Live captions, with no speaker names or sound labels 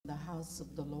house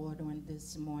of the Lord on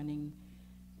this morning,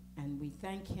 and we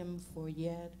thank him for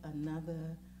yet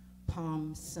another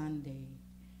Palm Sunday.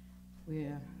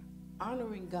 We're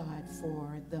honoring God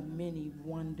for the many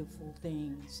wonderful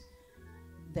things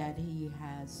that he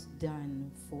has done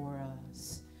for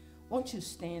us. Won't you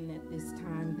stand at this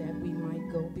time that we might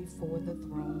go before the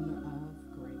throne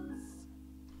of grace.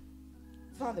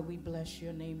 Father, we bless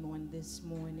your name on this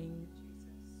morning.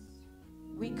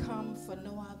 We come for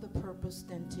no other purpose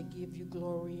than to give you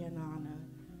glory and honor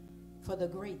for the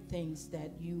great things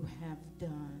that you have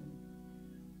done.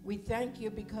 We thank you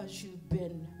because you've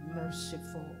been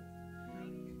merciful.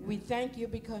 We thank you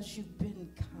because you've been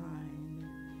kind.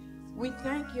 We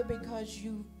thank you because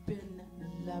you've been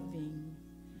loving.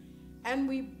 And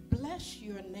we bless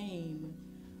your name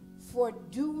for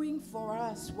doing for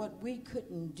us what we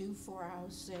couldn't do for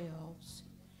ourselves.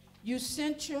 You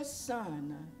sent your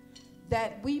son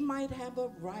that we might have a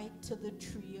right to the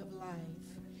tree of life.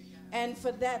 And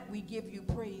for that we give you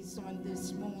praise on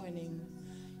this morning.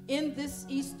 In this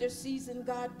Easter season,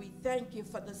 God, we thank you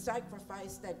for the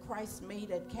sacrifice that Christ made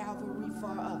at Calvary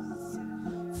for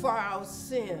us, for our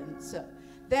sins,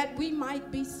 that we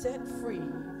might be set free.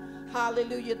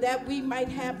 Hallelujah, that we might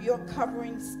have your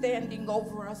covering standing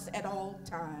over us at all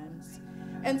times.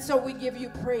 And so we give you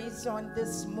praise on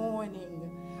this morning.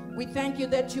 We thank you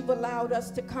that you've allowed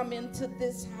us to come into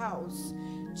this house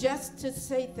just to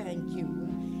say thank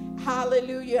you.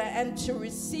 Hallelujah, and to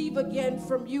receive again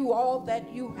from you all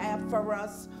that you have for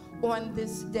us on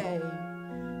this day.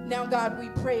 Now, God, we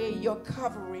pray your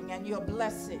covering and your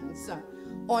blessings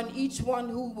on each one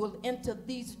who will enter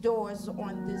these doors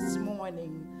on this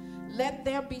morning. Let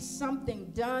there be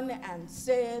something done and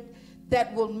said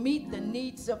that will meet the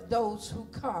needs of those who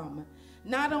come.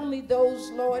 Not only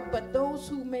those, Lord, but those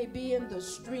who may be in the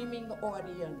streaming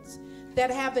audience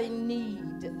that have a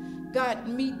need. God,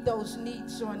 meet those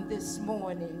needs on this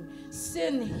morning.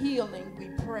 Send healing, we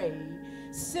pray.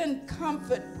 Send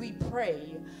comfort, we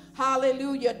pray.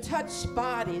 Hallelujah. Touch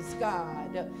bodies,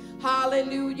 God.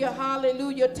 Hallelujah,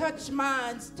 hallelujah. Touch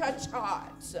minds, touch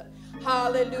hearts.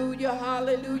 Hallelujah,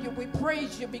 hallelujah. We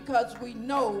praise you because we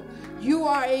know you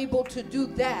are able to do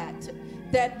that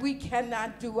we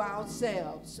cannot do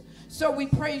ourselves. So we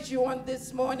praise you on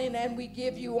this morning and we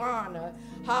give you honor.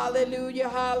 Hallelujah,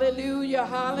 hallelujah,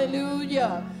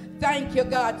 hallelujah. Thank you,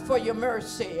 God, for your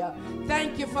mercy.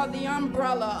 Thank you for the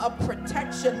umbrella of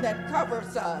protection that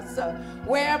covers us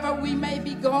wherever we may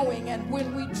be going and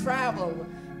when we travel.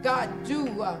 God, do,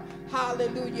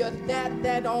 hallelujah,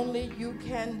 that only you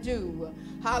can do.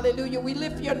 Hallelujah. We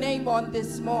lift your name on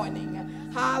this morning.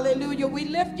 Hallelujah. We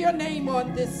lift your name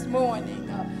on this morning.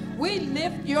 We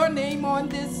lift your name on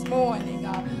this morning.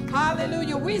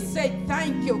 Hallelujah. We say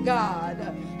thank you, God.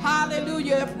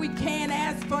 Hallelujah. If we can't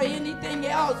ask for anything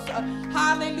else,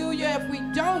 hallelujah. If we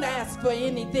don't ask for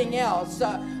anything else,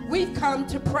 we've come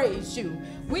to praise you.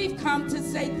 We've come to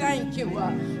say thank you.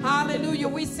 Hallelujah.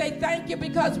 We say thank you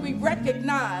because we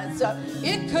recognize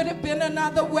it could have been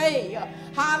another way.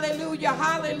 Hallelujah.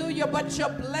 Hallelujah. But your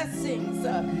blessings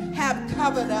have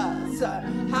covered us.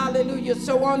 Hallelujah.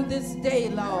 So on this day,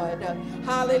 Lord,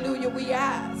 hallelujah, we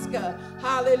ask,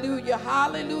 hallelujah,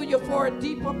 hallelujah, for a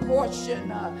deeper portion.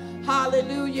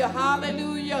 Hallelujah.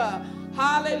 Hallelujah.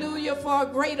 Hallelujah, for a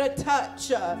greater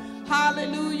touch.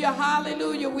 Hallelujah,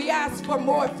 hallelujah. We ask for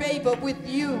more favor with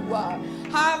you.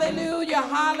 Hallelujah,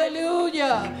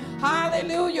 hallelujah,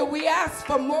 hallelujah. We ask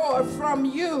for more from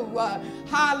you.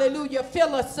 Hallelujah.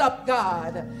 Fill us up,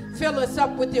 God. Fill us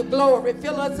up with your glory.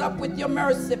 Fill us up with your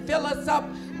mercy. Fill us up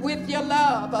with your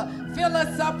love. Fill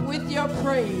us up with your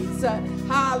praise.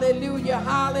 Hallelujah,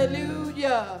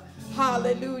 hallelujah,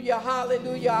 hallelujah,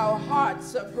 hallelujah. Our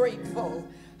hearts are grateful.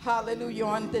 Hallelujah,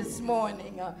 on this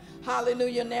morning.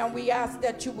 Hallelujah. Now we ask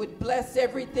that you would bless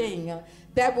everything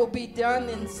that will be done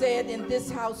and said in this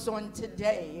house on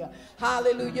today.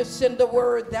 Hallelujah. Send a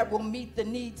word that will meet the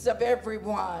needs of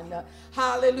everyone.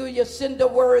 Hallelujah. Send a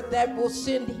word that will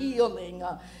send healing.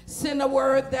 Send a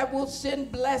word that will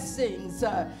send blessings.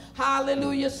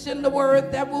 Hallelujah. Send a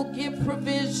word that will give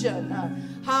provision.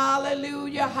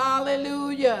 Hallelujah.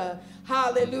 Hallelujah.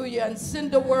 Hallelujah. And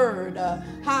send a word,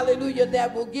 hallelujah,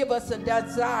 that will give us a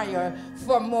desire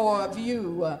for more of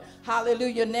you.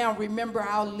 Hallelujah. Now remember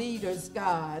our leaders,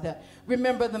 God.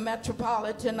 Remember the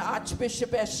Metropolitan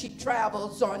Archbishop as she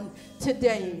travels on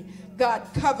today. God,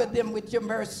 cover them with your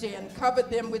mercy and cover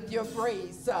them with your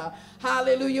grace.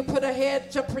 Hallelujah. Put a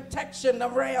hedge of protection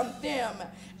around them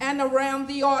and around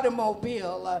the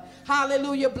automobile.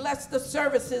 Hallelujah. Bless the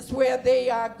services where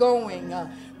they are going.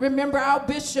 Remember our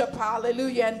bishop,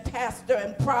 hallelujah, and pastor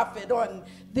and prophet on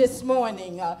this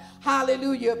morning.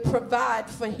 Hallelujah. Provide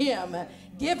for him.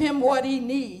 Give him what he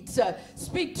needs.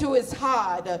 Speak to his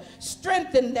heart.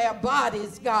 Strengthen their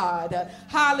bodies, God.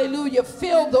 Hallelujah.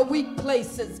 Fill the weak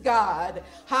places, God.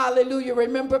 Hallelujah.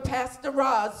 Remember Pastor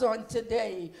Roz on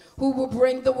today, who will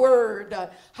bring the word.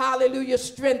 Hallelujah.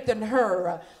 Strengthen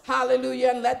her.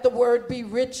 Hallelujah. And let the word be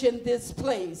rich in this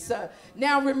place.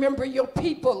 Now remember your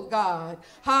people, God.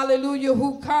 Hallelujah.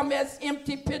 Who come as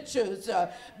empty pitchers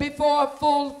before a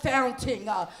full fountain.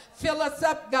 Fill us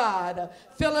up, God.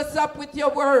 Fill us up with your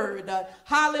word.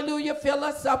 Hallelujah. Fill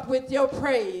us up with your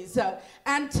praise.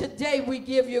 And today we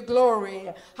give you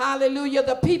glory. Hallelujah.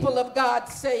 The people of God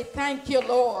say, thank you,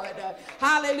 Lord.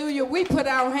 Hallelujah. We put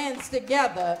our hands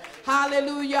together.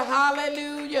 Hallelujah.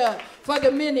 Hallelujah. For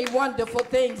the many wonderful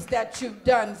things that you've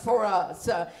done for us.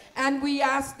 And we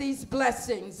ask these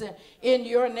blessings in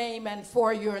your name and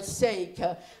for your sake.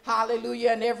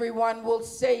 Hallelujah. And everyone will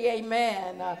say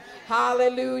amen.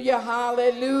 Hallelujah.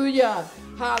 Hallelujah.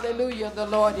 Hallelujah. The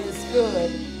Lord is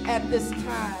good. At this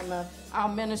time, our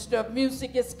minister of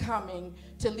music is coming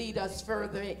to lead us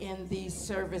further in these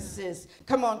services.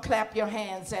 Come on, clap your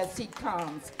hands as he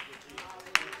comes.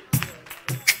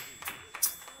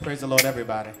 Praise the Lord,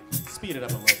 everybody. Speed it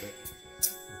up a little bit.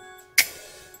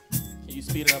 Can you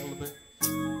speed it up a little bit?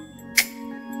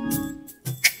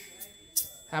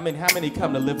 How many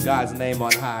come to lift God's name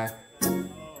on high?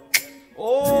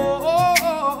 Oh.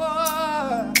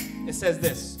 It says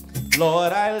this.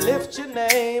 Lord, I lift your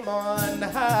name on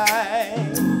high.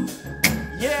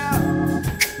 Yeah.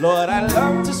 Lord, I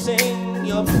love to sing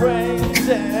your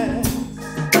praises.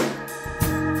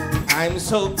 I'm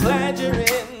so glad you're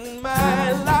in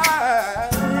my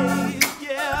life.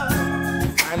 Yeah.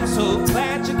 I'm so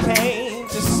glad you came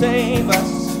to save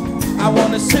us. I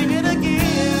want to sing it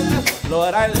again.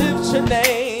 Lord, I lift your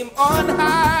name on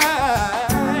high.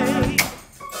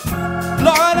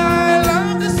 Lord, I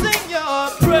love to sing your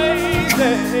praises.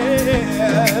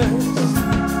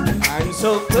 I'm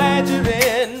so glad you're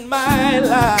in my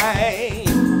life.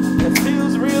 It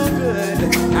feels real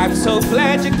good. I'm so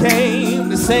glad you came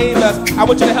to save us. I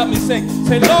want you to help me sing.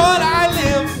 Say, Lord, I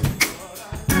live.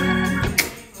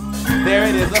 There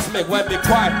it is. Let's make one big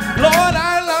choir. Lord,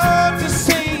 I love to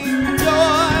sing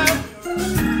your.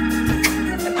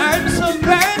 And I'm so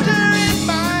glad you're in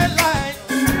my life.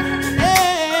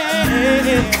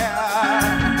 Yeah.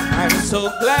 I'm so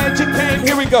glad you came.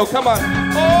 Here we go. Come on.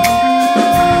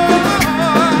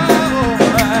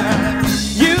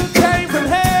 You came from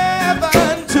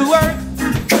heaven to earth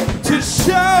to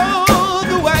show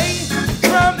the way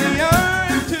from the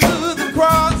earth to the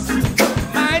cross.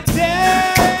 My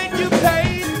debt you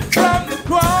paid from the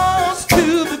cross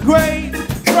to the grave,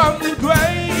 from the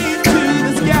grave to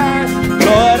the sky.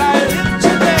 Lord, I lift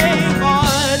your name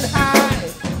on high.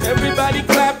 Everybody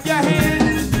clap your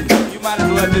hands. You might as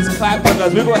well just clap with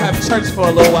us. We're going to have church for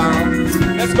a little while.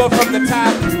 Let's go from the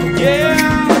top. Yeah.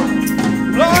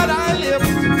 Lord, I lift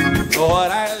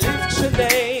your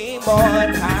name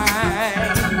on high.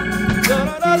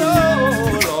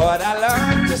 Lord, I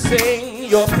love to sing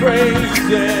your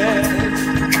praises.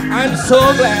 I'm so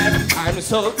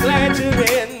glad you're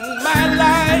in my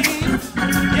life.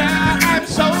 Yeah, I'm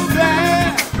so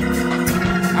glad.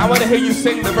 I want to hear you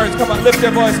sing the verse. Come on, lift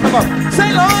your voice. Come on.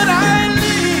 Say, Lord, I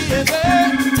live.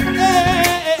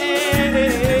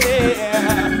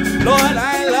 Lord,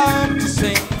 I love to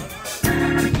sing.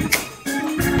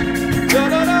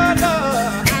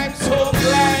 I'm so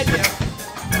glad, yeah.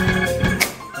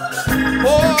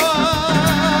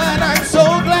 Oh, and I'm so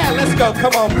glad. Let's go.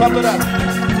 Come on, pump it up.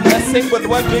 Let's sing with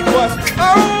one big voice.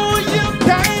 Oh, you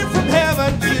came from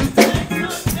heaven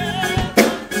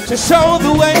to show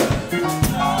the way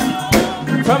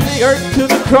from the earth to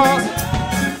the cross.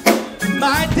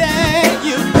 My debt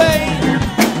you paid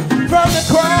from the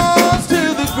cross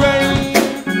to the grave,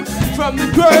 from the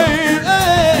grave.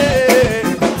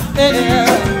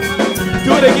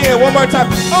 Do it again, one more time.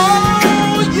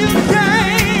 Oh, you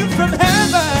came from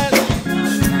heaven,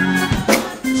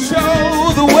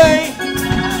 show the way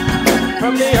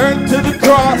from the earth to the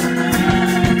cross.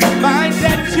 My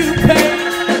debt you paid.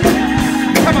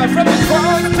 Come on, from the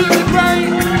cross to the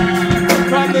grave,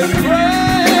 from the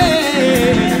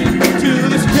grave to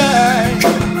the sky.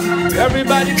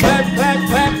 Everybody clap, clap,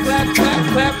 clap, clap, clap,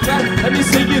 clap, clap. Let me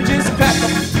see you just clap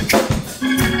them.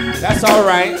 That's all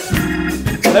right.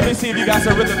 Let me see if you got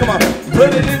some rhythm. Come on.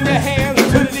 Put it in your hands,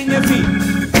 put it in your feet.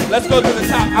 Let's go to the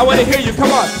top. I want to hear you.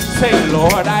 Come on. Say,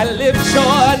 Lord, I lift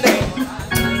your name.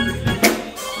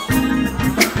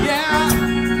 Yeah,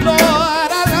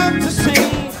 Lord, I love to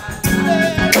sing.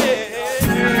 Yeah.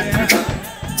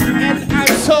 And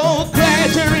I'm so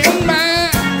glad you're in my.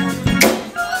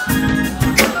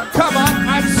 Come on,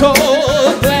 I'm so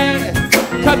glad.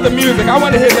 Cut the music. I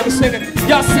want to hear them singing.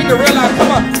 Y'all sing it real loud.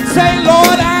 Come on. Say,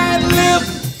 Lord, I live.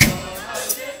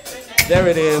 There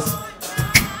it is.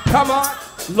 Come on.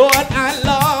 Lord, I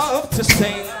love to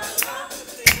sing.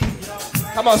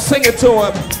 Come on, sing it to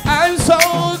him. I'm so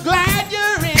glad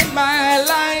you're in my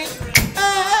life.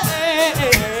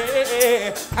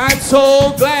 Hey, I'm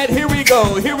so glad. Here we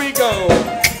go. Here we go.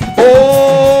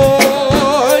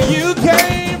 Oh, you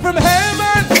came from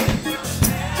heaven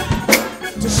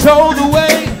to show the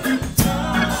way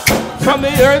from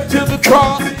the earth to the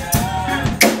cross.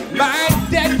 My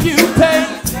debt you paid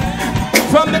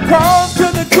from the cross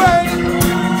to the grave.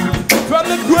 From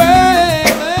the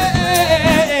grave,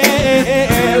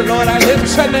 Lord, I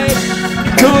lift your name.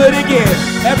 Do it again.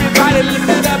 Everybody lift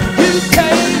it up. You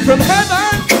came from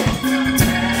heaven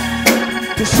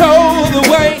to show the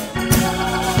way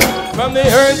from the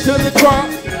earth to the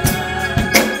cross.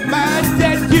 My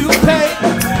debt you paid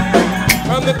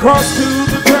from the cross to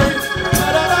the grave.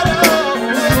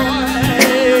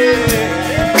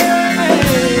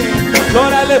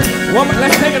 Lord, I lift. One more,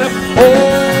 let's take it up.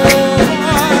 Oh.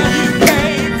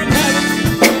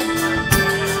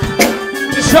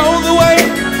 Show the way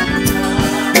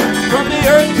from the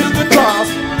earth to the cross.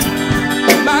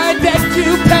 My debt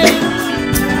you paid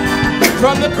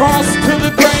from the cross to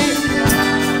the grave,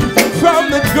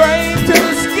 from the grave to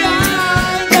the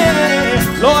sky.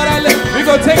 Yeah. Lord, I live. We're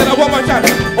going to take it up one more time.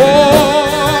 Oh,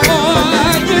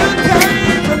 you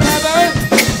came from heaven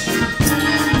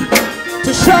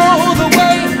to show the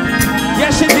way.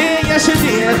 Yes, you did. Yes, you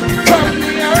did. From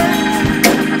the earth,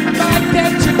 my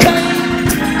debt you paid.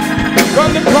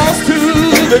 From the cross to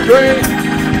the grave,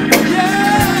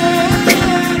 yeah,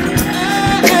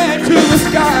 to the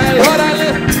sky, Lord, I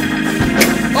live.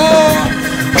 Oh,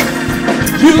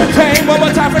 you came one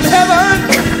more time from heaven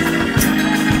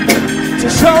to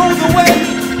show the way.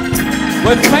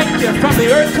 Well, thank you. From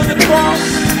the earth to the cross,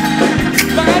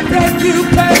 my debt you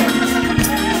paid.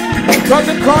 From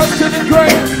the cross to the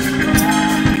grave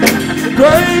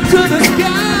to the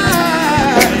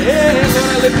sky. Yeah, Lord, I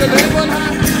lift your name on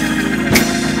high.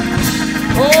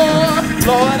 Oh,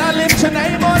 Lord, I lift your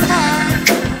name on high.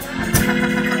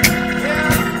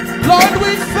 Yeah. Lord,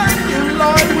 we thank you.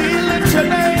 Lord, we lift your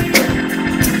name.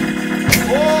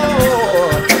 Oh,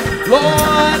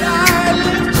 Lord, I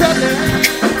lift your name.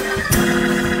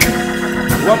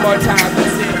 One more time,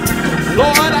 that's it.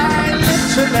 Lord, I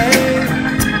lift your name.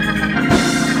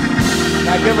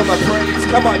 Now give him a praise.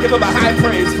 Come on, give him a high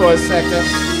praise for a second.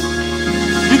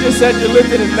 You just said you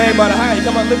lifted his name on high.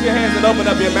 Come on, lift your hands and open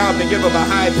up your mouth and give him a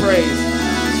high praise.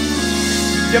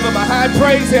 Give him a high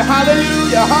praise here.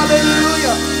 Hallelujah,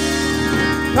 hallelujah.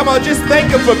 Come on, just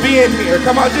thank him for being here.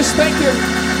 Come on, just thank him.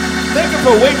 Thank him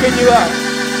for waking you up.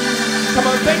 Come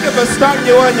on, thank him for starting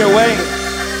you on your way.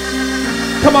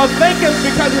 Come on, thank him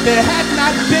because if it had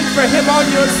not been for him on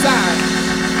your side,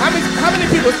 how many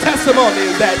people's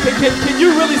testimony is that? Can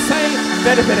you really say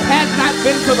that if it had not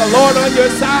been for the Lord on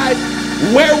your side,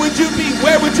 where would you be?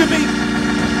 Where would you be?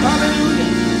 Hallelujah.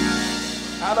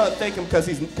 I don't thank him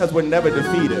because we're never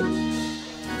defeated.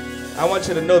 I want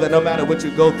you to know that no matter what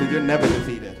you go through, you're never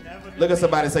defeated. Look at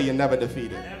somebody and say you're never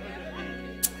defeated.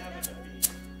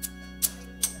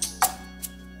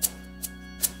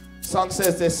 Song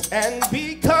says this, and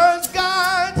because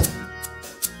God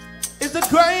is the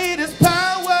greatest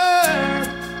power,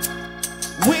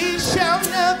 we shall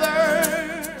never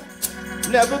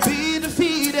be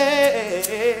defeated.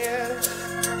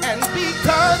 And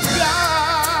because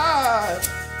God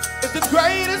is the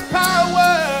greatest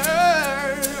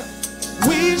power,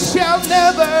 we shall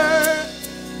never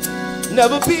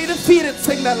be defeated.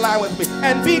 Sing that line with me.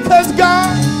 And because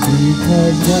God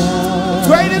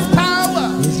greatest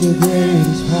power is the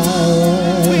greatest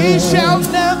power, we shall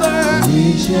never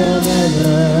be defeated.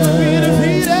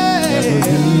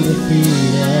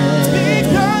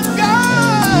 Because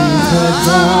God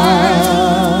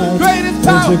greatest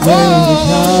power,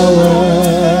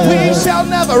 we shall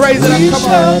never raise it up. Come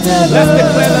on, let's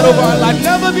declare that over our life.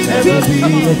 Never be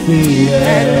defeated.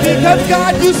 And because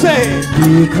God, you say,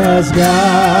 because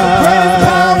God greatest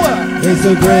power is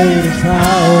the greatest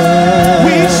power,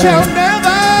 we shall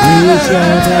never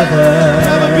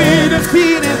be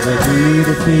defeated.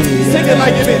 Sing it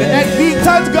like you mean it. And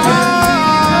because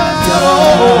God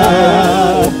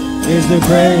is the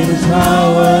greatest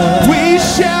power. We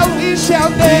shall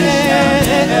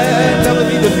never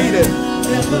be defeated.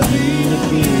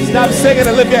 Stop singing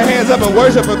and lift your hands up and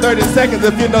worship for 30 seconds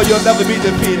if you know you'll never be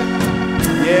defeated.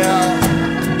 Yeah.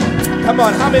 Come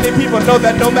on, how many people know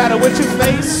that no matter what you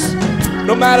face,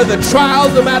 no matter the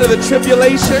trials, no matter the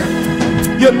tribulation,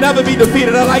 you'll never be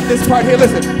defeated? I like this part here.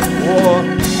 Listen. Oh,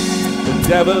 the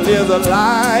devil is a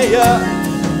liar.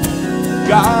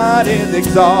 God is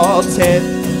exalted.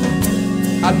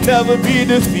 I'll never be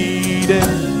defeated.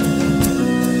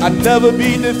 I'll never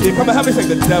be defeated. Come on, help me sing.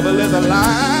 The devil is a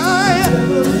liar.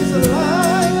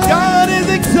 God is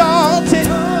exalted.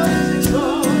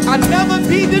 I'll never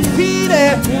be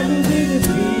defeated.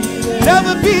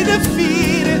 Never be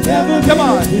defeated. Come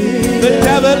on. The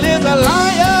devil is a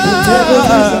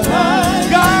liar.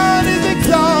 God is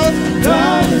exalted.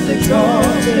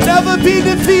 Never be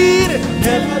defeated.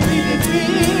 Never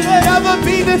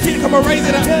be defeated. Come on, raise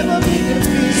it up.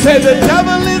 Say the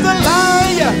devil is a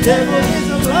liar.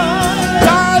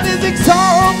 God is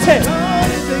exalted.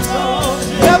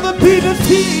 Never be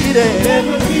defeated.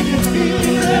 Never be defeated.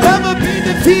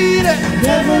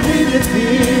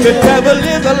 The devil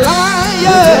is a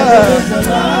liar.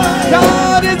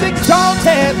 God is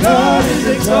exalted.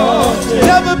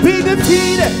 Never be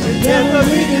defeated. Never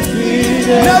be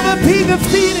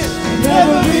defeated.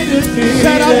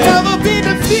 Said I'll never be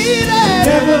defeated.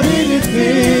 Never be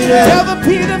defeated. I'll never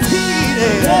be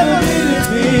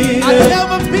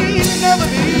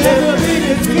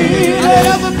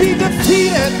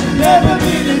defeated.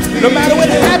 No matter what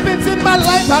happens in my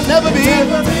life, I'll never be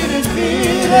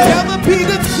defeated. Never be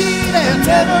defeated.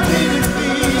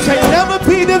 Say never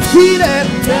be defeated.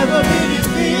 Never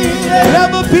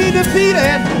be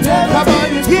defeated. Come on,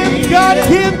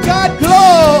 give God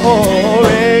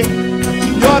glory.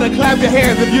 You ought to clap your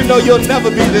hands if you know you'll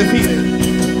never be defeated.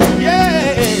 Yeah.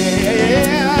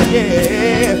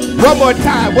 One more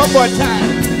time.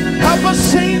 Help us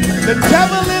sing. The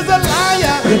devil is a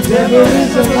liar.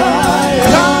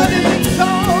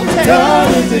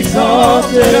 God is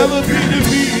exalted. Never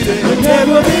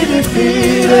be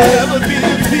defeated.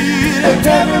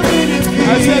 I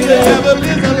said the devil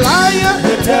is a liar.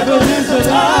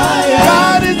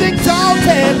 God is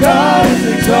exalted.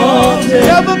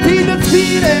 Never be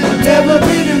defeated.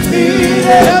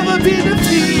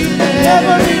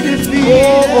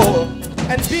 Oh.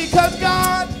 And because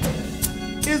God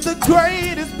is the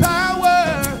greatest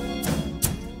power,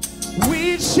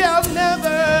 we shall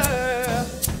never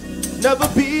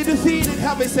be defeated.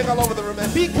 Help me sing all over the room.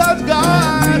 And because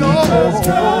God,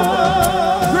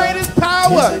 greatest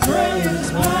power,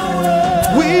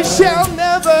 we shall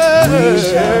never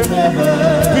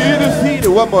be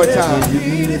defeated. One more time.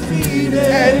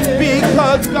 And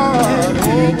because God,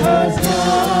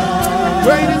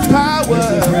 greatest power,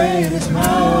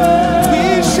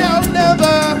 we shall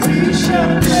never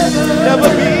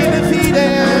be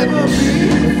defeated.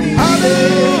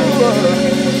 Hallelujah.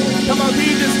 Come on, can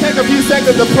you just take a few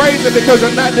seconds to praise Him because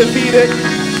you're not defeated?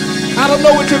 I don't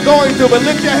know what you're going through, but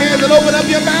lift your hands and open up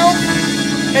your mouth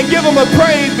and give Him a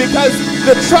praise, because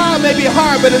the trial may be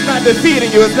hard, but it's not defeating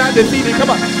you. It's not defeating.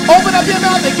 Come on, open up your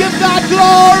mouth and give God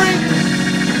glory,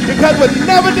 because we're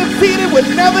never defeated. We're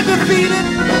never defeated.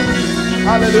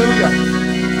 Hallelujah.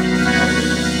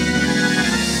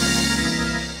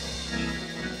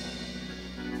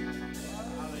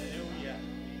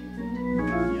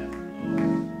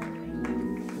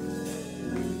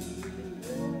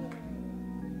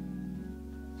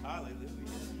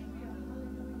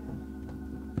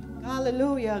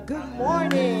 Hallelujah. Good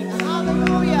morning.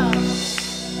 Hallelujah.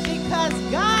 Because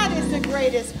God is the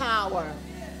greatest power,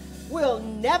 we'll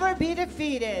never be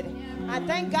defeated. I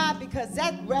thank God because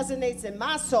that resonates in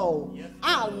my soul.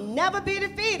 I'll never be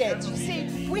defeated. You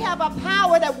see, we have a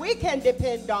power that we can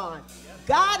depend on.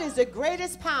 God is the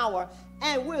greatest power,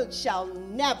 and we shall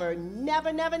never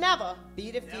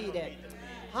be defeated.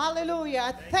 Hallelujah.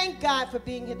 I thank God for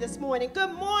being here this morning.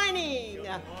 Good morning.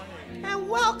 And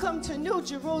welcome to New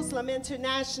Jerusalem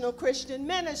International Christian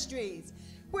Ministries.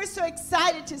 We're so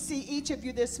excited to see each of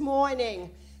you this morning.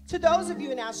 To those of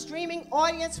you in our streaming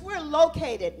audience, we're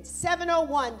located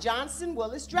 701 Johnson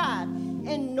Willis Drive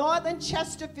in northern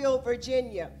Chesterfield,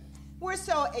 Virginia. We're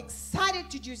so excited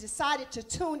that you decided to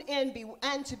tune in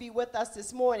and to be with us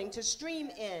this morning, to stream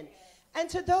in. And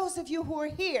to those of you who are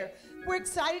here, we're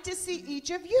excited to see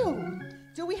each of you.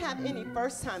 Do we have any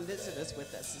first-time visitors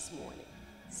with us this morning?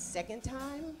 Second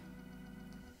time?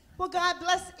 Well, God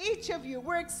bless each of you.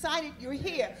 We're excited you're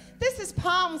here. This is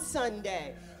Palm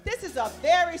Sunday. This is a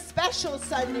very special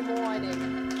Sunday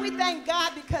morning. We thank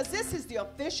God because this is the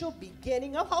official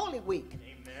beginning of Holy Week.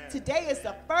 Amen. Today is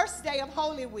the first day of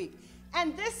Holy Week.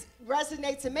 And this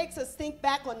resonates and makes us think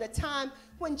back on the time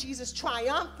when Jesus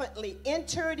triumphantly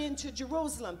entered into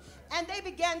Jerusalem. And they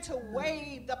began to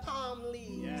wave the palm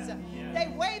leaves.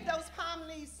 They waved those palm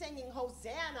leaves singing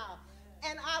Hosanna.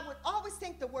 And I would always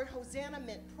think the word Hosanna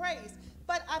meant praise.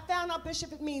 But I found out,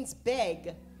 Bishop, it means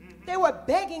beg. They were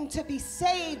begging to be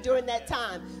saved during that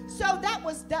time. So that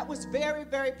was very,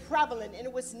 very prevalent, and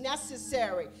it was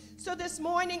necessary. So this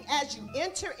morning, as you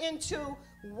enter into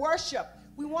worship,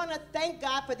 we want to thank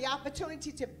God for the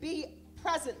opportunity to be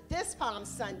present this Palm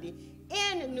Sunday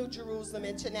in New Jerusalem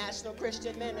International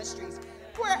Christian Ministries,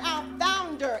 where our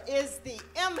founder is the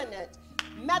eminent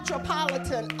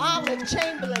Metropolitan Olive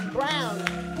Chamberlain Brown.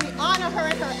 We honor her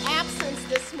in her absence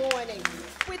this morning.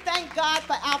 We thank God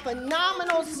for our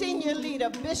phenomenal senior leader,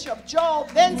 Bishop Joel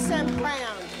Vincent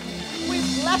Brown. We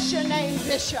bless your name,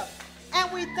 Bishop.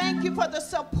 And we thank you for the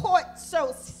support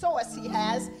source he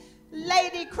has,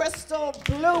 Lady Crystal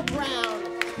Blue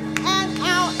Brown, and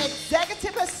our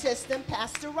executive assistant,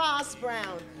 Pastor Ross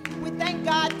Brown. We thank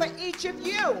God for each of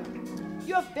you.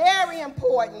 You're very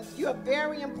important. You're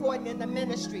very important in the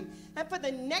ministry. And for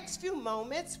the next few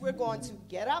moments, we're going to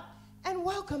get up and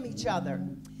welcome each other.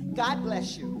 God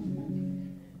bless you.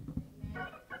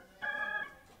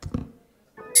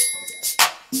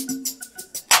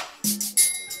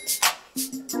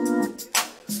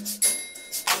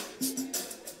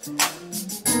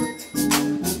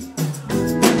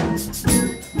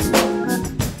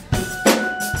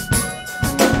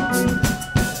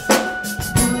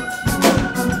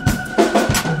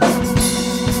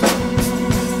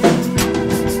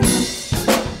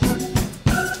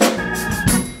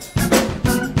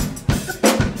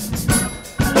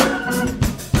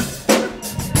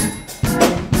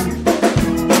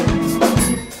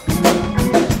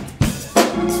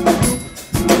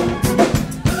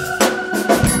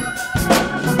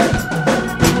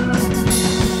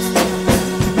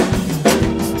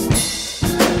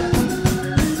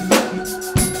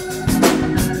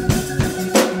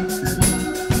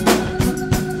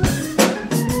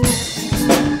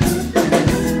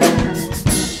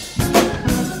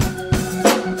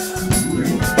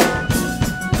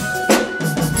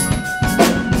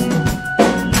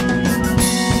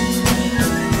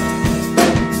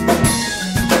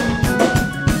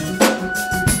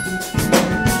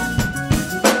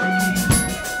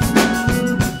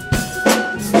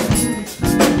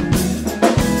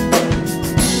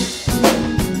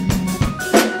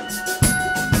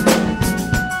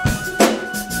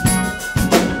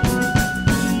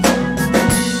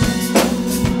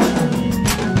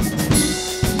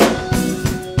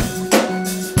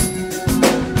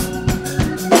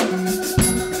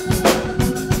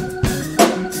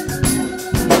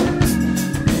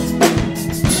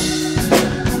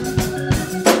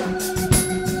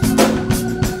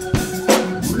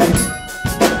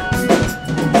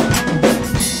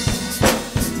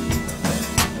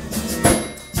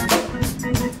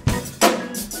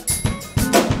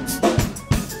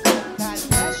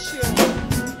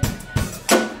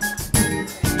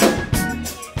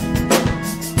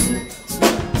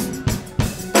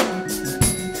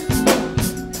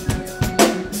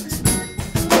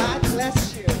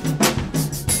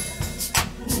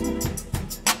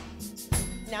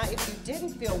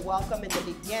 Welcome in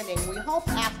the beginning. We hope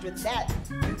after that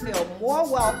you feel more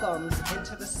welcomed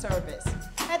into the service.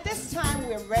 At this time,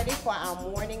 we're ready for our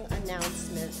morning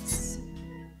announcements.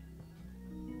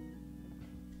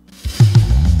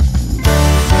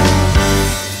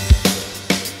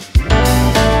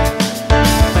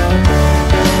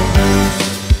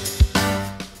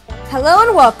 Hello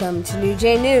and welcome to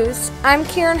NewJ News. I'm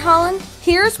Karen Holland.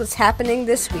 Here's what's happening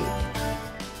this week.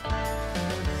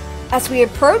 As we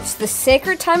approach the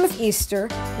sacred time of Easter,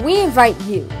 we invite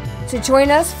you to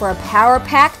join us for a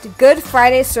power-packed Good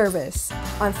Friday service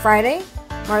on Friday,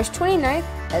 March 29th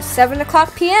at 7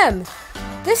 o'clock p.m.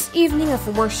 This evening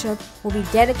of worship will be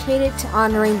dedicated to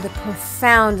honoring the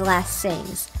profound last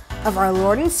sayings of our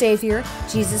Lord and Savior,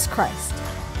 Jesus Christ.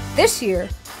 This year,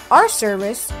 our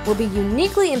service will be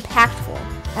uniquely impactful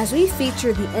as we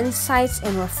feature the insights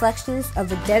and reflections of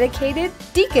the dedicated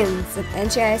deacons of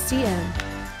NJICM.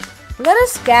 Let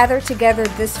us gather together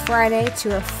this Friday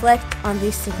to reflect on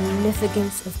the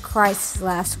significance of Christ's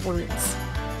last words.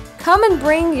 Come and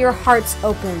bring your hearts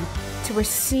open to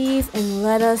receive, and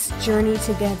let us journey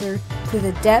together to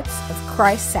the depths of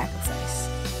Christ's sacrifice.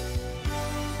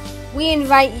 We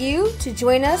invite you to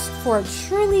join us for a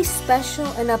truly special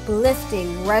and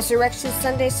uplifting Resurrection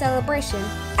Sunday celebration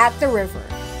at the river.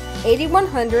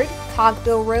 8100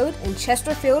 Cogbill Road in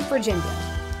Chesterfield, Virginia.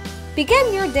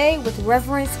 Begin your day with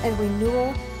reverence and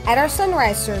renewal at our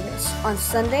sunrise service on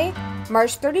Sunday,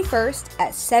 March 31st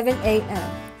at 7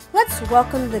 a.m. Let's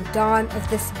welcome the dawn of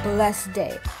this blessed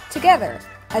day together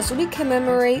as we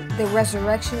commemorate the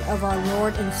resurrection of our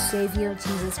Lord and Savior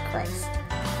Jesus Christ.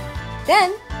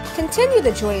 Then, continue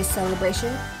the joyous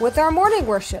celebration with our morning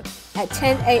worship at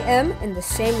 10 a.m. in the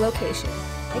same location.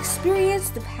 Experience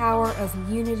the power of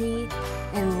unity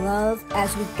and love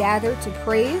as we gather to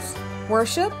praise,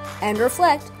 worship, and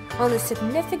reflect on the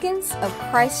significance of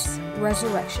Christ's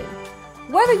resurrection.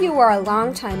 Whether you are a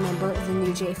longtime member of the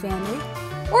NewJ family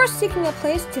or seeking a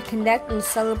place to connect and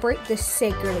celebrate this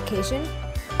sacred occasion,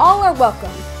 all are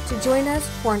welcome to join us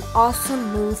for an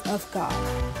awesome move of God.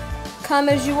 Come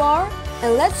as you are,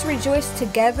 and let's rejoice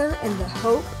together in the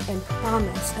hope and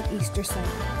promise of Easter Sunday.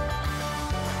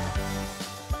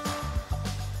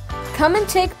 Come and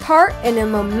take part in a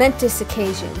momentous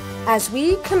occasion as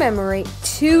we commemorate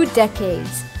 2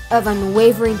 decades of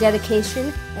unwavering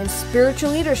dedication and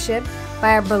spiritual leadership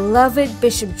by our beloved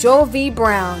Bishop Joel V.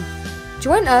 Brown.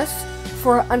 Join us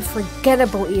for an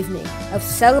unforgettable evening of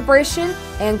celebration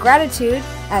and gratitude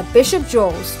at Bishop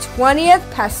Joel's 20th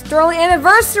Pastoral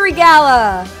Anniversary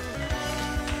Gala.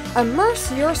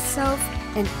 Immerse yourself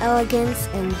in elegance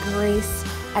and grace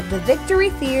at the Victory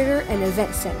Theater and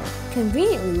Event Center,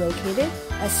 conveniently located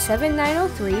at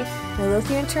 7903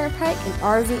 Midlothian Turnpike in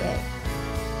RVA.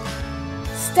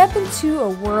 Step into a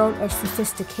world of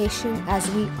sophistication as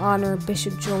we honor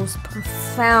Bishop Joel's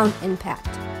profound impact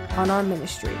on our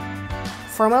ministry.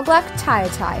 Formal black tie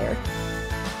attire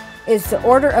is the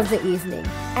order of the evening,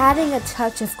 adding a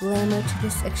touch of glamour to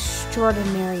this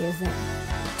extraordinary event.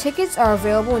 Tickets are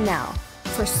available now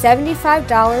for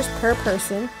 $75 per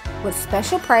person with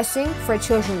special pricing for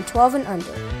children 12 and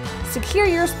under. Secure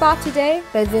your spot today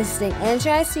by visiting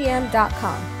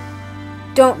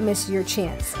njicm.com. Don't miss your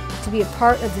chance to be a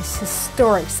part of this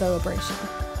historic celebration.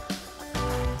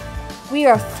 We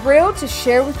are thrilled to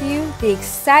share with you the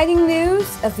exciting news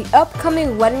of the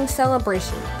upcoming wedding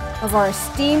celebration of our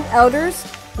esteemed elders,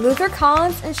 Luther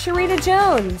Collins and Sharita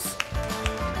Jones.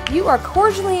 You are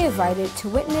cordially invited to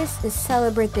witness and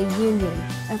celebrate the union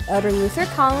of Elder Luther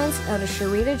Collins and Elder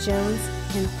Sharita Jones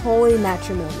in holy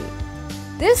matrimony.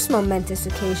 This momentous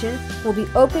occasion will be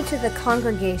open to the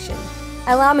congregation,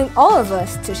 allowing all of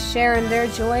us to share in their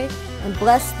joy and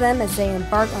bless them as they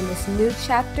embark on this new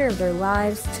chapter of their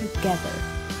lives together.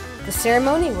 The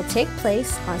ceremony will take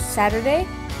place on Saturday,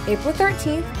 April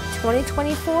 13th,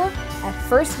 2024 at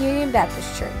First Union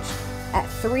Baptist Church at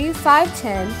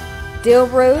 3510 Dill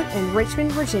Road in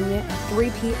Richmond, Virginia at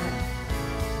 3 p.m.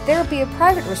 There will be a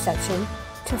private reception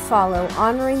to follow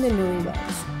honoring the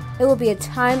newlyweds. It will be a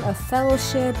time of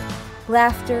fellowship,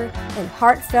 laughter, and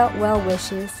heartfelt well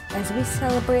wishes as we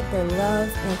celebrate their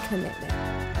love and commitment.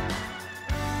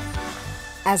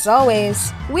 As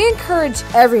always, we encourage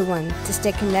everyone to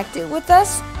stay connected with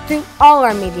us through all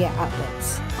our media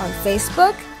outlets on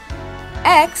Facebook,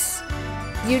 X,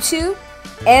 YouTube,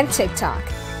 and TikTok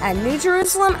at New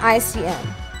Jerusalem ICM.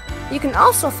 You can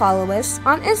also follow us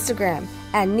on Instagram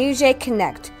at NewJ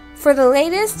Connect for the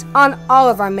latest on all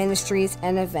of our ministries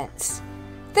and events.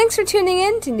 Thanks for tuning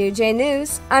in to NewJ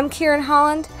News. I'm Kieran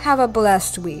Holland. Have a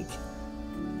blessed week.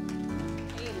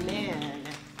 Amen.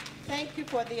 Thank you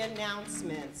for the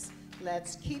announcements.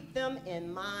 Let's keep them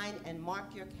in mind and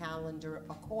mark your calendar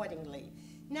accordingly.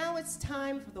 Now it's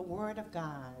time for the Word of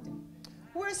God.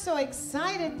 We're so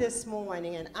excited this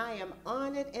morning, and I am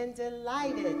honored and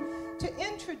delighted to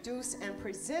introduce and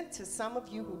present to some of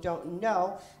you who don't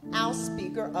know our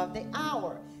speaker of the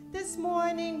hour. This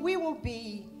morning we will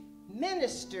be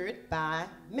ministered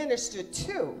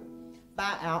to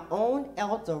by our own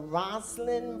Elder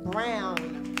Rosalind Brown.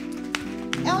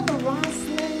 Elder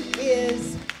Rosalind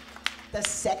is the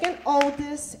second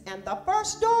oldest and the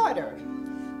first daughter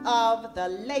of the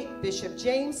late Bishop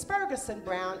James Ferguson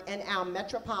Brown and our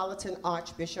Metropolitan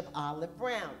Archbishop Olive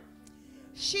Brown.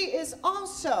 She is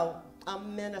also a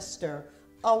minister,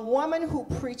 a woman who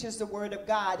preaches the Word of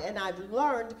God, and I've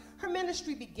learned her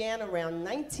ministry began around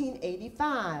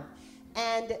 1985.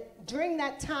 And during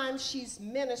that time, she's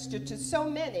ministered to so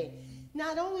many.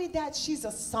 Not only that, she's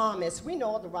a psalmist. We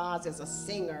know the Roz is a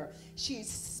singer. She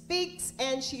speaks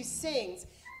and she sings.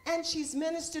 And she's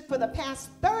ministered for the past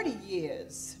 30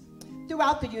 years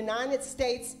throughout the United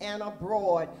States and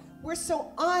abroad. We're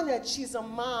so honored. She's a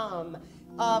mom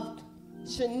of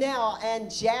Chanel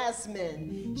and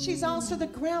Jasmine. She's also the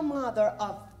grandmother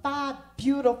of 5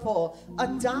 beautiful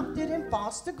adopted and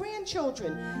foster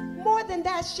grandchildren. More than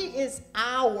that, she is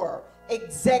our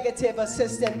executive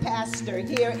assistant pastor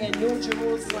here in New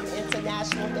Jerusalem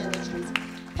International Ministries.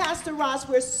 Pastor Ross,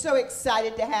 we're so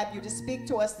excited to have you to speak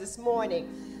to us this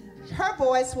morning. Her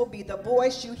voice will be the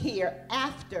voice you hear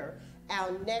after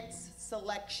our next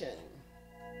selection.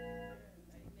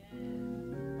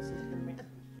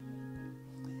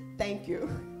 Thank you.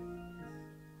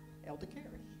 Elder Carey.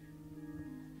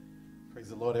 Praise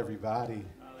the Lord, everybody.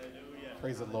 Hallelujah.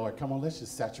 Praise the Lord. Come on, let's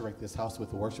just saturate this house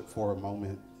with worship for a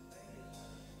moment.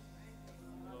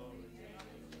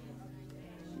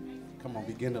 Come on,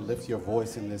 begin to lift your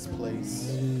voice in this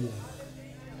place.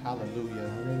 Hallelujah.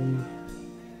 Hallelujah.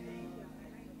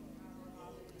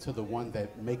 To the one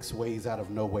that makes ways out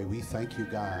of no way, we thank you,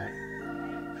 God.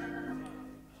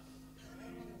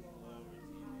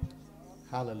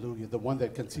 Hallelujah. The one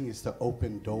that continues to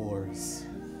open doors.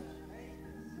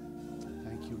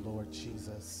 Thank you, Lord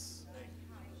Jesus.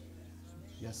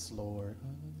 Yes, Lord.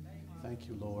 Thank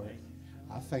you, Lord.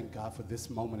 I thank God for this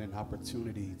moment and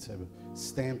opportunity to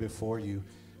stand before you.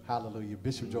 Hallelujah.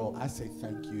 Bishop Joel, I say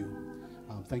thank you.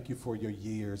 Thank you for your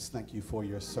years. Thank you for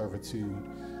your servitude.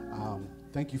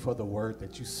 Thank you for the word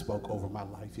that you spoke over my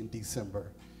life in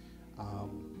December.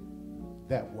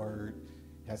 That word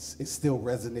is still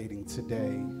resonating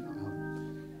today.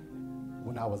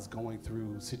 When I was going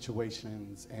through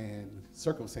situations and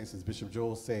circumstances, Bishop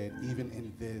Joel said, even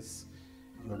in this,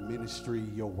 your ministry,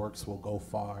 your works will go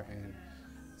far. And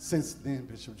since then,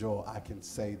 Bishop Joel, I can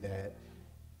say that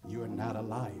you are not a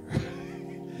liar.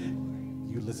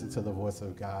 You listen to the voice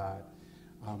of God.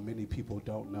 Many people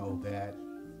don't know that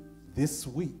this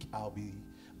week I'll be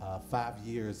 5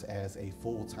 years as a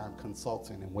full-time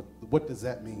consultant. And what does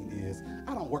that mean is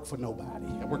I don't work for nobody.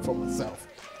 I work for myself.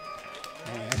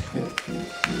 And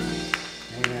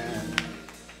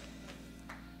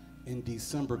in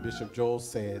December, Bishop Joel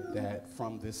said that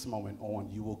from this moment on,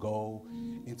 you will go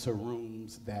into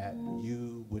rooms that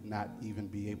you would not even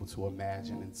be able to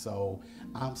imagine. And so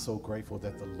I'm so grateful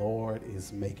that the Lord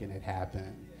is making it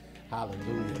happen.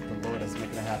 Hallelujah. The Lord is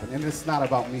making it happen. And it's not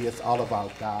about me. It's all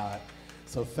about God.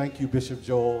 So thank you, Bishop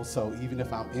Joel. So even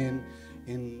if I'm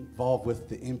involved with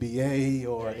the NBA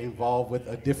or involved with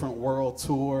a different world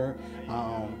tour,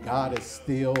 God is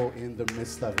still in the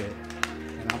midst of it.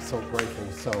 And I'm so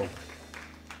grateful. So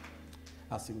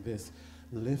I'll sing this.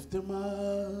 Lift him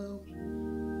up.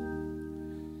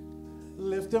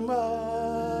 Lift him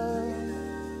up.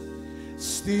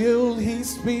 Still he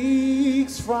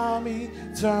speaks from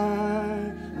eternity.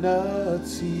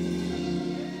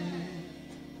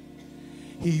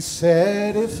 He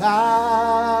said, if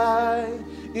I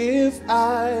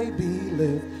be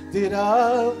lifted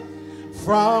up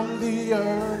from the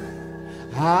earth,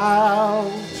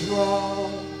 I'll draw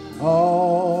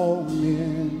all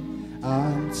men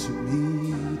unto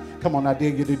me. Come on, I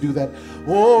dare you to do that.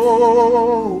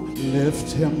 Oh,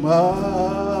 lift him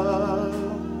up.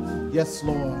 Yes,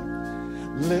 Lord.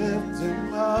 Lift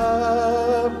him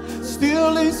up.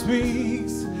 Still he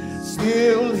speaks.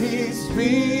 Still he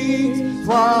speaks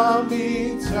from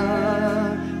eternity.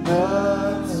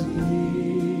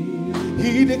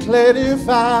 He declared, if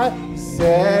I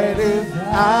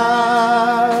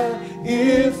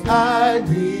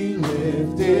be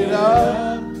lifted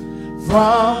up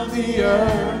from the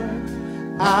earth,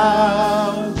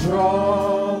 I'll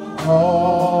draw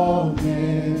all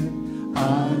men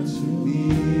unto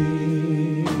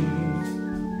me.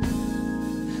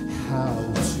 How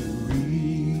to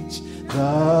reach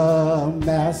the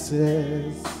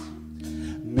masses,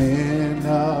 men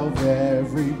of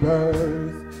every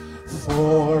birth,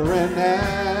 for an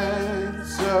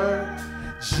answer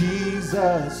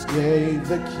Jesus gave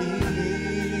the key.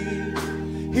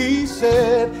 He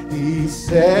said,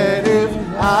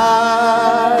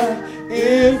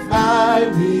 if I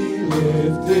be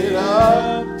lifted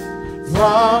up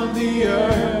from the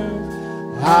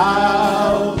earth,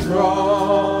 I'll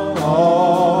draw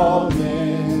all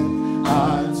men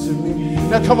unto me.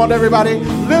 Now come on, everybody,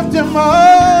 lift him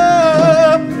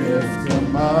up, lift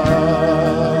him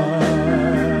up.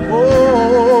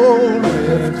 Oh,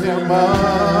 lift him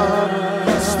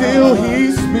up. Still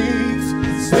he speaks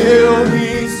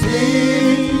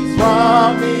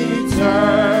from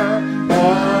eternity.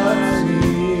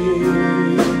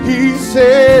 He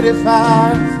said, if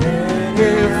I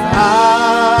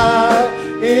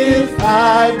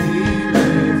be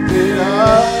lifted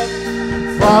up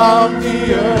from the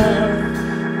earth,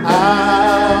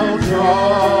 I'll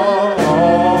draw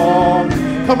all.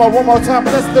 Come on, one more time.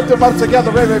 Let's lift him up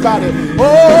together, everybody.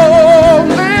 Oh,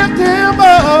 lift him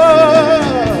up.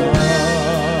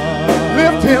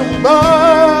 Lift him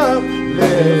up.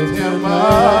 Lift him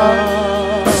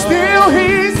up. Still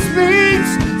he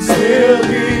speaks. Still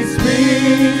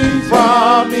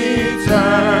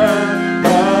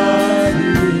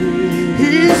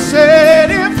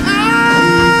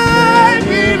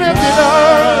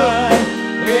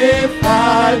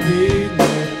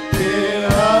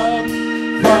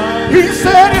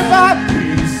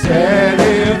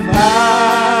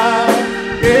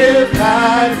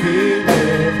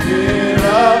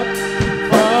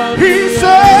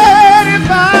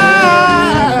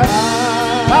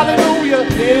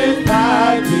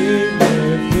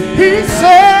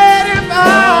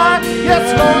Yes,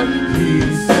 Lord. He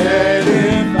said,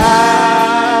 if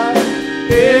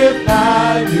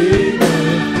I be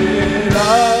lifted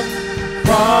up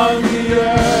from the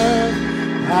earth,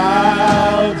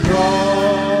 I'll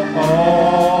draw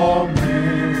all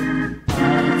men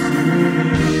unto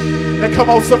me. Now come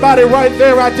on, somebody right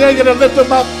there. I dare you to lift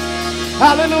them up.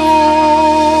 Hallelujah.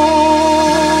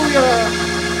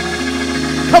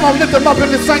 Come on, lift them up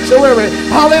in the sanctuary.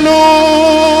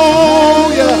 Hallelujah.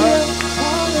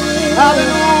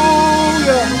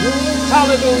 Hallelujah.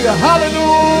 Hallelujah.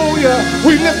 Hallelujah.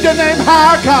 We lift your name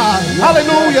high, God.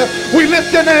 Hallelujah. We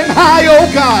lift your name high, oh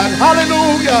God.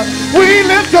 Hallelujah. We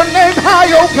lift your name high,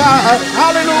 oh God.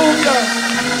 Hallelujah.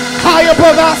 High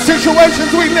above our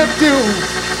situations, we lift you.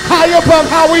 High above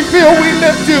how we feel, we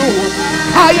lift you.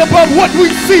 High above what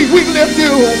we see, we lift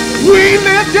you. We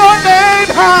lift your name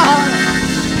high.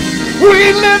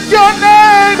 We lift your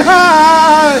name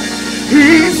high.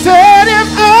 He said, if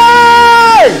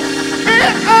I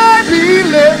be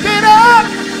lifted up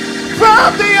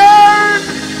from the earth,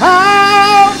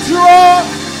 I'll draw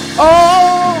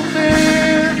all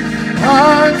men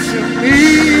unto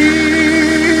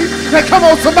me. Now come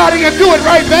on, somebody, and do it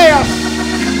right there.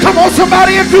 Come on,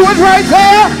 somebody, and do it right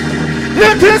there.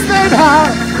 Lift his name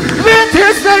high. Lift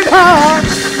his name high.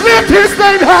 Lift his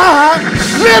name high.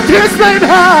 Lift his name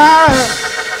high.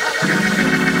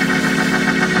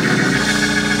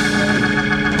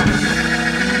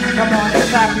 Come on and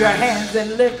clap your hands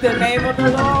and lift the name of the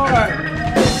Lord.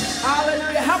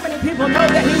 Hallelujah. How many people know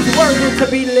that he's worthy to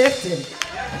be lifted?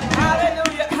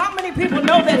 Hallelujah. How many people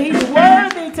know that he's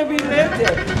worthy to be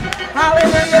lifted?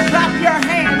 Hallelujah. Clap your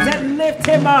hands and lift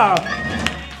him up.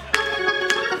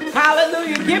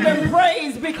 Hallelujah. Give him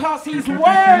praise because he's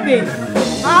worthy.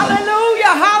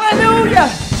 Hallelujah. Hallelujah.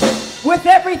 With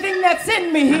everything that's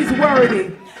in me, he's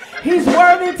worthy. He's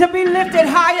worthy to be lifted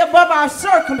high above our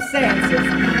circumstances.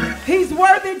 He's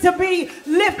worthy to be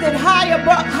lifted higher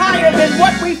than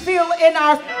what we feel in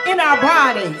our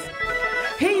bodies.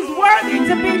 He's worthy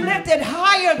to be lifted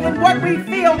higher than what we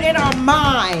feel in our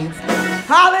minds.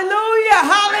 Hallelujah,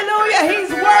 hallelujah.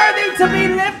 He's worthy to be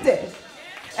lifted.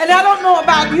 And I don't know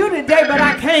about you today, but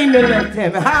I came to lift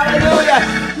him. Hallelujah.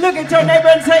 Look at your neighbor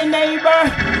and say, neighbor,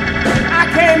 I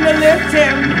came to lift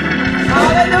him.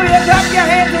 Hallelujah. Clap your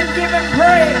hands and give him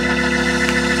praise.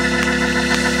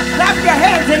 Clap your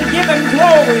hands and give him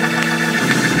glory.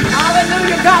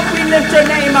 Hallelujah. God, we lift your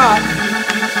name up.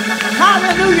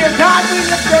 Hallelujah. God, we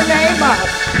lift your name up.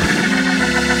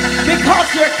 Because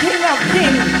you're King of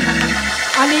Kings.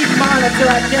 I need monitor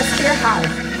at just your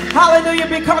house. Hallelujah.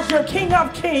 Because you're King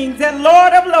of Kings and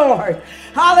Lord of Lords.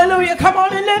 Hallelujah. Come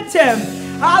on and lift him.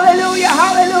 Hallelujah.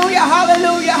 Hallelujah.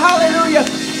 Hallelujah. Hallelujah.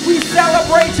 We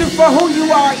celebrate you for who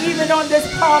you are, even on this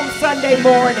Palm Sunday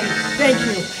morning. Thank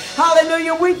you.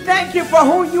 Hallelujah. We thank you for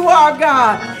who you are,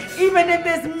 God. Even in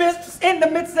the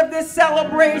midst of this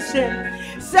celebration,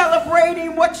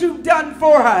 celebrating what you've done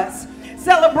for us,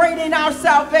 celebrating our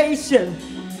salvation,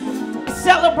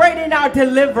 celebrating our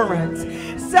deliverance,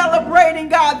 celebrating,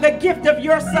 God, the gift of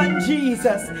your son,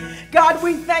 Jesus. God,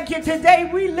 we thank you today.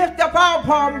 We lift up our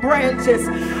palm branches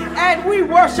and we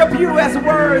worship you as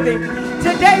worthy.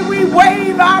 Today we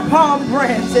wave our palm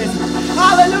branches.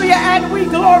 Hallelujah. And we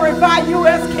glorify you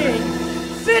as King.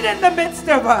 Sit in the midst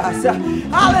of us.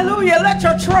 Hallelujah. Let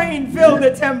your train fill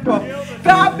the temple.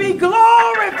 God, be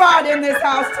glorified in this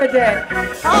house today.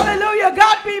 Hallelujah.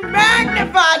 God, be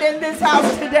magnified in this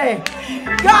house today.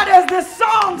 God, as the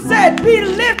song said, be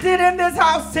lifted in this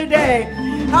house today.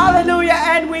 Hallelujah.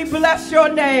 And we bless your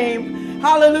name.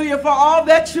 Hallelujah. For all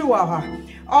that you are,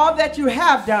 all that you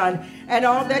have done, and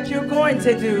all that you're going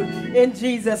to do in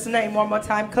Jesus' name. One more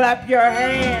time. Clap your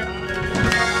hands.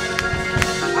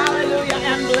 Hallelujah.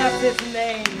 And bless his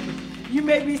name. You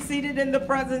may be seated in the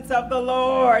presence of the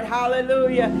Lord.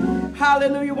 Hallelujah.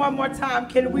 Hallelujah. One more time.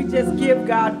 Can we just give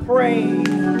God praise?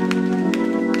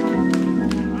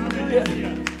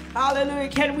 Hallelujah. Hallelujah.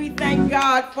 Can we thank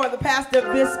God for the pastor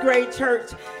of this great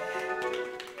church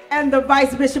and the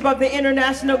vice bishop of the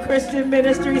International Christian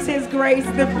Ministries, His Grace,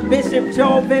 the Bishop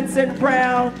Joel Vincent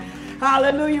Brown.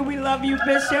 Hallelujah. We love you,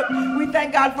 Bishop. We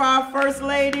thank God for our First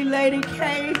Lady, Lady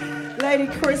Kay, Lady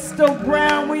Crystal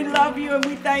Brown. We love you and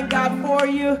we thank God for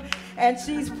you. And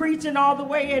she's preaching all the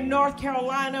way in North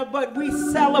Carolina, but we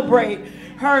celebrate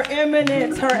her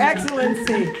eminence, her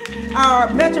excellency, our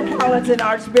Metropolitan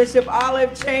Archbishop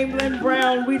Olive Chamberlain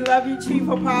Brown. We love you, Chief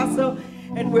Apostle.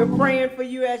 And we're praying for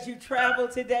you as you travel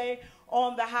today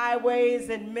on the highways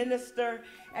and minister.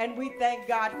 And we thank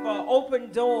God for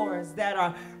open doors that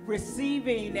are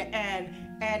receiving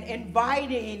and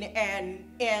inviting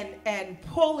and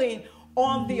pulling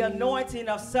on the anointing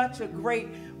of such a great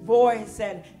voice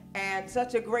and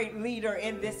such a great leader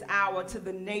in this hour to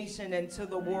the nation and to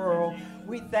the world.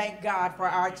 We thank God for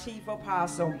our chief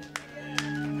apostle.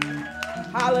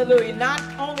 Hallelujah. Not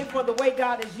only for the way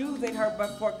God is using her,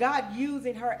 but for God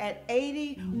using her at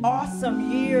 80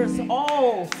 awesome years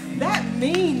old. That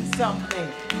means something.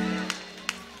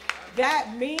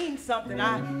 That means something.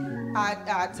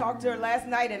 I talked to her last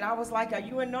night and I was like, are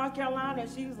you in North Carolina?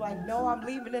 And she was like, no, I'm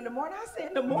leaving in the morning. I said,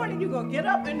 in the morning? You gonna get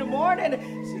up in the morning?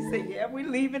 She said, yeah, we're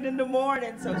leaving in the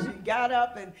morning. So she got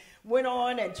up and went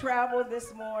on and traveled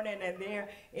this morning, and they're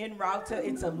en route to,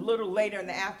 it's a little later in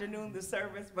the afternoon, the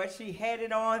service, but she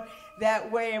headed on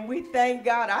that way, and we thank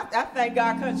God. I thank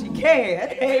God because she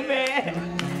can.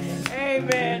 Amen.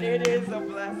 Amen. It is a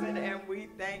blessing, and we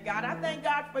thank God. I thank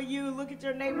God for you. Look at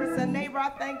your neighbor and say, neighbor, I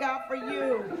thank God for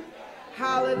you.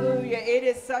 Hallelujah. It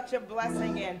is such a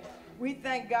blessing, and we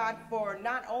thank God for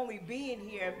not only being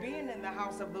here, being in the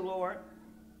house of the Lord,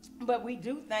 but we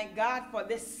do thank God for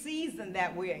this season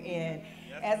that we're in.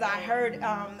 As I heard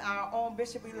our own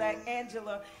Bishop-elect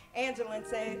Angelin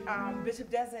say, Bishop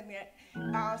Designate,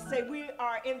 say we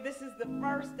are in, this is the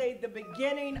first day, the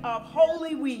beginning of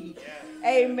Holy Week.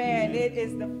 Amen. It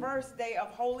is the first day of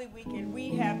Holy Week, and we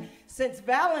have, since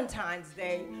Valentine's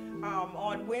Day,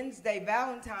 on Wednesday,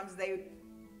 Valentine's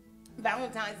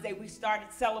Day, we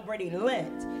started celebrating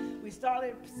Lent. We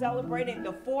started celebrating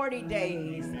the 40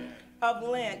 days of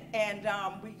Lent, and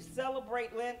we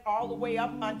celebrate Lent all the way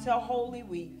up until Holy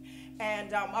Week,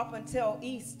 and up until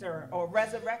Easter or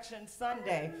Resurrection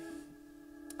Sunday.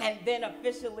 And then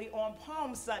officially on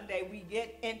Palm Sunday, we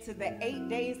get into the 8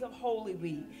 days of Holy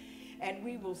Week. And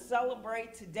we will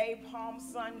celebrate today, Palm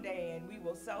Sunday, and we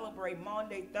will celebrate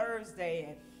Monday, Thursday,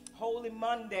 and Holy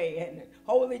Monday, and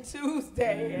Holy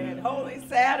Tuesday, and Holy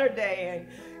Saturday, and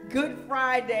Good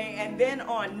Friday. And then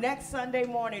on next Sunday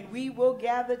morning, we will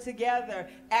gather together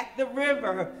at the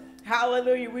river.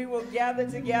 Hallelujah. We will gather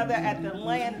together at the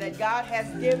land that God has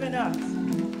given us.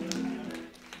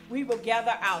 We will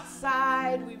gather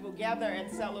outside. We will gather in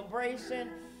celebration.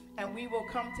 And we will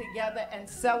come together and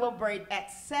celebrate at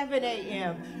 7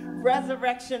 a.m.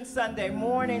 Resurrection Sunday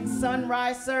morning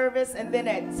sunrise service, and then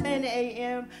at 10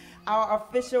 a.m. our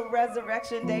official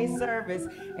Resurrection Day service.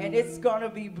 And it's going to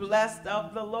be blessed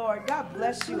of the Lord. God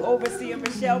bless you, Overseer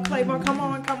Michelle Claiborne. Come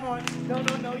on, come on.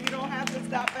 No, you don't have to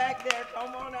stop back there.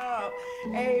 Come on up.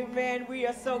 Amen. We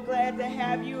are so glad to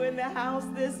have you in the house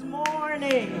this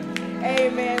morning.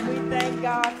 Amen. We thank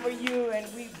God for you, and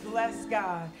we bless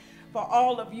God for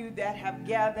all of you that have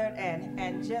gathered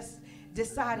and just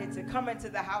decided to come into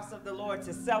the house of the Lord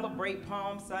to celebrate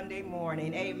Palm Sunday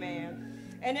morning.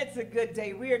 Amen. And it's a good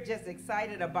day. We are just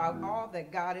excited about all that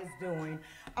God is doing.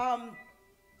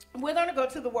 We're going to go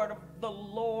to the word of the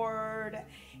Lord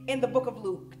in the book of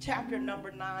Luke, chapter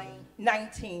number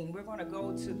 19. We're going to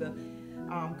go to the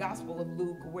Gospel of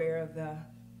Luke, where the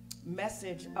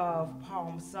message of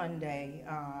Palm Sunday,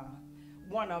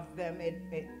 one of them,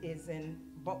 it is in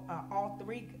all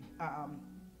three,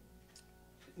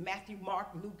 Matthew,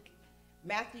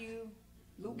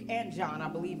 Luke, and John. I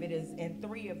believe it is in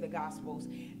 3 of the Gospels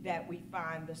that we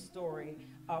find the story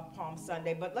of Palm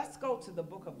Sunday. But let's go to the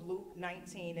book of Luke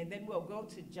 19, and then we'll go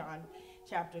to John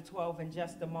chapter 12 in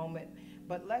just a moment.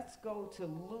 But let's go to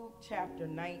Luke chapter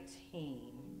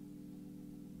 19.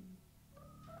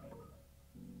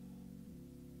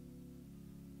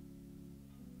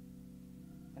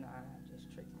 And I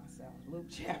just tricked myself. Luke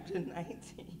chapter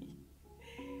 19.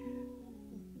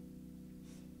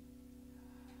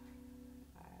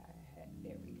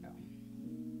 There we go.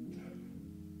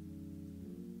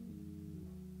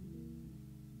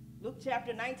 Luke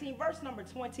chapter 19, verse number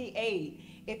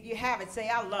 28. If you have it, say,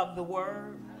 I love the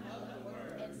word. I love the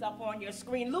word. It's up on your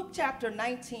screen. Luke chapter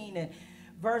 19 and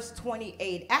verse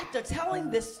 28. After telling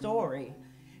this story,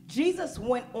 Jesus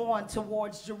went on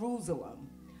towards Jerusalem,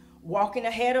 walking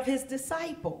ahead of his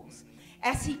disciples.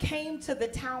 As he came to the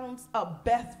towns of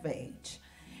Bethphage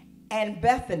and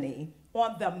Bethany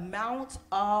on the Mount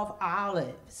of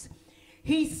Olives,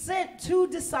 he sent 2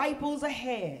 disciples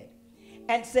ahead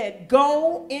and said,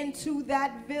 go into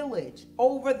that village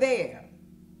over there.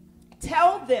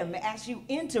 Tell them as you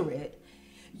enter it,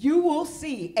 you will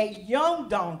see a young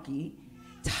donkey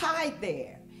tied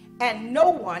there, and no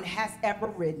one has ever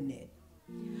ridden it.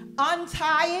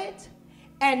 Untie it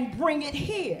and bring it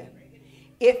here.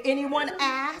 If anyone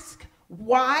asks,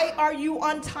 why are you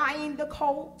untying the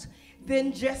colt?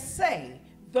 Then just say,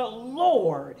 the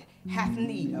Lord hath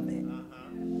need of it.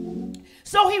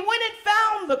 So he went and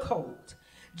found the colt,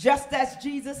 just as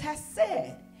Jesus had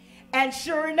said. And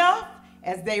sure enough,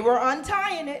 as they were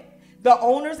untying it, The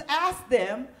owners asked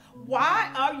them,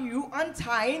 "Why are you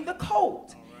untying the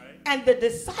colt?" And the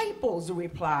disciples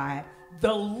replied,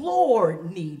 "The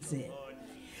Lord needs it."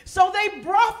 So they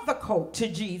brought the colt to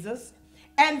Jesus,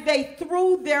 and they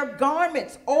threw their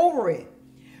garments over it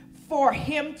for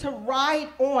him to ride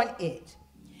on it.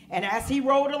 And as he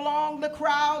rode along, the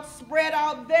crowd spread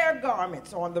out their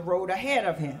garments on the road ahead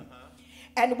of him.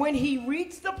 And when he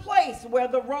reached the place where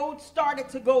the road started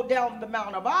to go down the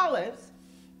Mount of Olives,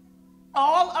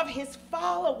 all of his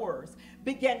followers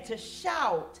began to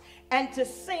shout and to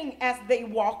sing as they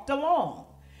walked along,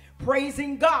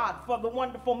 praising God for the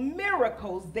wonderful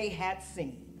miracles they had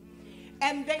seen.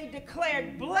 And they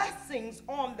declared blessings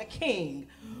on the King,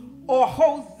 or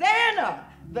Hosanna,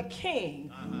 the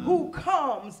King who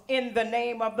comes in the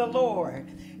name of the Lord.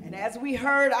 And as we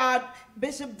heard our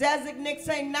Bishop Designate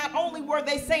saying, not only were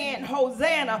they saying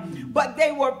Hosanna, but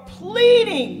they were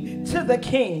pleading to the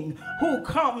King who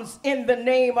comes in the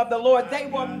name of the Lord. They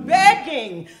were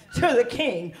begging to the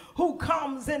King who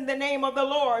comes in the name of the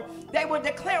Lord. They were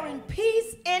declaring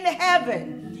peace in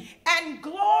heaven and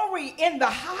glory in the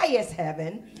highest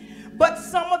heaven. But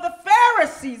some of the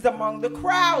Pharisees among the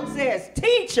crowd says,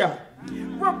 "Teacher,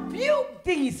 rebuke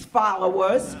these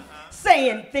followers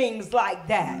saying things like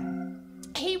that."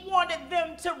 He wanted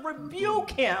them to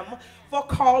rebuke him for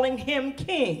calling him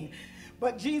king.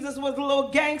 But Jesus was a little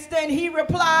gangster, and he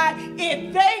replied,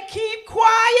 "If they keep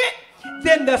quiet,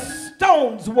 then the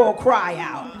stones will cry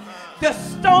out. The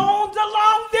stones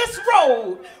along this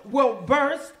road will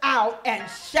burst out and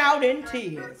shout in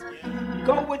tears."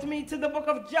 Go with me to the book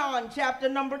of John, chapter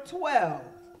number 12.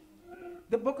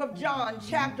 The book of John,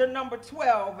 chapter number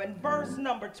 12, and verse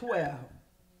number 12.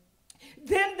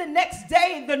 Then the next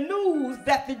day, the news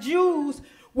that the Jews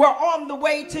were on the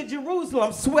way to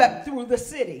Jerusalem swept through the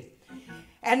city.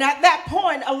 And at that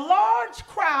point, a large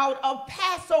crowd of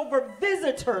Passover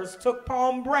visitors took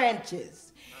palm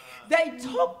branches. They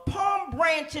took palm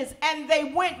branches and they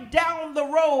went down the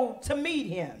road to meet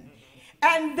him.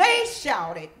 And they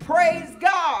shouted, "Praise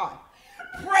God,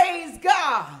 praise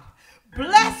God.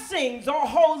 Blessings or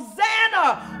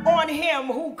Hosanna on him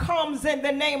who comes in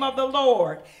the name of the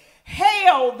Lord.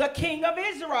 Hail the King of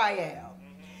Israel."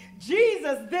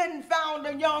 Jesus then found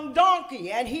a young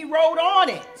donkey and he rode on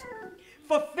it,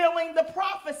 fulfilling the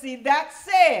prophecy that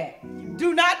said,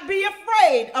 "Do not be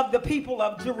afraid of the people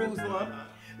of Jerusalem.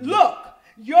 Look,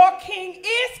 your king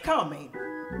is coming,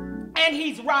 and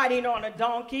he's riding on a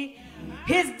donkey."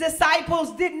 His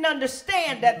disciples didn't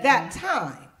understand at that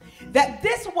time that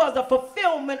this was a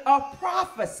fulfillment of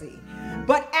prophecy.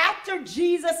 But after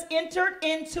Jesus entered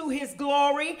into his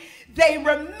glory, they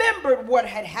remembered what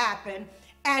had happened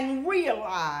and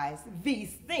realized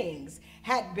these things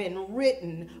had been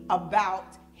written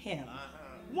about him.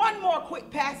 One more quick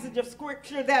passage of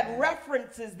scripture that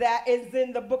references that is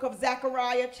in the book of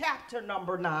Zechariah, chapter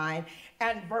number 9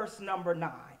 and verse number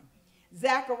 9.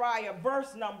 Zechariah,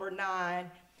 verse number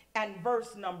 9 and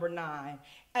verse number 9.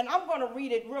 And I'm going to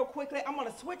read it real quickly. I'm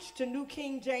going to switch to New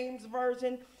King James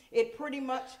Version. It pretty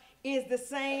much is the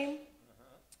same.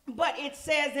 But it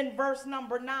says in verse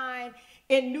number 9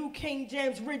 in New King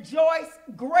James, "Rejoice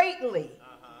greatly,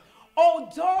 O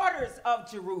daughters of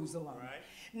Jerusalem." Right.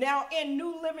 Now, in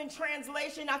New Living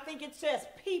Translation, I think it says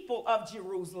people of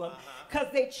Jerusalem, because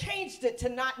they changed it to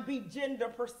not be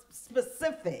gender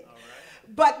specific.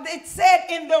 But it said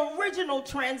in the original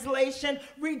translation,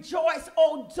 "Rejoice,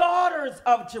 O daughters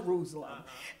of Jerusalem,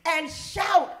 and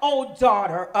shout, O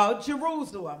daughter of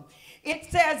Jerusalem."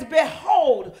 It says,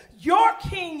 "Behold, your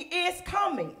king is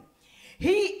coming.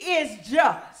 He is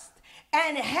just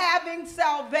and having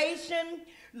salvation,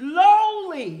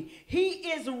 lowly.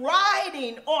 He is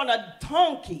riding on a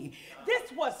donkey."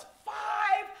 This was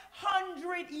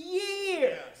 500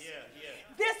 years.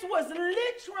 This was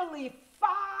literally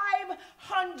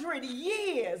 500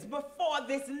 years before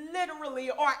this literally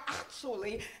or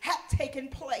actually had taken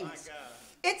place.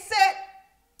 It said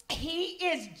he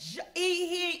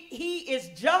is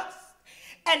just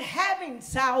and having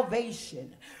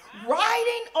salvation,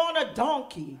 riding on a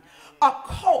donkey, a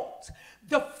colt,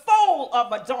 the foal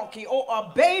of a donkey or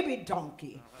a baby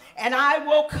donkey. "And I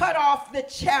will cut off the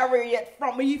chariot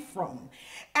from Ephraim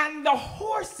and the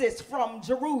horses from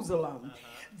Jerusalem.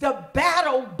 The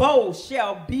battle bow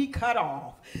shall be cut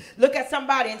off." Look at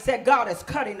somebody and say, God is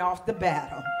cutting off the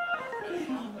battle.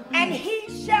 "And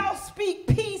he shall speak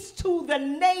peace to the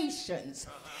nations,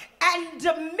 and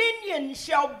dominion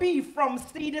shall be from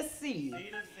sea to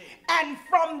sea, and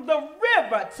from the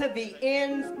river to the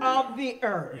ends of the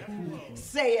earth,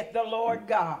 saith the Lord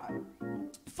God."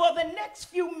 for the next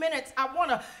few minutes, I want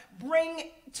to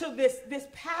bring to this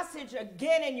passage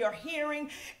again in your hearing,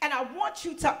 and I want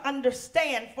you to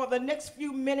understand for the next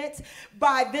few minutes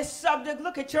by this subject.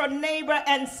 Look at your neighbor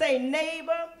and say,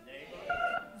 neighbor,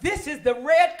 this is the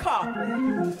red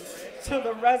carpet to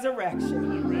the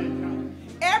resurrection.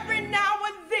 Every now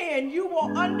and then you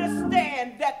will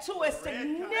understand that to a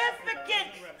significant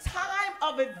time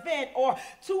of event or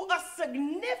to a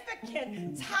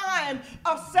significant time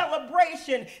of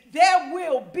celebration, there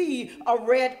will be a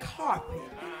red carpet.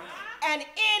 And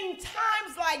in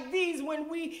times like these, when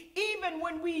we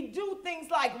do things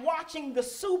like watching the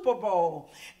Super Bowl,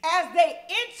 as they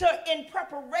enter in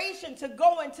preparation to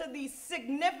go into these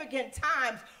significant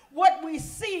times, what we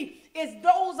see is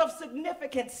those of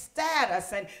significant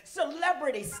status and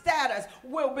celebrity status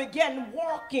will begin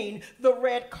walking the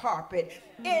red carpet.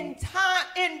 In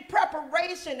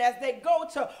preparation as they go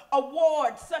to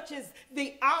awards such as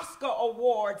the Oscar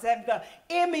Awards and the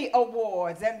Emmy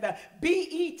Awards and the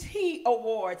BET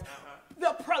Awards,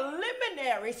 the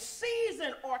preliminary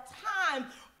season or time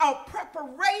of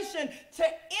preparation to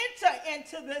enter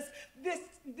into this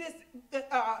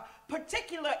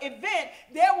particular event,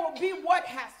 there will be what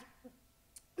has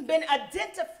been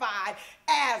identified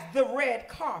as the red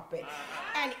carpet.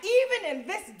 And even in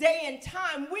this day and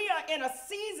time, we are in a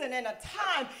season and a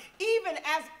time even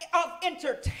as of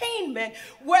entertainment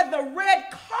where the red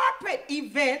carpet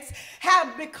events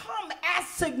have become as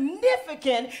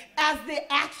significant as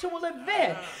the actual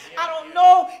event. I don't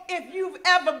know if you've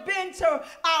ever been to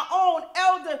our own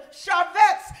Elder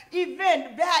Charvette's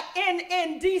event back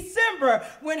in December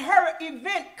when her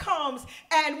event comes,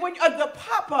 and when the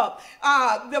pop-up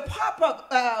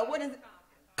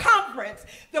conference,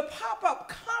 the pop-up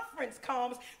conference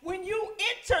comes. When you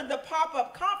enter the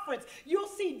pop-up conference, you'll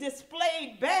see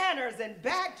displayed banners and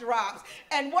backdrops,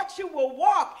 and what you will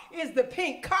walk is the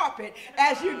pink carpet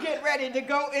as you get ready to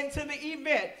go into the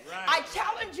event. Right. I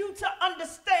challenge you to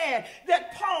understand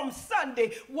that Palm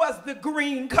Sunday was the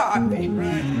green carpet.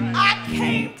 Right. I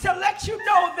came to let you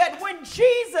know that when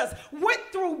Jesus went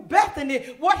through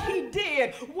Bethany, what he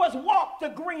did was walk the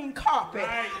green carpet.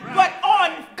 Right. But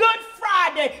on Good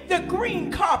Friday, the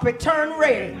green carpet turned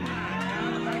red.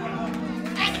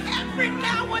 And every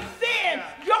now and then,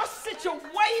 your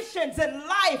situations in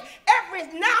life,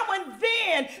 every now and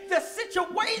then, the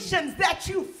situations that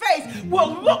you face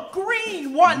will look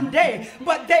green one day,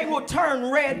 but they will turn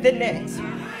red the next.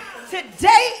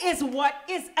 Today is what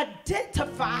is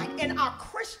identified in our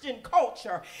Christian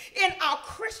culture, in our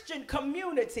Christian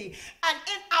community, and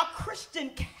in our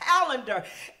Christian calendar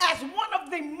as one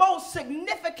of the most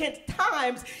significant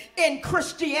times in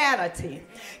Christianity.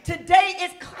 Today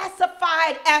is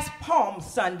classified as Palm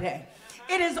Sunday.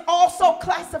 It is also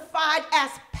classified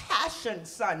as Passion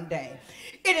Sunday.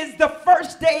 It is the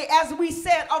first day, as we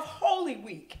said, of Holy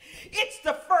Week. It's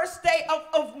the first day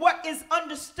of what is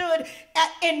understood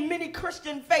in many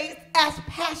Christian faiths as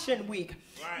Passion Week.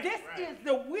 Right, this is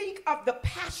the week of the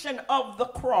Passion of the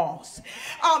Cross.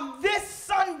 This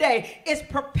Sunday is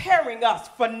preparing us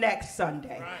for next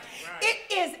Sunday. Right. It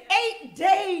is 8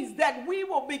 days that we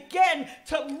will begin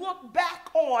to look back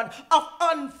on of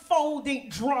unfolding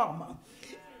drama.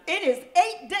 It is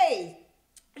 8 days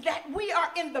that we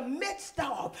are in the midst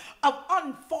of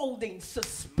unfolding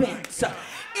suspense.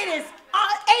 It is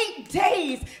 8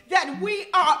 days that we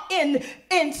are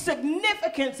in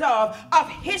significance of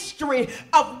history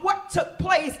of what took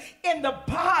place in the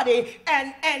body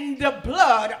and the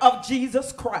blood of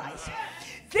Jesus Christ.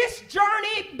 This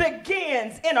journey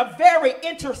begins in a very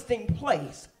interesting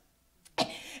place.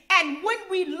 And when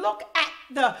we look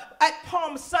at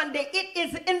Palm Sunday, it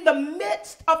is in the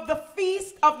midst of the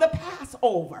feast of the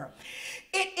Passover.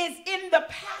 It is in the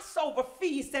Passover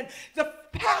feast and the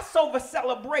Passover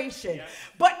celebration. Yes.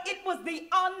 But it was the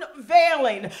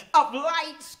unveiling of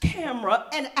lights, camera,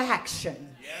 and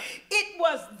action. Yes. It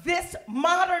was this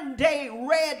modern day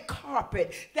red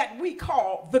carpet that we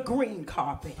call the green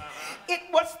carpet. It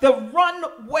was the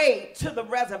runway to the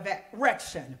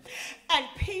resurrection. And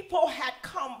people had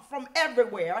come from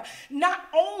everywhere, not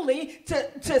only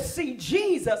to see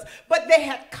Jesus, but they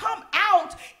had come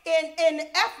out in an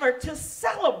effort to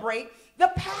celebrate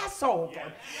the Passover.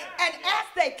 And as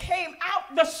they came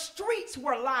out, the streets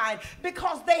were lined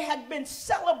because they had been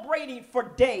celebrating for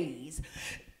days.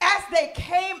 As they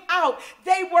came out,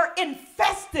 they were in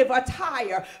festive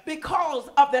attire because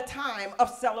of the time of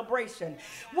celebration.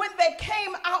 When they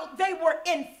came out, they were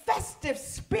in festive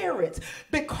spirits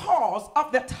because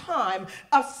of the time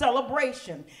of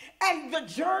celebration. And the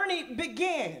journey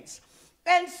begins.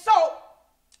 And so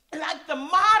like the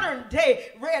modern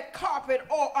day red carpet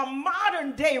or a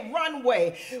modern day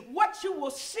runway. What you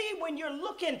will see when you're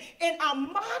looking in our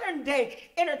modern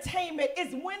day entertainment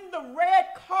is when the red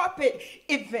carpet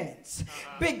events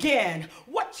begin.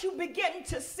 What you begin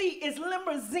to see is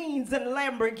limousines and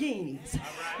Lamborghinis,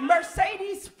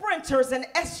 Mercedes Sprinters and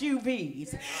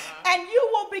SUVs. And you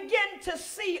will begin to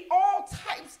see all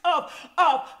types of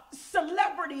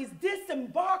celebrities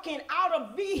disembarking out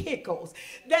of vehicles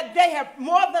that they have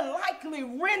more than likely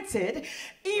rented,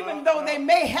 even though they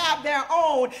may have their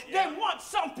own. They want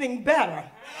something better.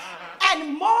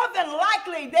 And more than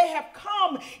likely they have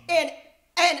come in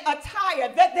an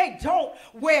attire that they don't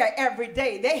wear every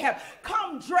day. They have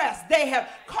come dressed. They have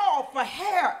called for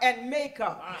hair and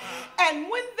makeup. And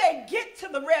when they get to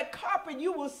the red carpet,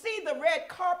 you will see the red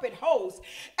carpet host.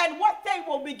 And what they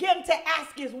will begin to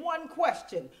ask is one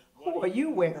question: who are you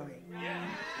wearing?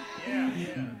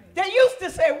 They used to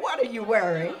say, what are you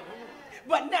wearing?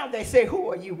 But now they say,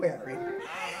 who are you wearing?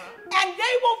 And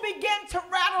they will begin to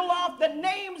rattle off the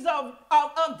names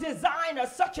of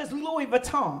designers such as Louis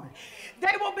Vuitton.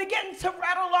 They will begin to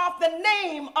rattle off the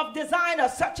name of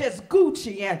designers such as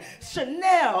Gucci and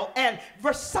Chanel and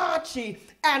Versace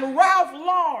and Ralph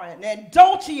Lauren and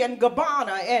Dolce &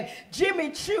 Gabbana and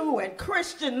Jimmy Choo and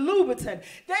Christian Louboutin.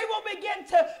 They will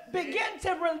begin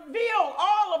to reveal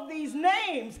all of these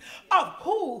names of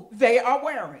who they are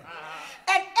wearing.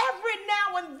 And every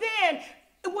now and then,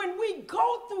 when we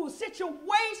go through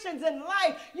situations in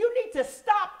life, you need to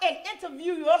stop and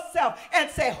interview yourself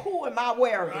and say, who am I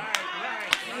wearing?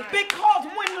 Because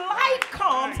when life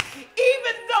comes,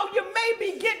 even though you may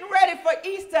be getting ready for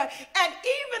Easter, and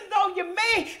even though you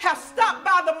may have stopped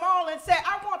by the mall and said,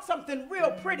 I want something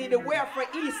real pretty to wear for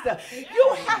Easter,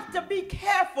 you have to be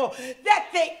careful that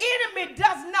the enemy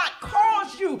does not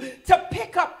cause you to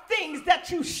pick up things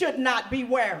that you should not be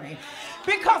wearing.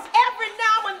 Because every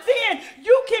now and then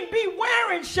you can be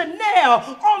wearing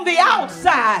Chanel on the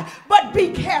outside, but be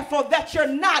careful that you're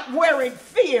not wearing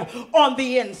fear on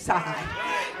the inside.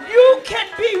 You can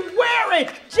be wearing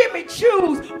Jimmy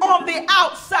Choo's on the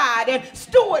outside and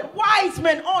Stuart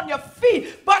Weitzman on your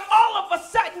feet, but all of a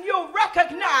sudden you'll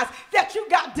recognize that you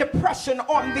got depression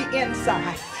on the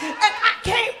inside. And I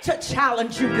came to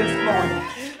challenge you this morning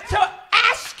to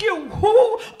ask you,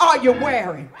 who are you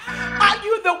wearing? Are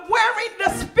you wearing the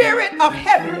spirit of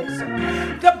heaviness?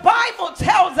 The Bible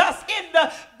tells us in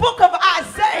the book of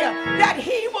Isaiah that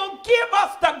he will give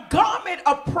us the garment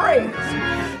of praise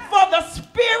for the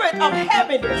spirit of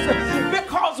heaviness,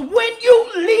 because when you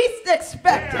least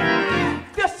expect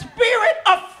it, the spirit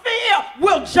of fear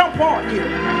will jump on you.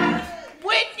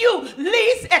 When you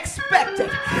least expect it,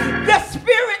 the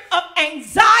spirit of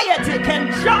anxiety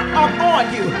can jump up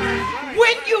on you.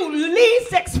 When you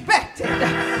least expect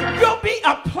it, you'll be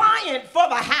applying for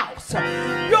the house.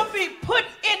 You'll be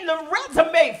putting in the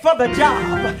resume for the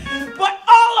job. But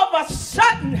all of a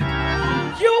sudden,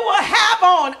 you will have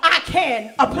on, I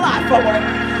can apply for it.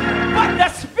 But the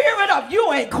spirit of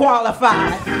you ain't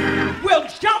qualified will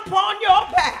jump on your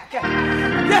back.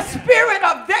 The spirit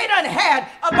of they done had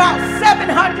about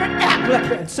 700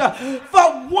 applicants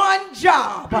for one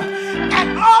job.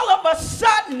 And all of a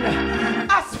sudden,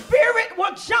 a spirit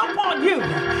will jump on you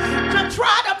to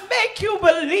try to make you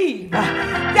believe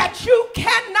that you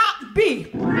cannot be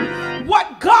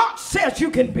what God says you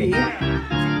can be,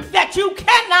 that you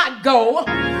cannot go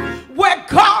where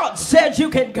God says you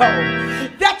can go,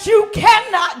 that you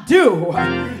cannot do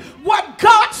what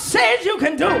God says you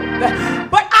can do.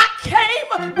 But I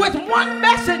came with one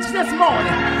message this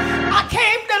morning. I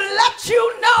came to let you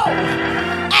know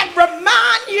and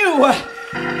remind you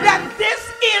that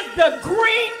this is the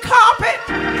green carpet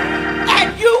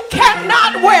and you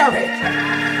cannot wear it.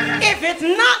 If it's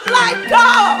not like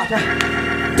God,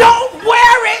 don't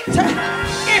wear it.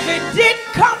 If it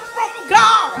didn't come from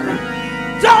God,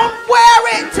 don't wear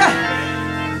it.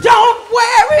 Don't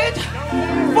wear it.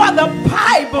 For the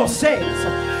Bible says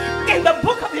in the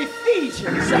book of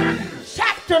Ephesians,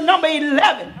 chapter number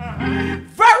 11,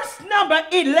 verse number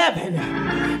 11,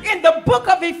 in the book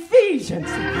of Ephesians,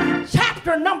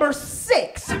 chapter number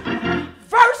 6,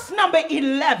 verse number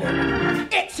 11,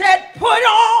 it said, put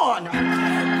on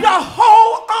the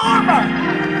whole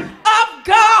armor of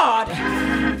God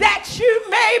that you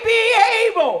may be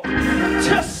able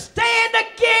to stand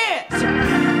against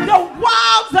the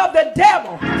wiles of the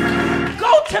devil.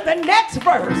 Go to the next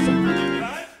verse.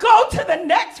 Go to the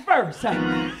next verse.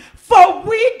 For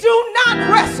we do not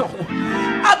wrestle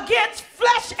against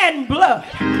flesh and blood,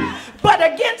 but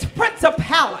against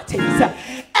principalities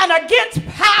and against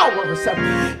powers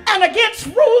and against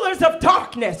rulers of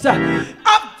darkness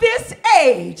of this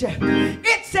age.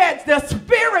 It says the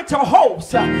spiritual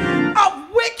host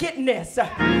of wickedness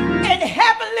in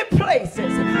heavenly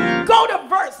places. Go to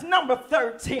verse number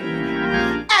 13.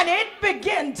 And it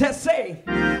began to say,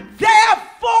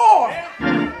 therefore,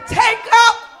 take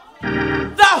up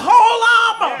the whole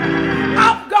armor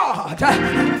of God,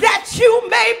 that you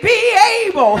may be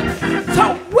able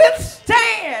to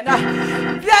withstand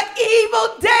the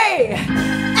evil day,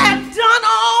 and done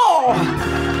all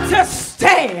to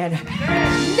stand.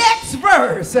 Next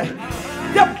verse,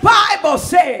 the Bible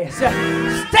says,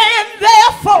 stand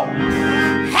therefore,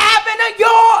 having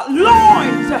your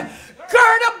loins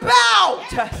girt about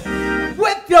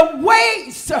with the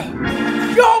waist,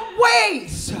 your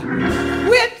waist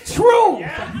with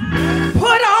truth.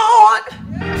 Put on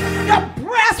the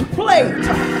breastplate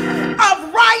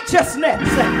of righteousness.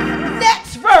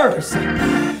 Next verse,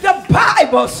 the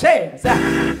Bible says,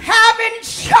 having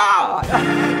shod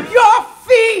your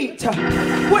feet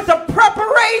with the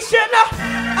preparation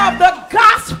of the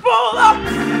gospel of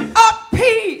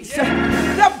peace.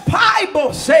 The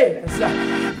Bible says,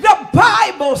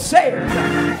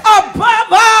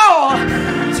 above all,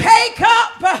 take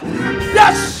up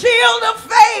the shield of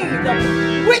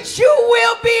faith, which you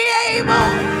will be able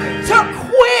to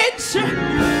quench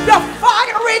the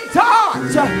fiery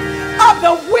darts of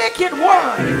the wicked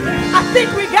one. I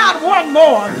think we got one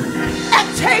more.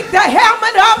 And take the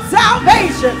helmet of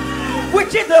salvation,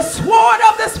 which is the sword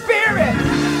of the Spirit,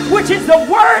 which is the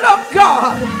word of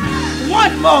God.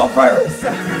 One more verse.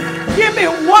 Give me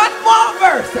one more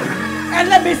verse. And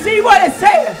let me see what it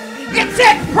says. It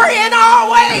said, praying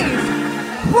always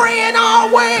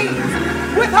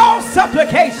with all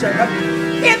supplication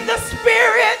in the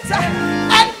Spirit,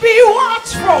 and be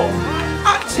watchful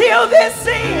until this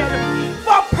end,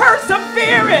 for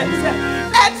perseverance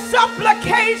and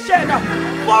supplication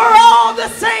for all the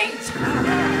saints.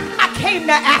 I came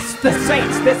to ask the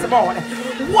saints this morning,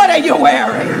 what are you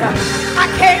wearing? I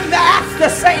came to ask the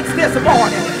saints this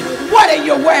morning, what are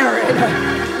you wearing?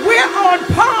 We're on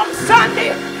Palm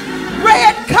Sunday,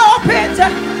 red carpet.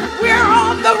 We're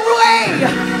on the way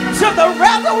to the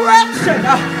resurrection.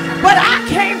 But I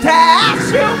came to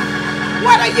ask you,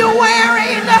 what are you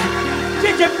wearing?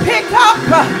 Did you pick up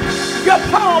your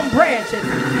palm branches?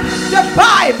 The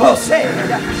Bible said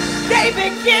they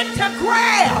begin to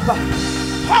grab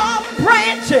palm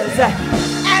branches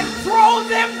and throw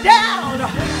them down.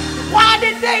 Why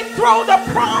did they throw the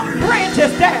palm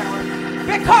branches down?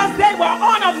 Because they were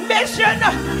on a mission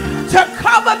to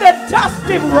cover the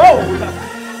dusty road.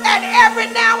 And every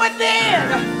now and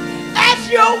then, as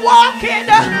you're walking,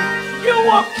 you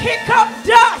will kick up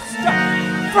dust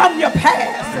from your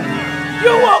past.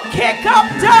 You will kick up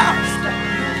dust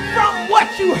from what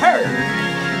you heard.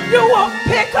 You will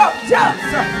pick up dust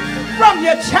from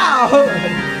your childhood.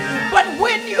 But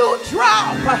when you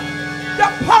drop the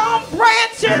palm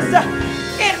branches,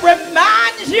 it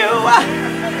reminds you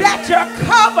that you're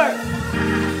covered.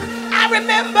 I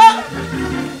remember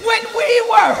when we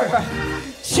were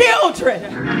children,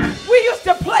 we used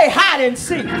to play hide and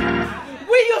seek.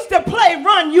 We used to play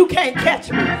run, you can't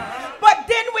catch me. But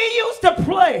then we used to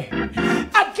play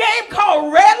a game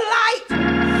called red light,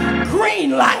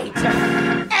 green light.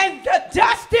 And the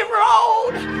dusty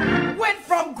road went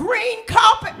from green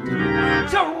carpet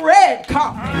to red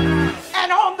carpet.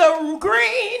 And on the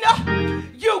green,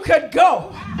 you could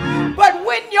go. But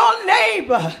when your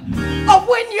neighbor or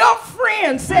when your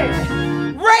friend said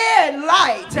red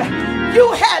light,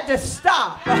 you had to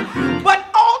stop. But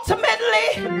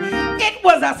ultimately, it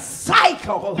was a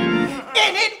cycle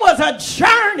and it was a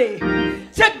journey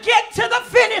to get to the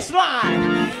finish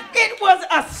line. It was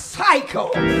a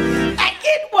cycle and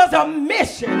it was a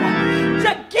mission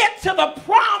to get to the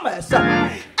promise.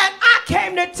 And I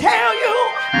came to tell you,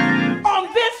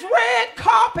 on this red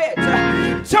carpet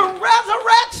to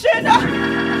resurrection,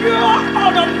 you're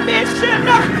on a mission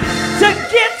to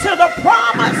get to the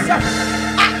promise.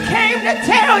 I came to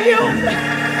tell you,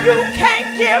 you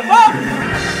can't give up,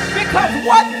 because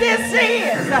what this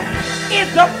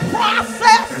is the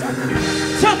process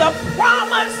to the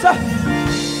promise.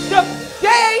 The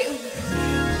day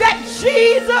that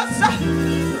Jesus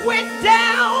went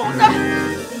down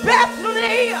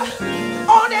Bethany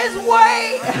on his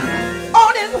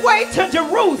way to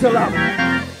Jerusalem,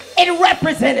 it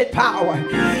represented power.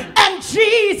 And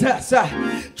Jesus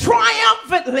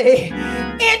triumphantly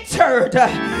entered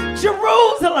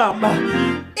Jerusalem.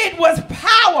 It was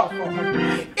powerful.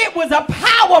 It was a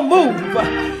power move.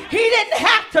 He didn't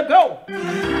have to go.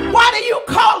 Why do you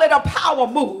call it a power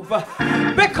move?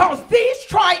 Because these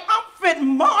triumphant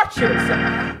marches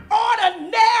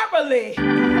ordinarily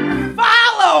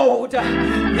follow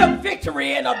followed the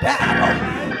victory in a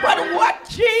battle. But what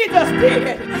Jesus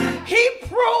did, he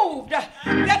proved that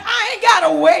I ain't got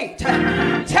to wait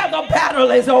till the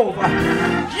battle is over.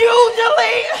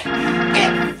 Usually,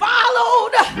 it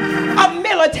followed a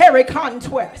military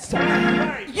conquest.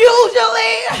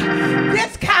 Usually,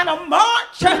 this kind of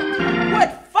march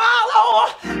would follow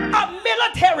a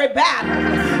military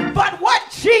battle. But what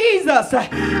Jesus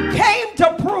came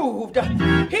to prove,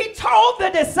 he told the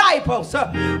disciples,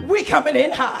 we coming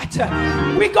in hot.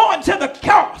 We going to the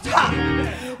cross hot.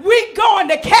 We going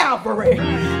to Calvary.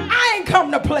 I ain't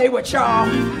come to play with y'all.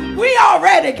 We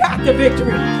already got the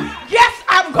victory. Yes,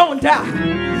 I'm going to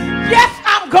die. Yes,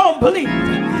 I'm going to bleed.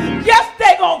 Yes,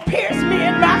 they going to pierce me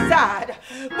in my side.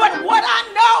 But what I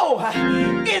know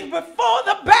is before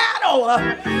the battle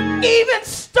even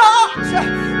starts,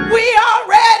 we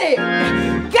already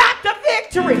got the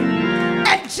victory.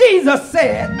 And Jesus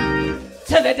said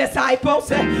to the disciples,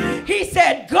 he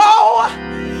said, go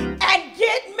and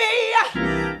get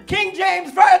me, King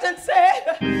James Version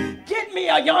said, get me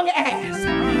a young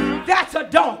ass. That's a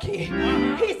donkey.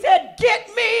 He said, get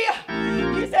me.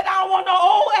 He said, I don't want no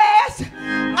old ass.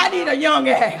 I need a young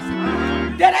ass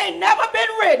that ain't never been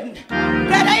ridden,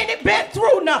 that ain't been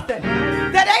through nothing,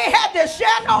 that ain't had to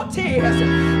shed no tears.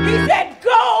 He said,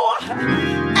 go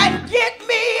and get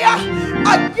me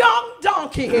a young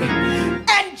donkey.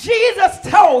 And Jesus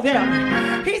told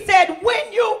them, he said,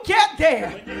 when you get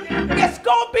there, it's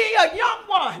going to be a young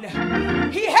one.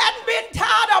 He hadn't been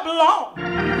tied up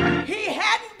long. He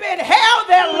hadn't been held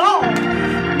there long.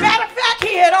 Matter of fact,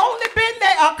 he had only been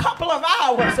there a couple of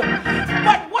hours.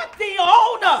 But what the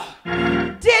owner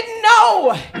didn't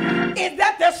know is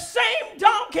that the same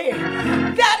donkey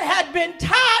that had been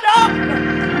tied up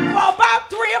for about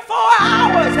 3 or 4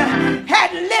 hours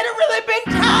had literally been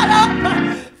tied up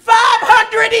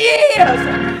 500 years.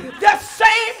 The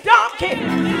same donkey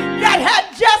that had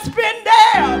just been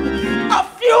there a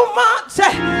few months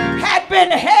had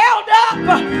been held up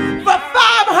for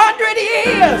 500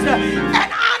 years.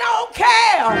 And I don't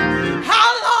care how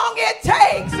long it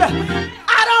takes.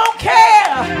 I don't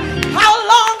care how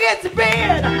long it's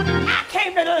been. I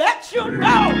came to let you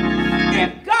know,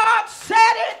 if God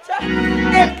said it,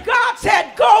 if God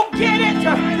said go get it,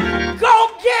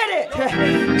 go get it.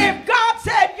 If God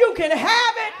said you can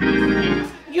have it,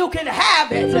 you can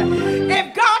have it.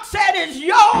 If God said it's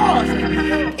yours,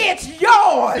 it's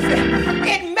yours.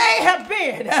 It may have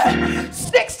been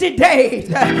 60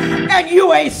 days and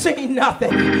you ain't seen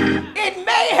nothing. It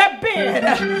may have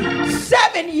been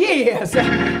 7 years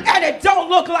and it don't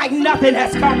look like nothing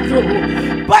has come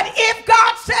through. But if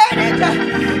God said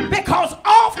it, because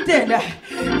often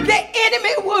the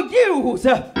enemy will use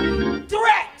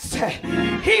threats,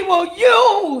 he will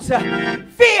use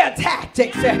fear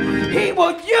tactics, he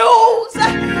will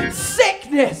use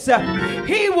sickness,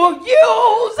 he will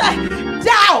use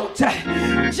doubt,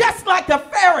 just like the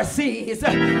Pharisees.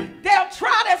 They'll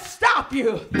try to stop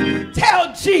you.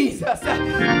 Tell Jesus,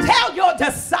 tell your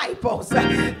disciples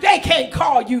they can't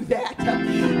call you that.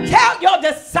 Tell your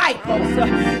disciples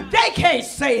they can't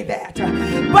say that.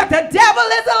 But the devil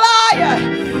is a liar.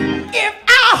 If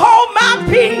I hold my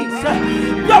peace,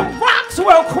 the rocks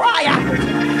will cry out.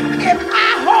 If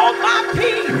I hold my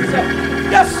peace,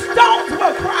 the stones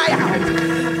will cry out.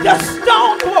 The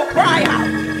stones will cry out.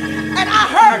 And I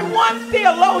heard one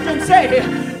theologian say,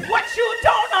 what you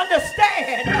don't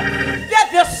understand, that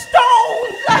the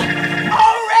stones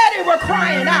already were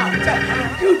crying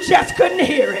out. You just couldn't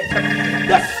hear it.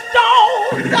 The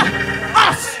stones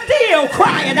are still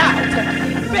crying out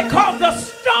because the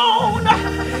stone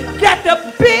that the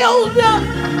builder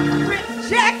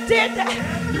rejected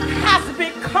has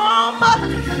become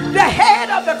the head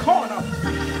of the corner.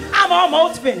 I'm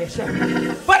almost finished,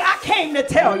 but I came to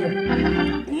tell you,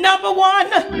 number one,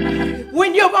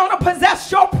 when you're going to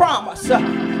possess your promise,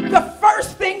 the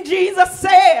first thing Jesus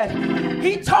said,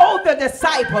 he told the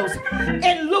disciples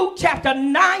in Luke chapter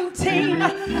 19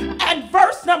 and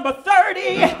verse number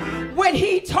 30, when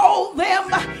he told them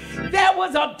there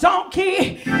was a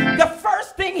donkey, the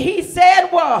first thing he said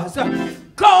was,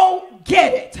 go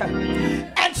get it.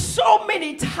 And so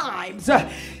many times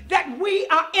that we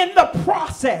are in the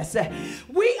process,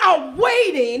 we are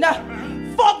waiting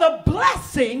for the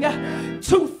blessing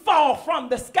to fall from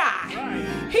the sky.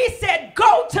 He said,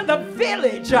 go to the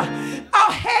village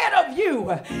ahead of you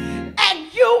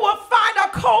and you will find a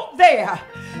colt there,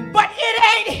 but it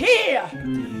ain't here,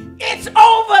 it's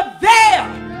over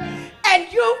there. And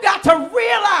you've got to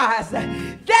realize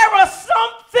there are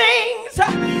some things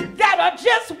that are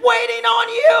just waiting on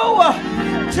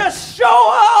you to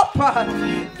show up.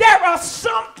 There are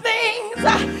some things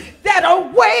that are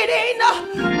waiting,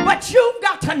 but you've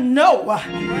got to know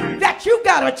that you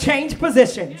got to change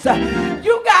positions.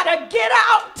 You got to get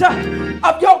out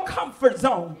of your comfort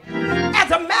zone.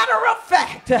 As a matter of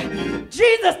fact,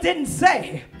 Jesus didn't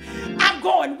say, I'm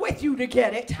going with you to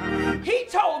get it. He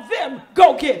told them,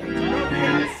 go get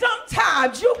it.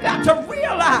 Sometimes you got to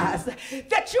realize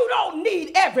that you don't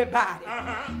need everybody.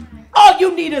 All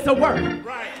you need is a word.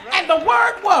 And the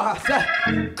word was,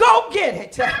 go get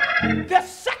it. The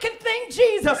second thing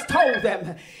Jesus told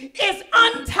them is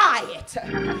untie it.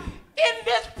 In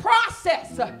this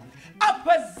process of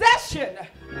possession,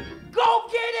 go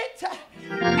get it.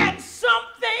 And some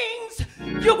things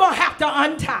you're going to have to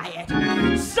untie it.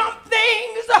 Some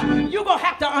things you're going to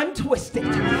have to untwist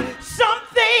it. Some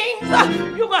things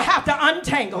you're going to have to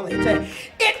untangle it.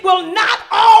 It will not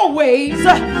always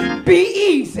be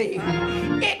easy.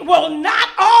 It will not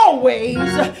always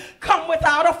come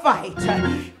without a fight.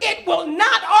 It will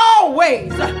not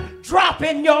always drop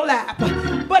in your lap.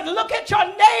 But look at your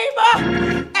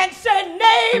neighbor and say,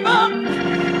 neighbor,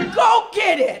 go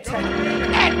get it.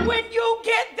 And when you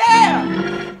get there,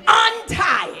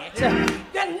 untie it.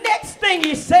 The next thing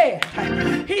he said,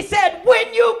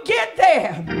 when you get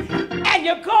there and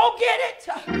you go get it,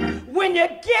 when you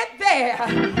get there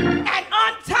and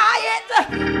untie it,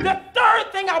 the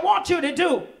third thing I want you to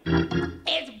do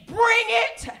is bring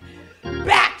it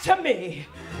back to me.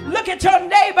 Look at your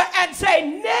neighbor and say,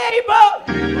 neighbor,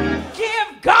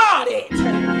 give God it.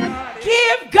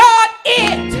 Give God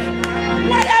it.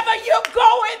 Whatever you're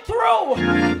going through,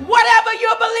 whatever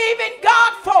you believe in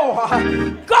God for,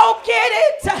 go get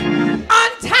it,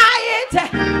 untie it,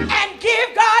 and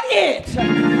give God it.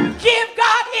 Give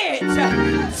God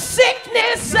it.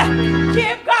 Sickness,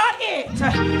 give God it.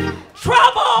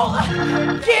 Trouble,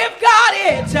 give God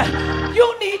it.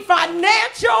 You need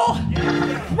financial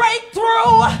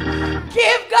breakthrough,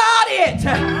 give God it.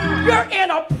 You're in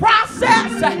a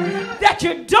process that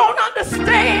you don't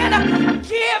understand,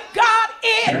 give God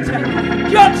it.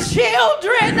 Your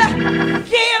children,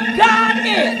 give God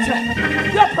it.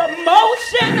 The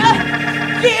promotion,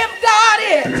 give God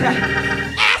it.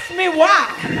 Ask me why.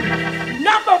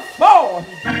 Number 4,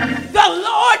 the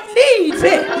Lord needs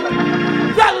it.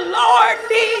 The Lord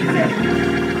needs it.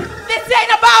 This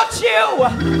ain't about you.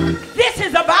 This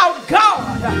is about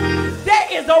God. There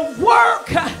is a work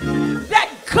that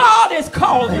God is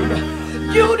calling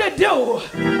you to do.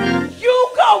 You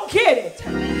go get it.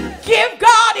 Give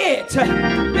God it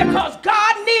because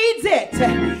God needs it.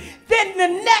 Then the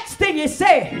next thing he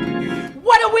said,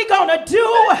 what are we going to do?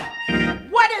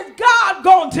 What is God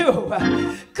going to do?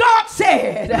 God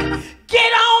said,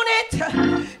 get on it,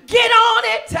 get on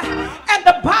it. And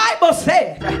the Bible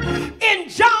said in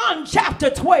John chapter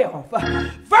 12,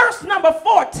 verse number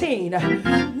 14,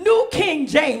 New King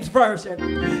James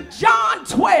Version, John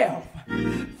 12,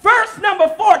 verse number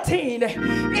 14,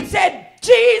 it said,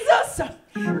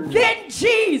 then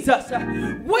Jesus,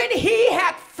 when he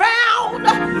had found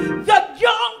the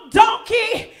young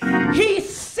donkey, he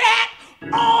sat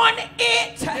on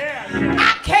it.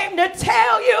 I came to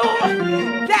tell you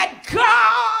that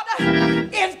God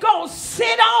is going to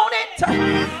sit on it.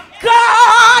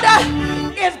 God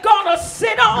is going to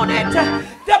sit on it.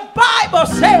 The Bible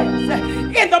says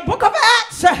in the book of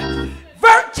Acts,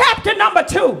 chapter number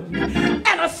 2,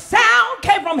 and a sound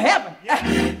came from heaven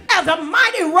as a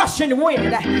mighty rushing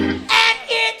wind, and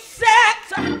it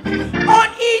sat on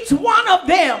each one of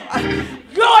them.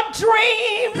 Your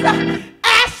dreams,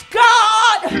 ask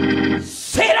God,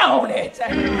 sit on it.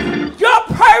 Your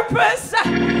purpose,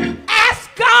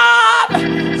 ask God,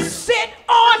 sit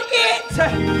on it.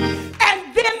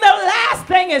 And then the last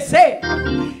thing it said,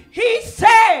 he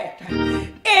said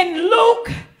in Luke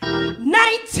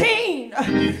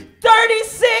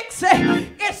 19:36,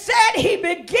 it said he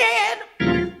began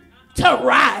to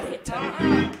ride it.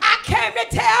 I came to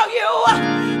tell you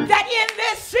that in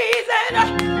this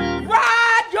season,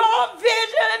 ride your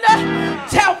vision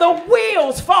till the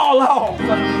wheels fall off.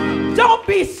 Don't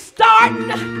be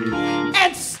starting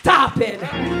and stopping.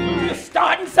 You're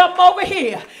starting something over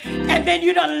here, and then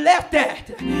you done left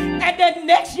that. And then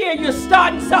next year you're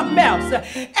starting something else,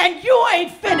 and you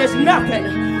ain't finished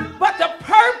nothing. But the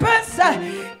purpose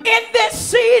in this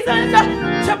season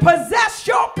to possess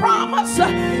your promise,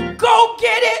 go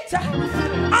get it,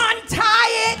 untie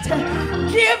it,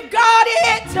 give God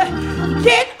it,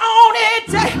 get on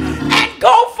it, and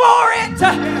go for it.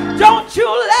 Don't you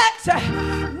let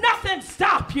nothing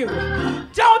stop you.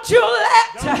 Don't you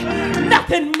let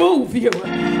nothing move you.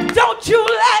 Don't you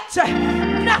let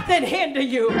nothing hinder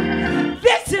you.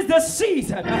 This is the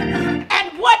season.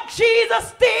 And what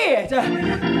Jesus did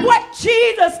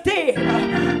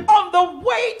on the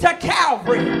way to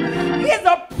Calvary is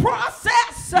a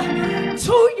process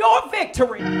to your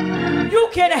victory. You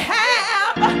can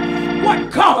have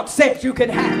what God says you can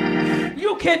have.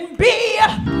 You can be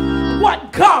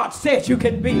what God says you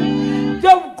can be.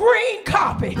 The green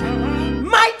carpet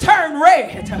might turn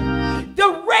red.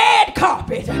 The red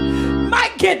carpet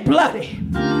might get bloody.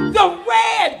 The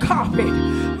red carpet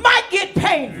might get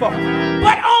painful.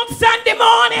 But on Sunday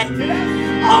morning,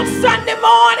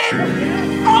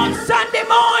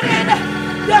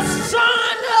 the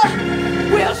sun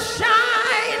will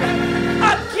shine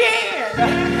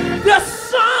again. The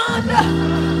sun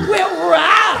will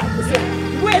rise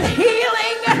with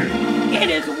healing in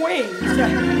his wings.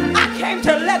 I came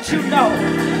to let you know,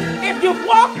 if you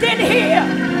walked in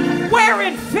here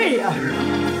wearing fear,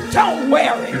 don't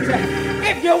wear it.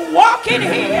 If you walk in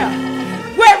here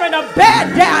wearing a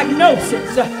bad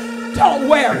diagnosis, don't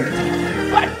wear it.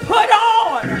 But put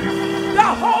on the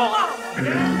whole armor.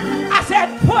 I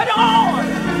said put on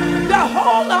the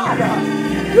whole armor.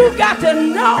 You got to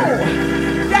know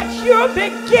that you're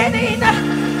beginning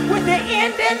with the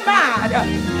end in mind.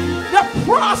 The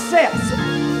process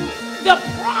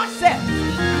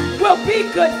will be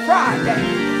Good Friday,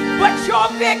 but your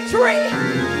victory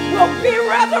will be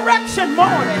resurrection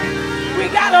morning. We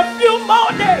got a few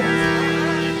more days.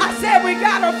 I said we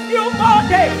got a few more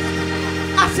days.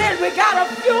 I said we got a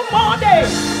few more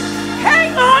days.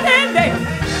 Hang on in there.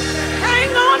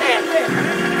 Hang on in there.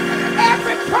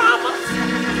 Every promise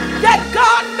that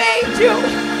God made you,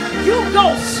 you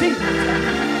gon' see it.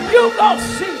 You gon'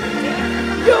 see it.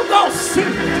 You gon' see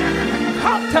it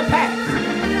come to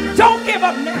pass. Don't give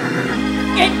up now.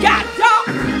 It got dark.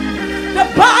 The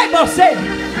Bible said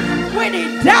when he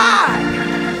died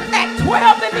at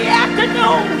 12 in the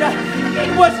afternoon,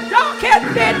 it was dark at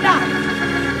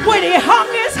midnight. When he hung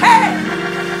his head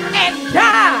and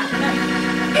died,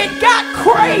 it got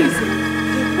crazy.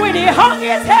 When he hung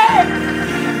his head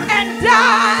and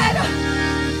died,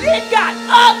 it got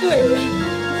ugly.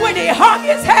 When he hung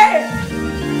his head,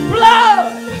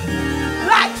 blood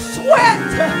like sweat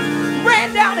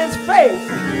ran down his face.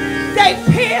 They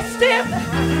pierced him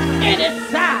in his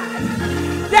side.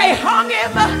 They hung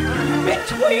him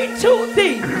between two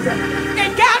thieves.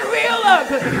 It got real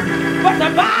ugly. But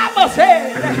the Bible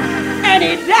said, and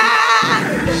he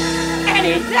died. And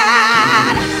he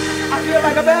died. I feel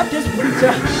like a Baptist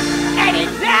preacher. And he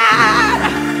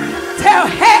died till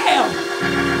hell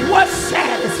was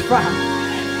satisfied.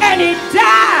 And he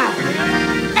died.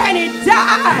 And he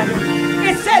died.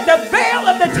 It said the veil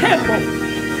of the temple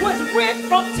was rent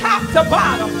from top to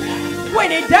bottom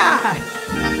when he died.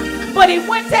 But he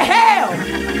went to hell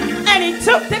and he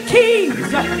took the keys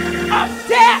of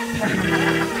death,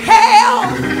 hell,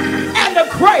 and the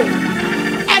grave.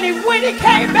 And when he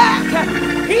came back,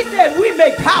 he said, we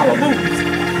make power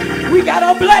moves. We got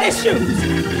on bloody shoes,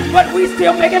 but we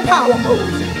still making power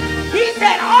moves. He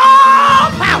said,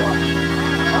 all power,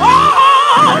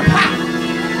 all power,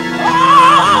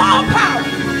 all power.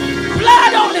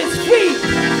 Blood on his feet,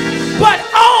 but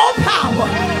all power.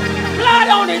 Blood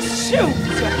on his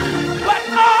shoes, but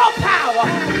all power.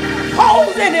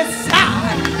 Holes in his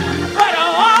side, but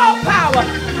all power.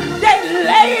 They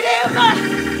laid him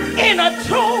in a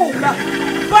tomb,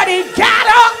 but he got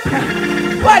up,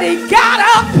 but he got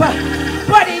up,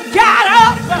 but he got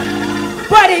up,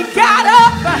 but he got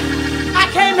up. I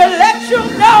came to let you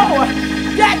know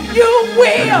that you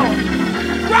will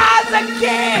rise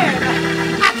again.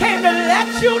 I came to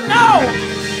let you know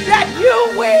that you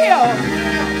will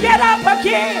get up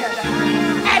again.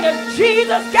 And if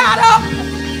Jesus got up,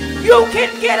 you can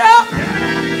get up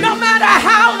no matter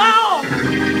how long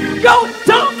your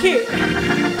donkey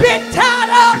been tied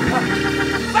up.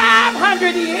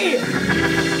 500 years.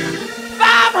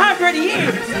 500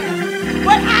 years.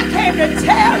 But I came to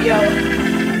tell you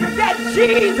that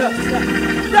Jesus,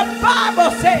 the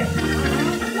Bible says,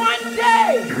 one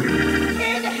day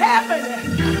in heaven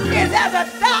is as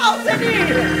 1,000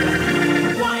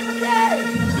 years. One day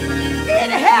in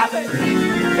heaven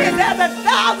is as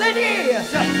 1,000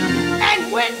 years.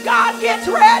 And when God gets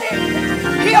ready,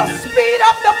 he'll speed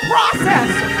up the process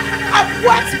of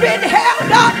what's been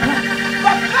held up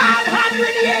for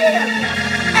 500 years.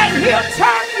 And he'll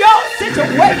turn your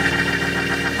situation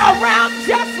around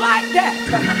just like that.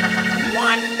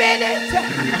 1 minute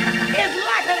is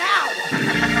like an hour.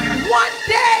 1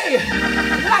 day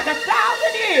like 1,000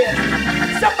 years.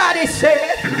 Somebody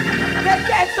said that,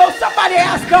 and so somebody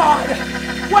asked God,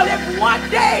 well, if 1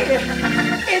 day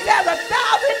is as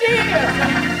 1,000 years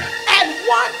and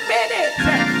 1 minute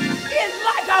is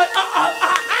like an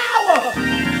hour,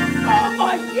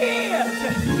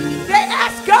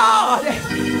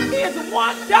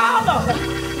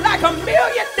 $1 like $1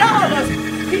 million.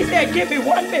 He said, give me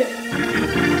 1 minute.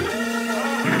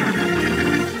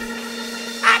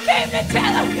 I came to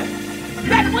tell you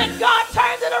that when God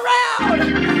turns it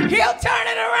around, he'll turn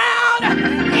it around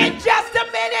in just a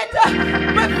minute.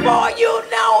 Before you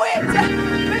know it,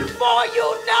 before you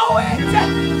know it,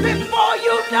 before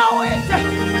you know it.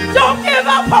 Don't give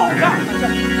up on God.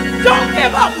 Don't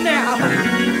give up now.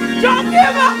 Don't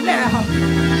give up now.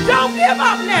 Don't give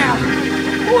up now.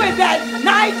 Who is that?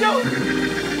 Nigel?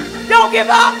 Don't give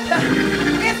up.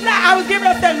 It's not, I was giving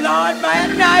up that, Lord,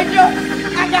 man, Nigel.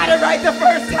 I got it right the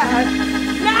first time.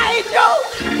 Nigel,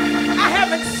 I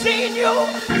haven't seen you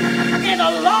in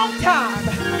a long time,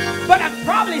 but I've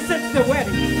probably since the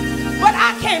wedding. But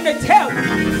I came to tell you,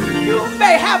 you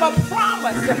may have a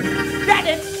promise that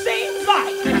it seems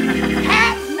like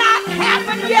has not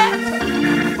happened yet,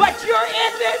 but you're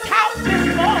in this house this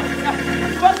morning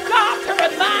for God to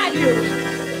remind you,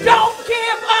 don't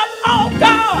give up on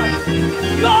God.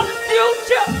 Your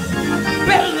future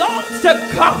belongs to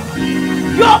God.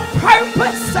 Your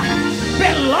purpose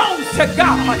belongs to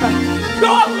God.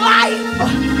 Your life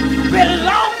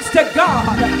belongs to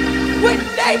God. When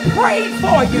they prayed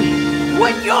for you,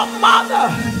 when your mother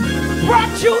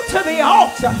brought you to the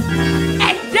altar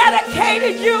and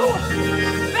dedicated you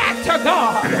back to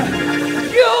God,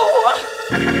 you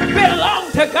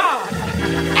belong to God.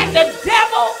 And the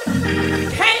devil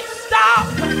can't stop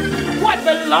what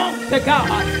belongs to God.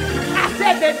 I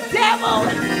said the devil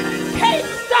can't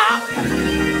stop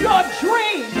your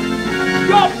dream,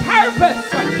 your purpose,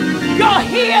 your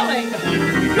healing,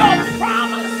 your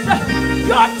promise,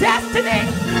 your destiny.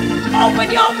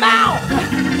 Open your mouth,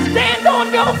 stand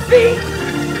on your feet,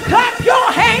 clap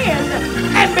your hands,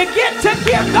 and begin to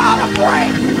give God a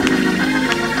praise.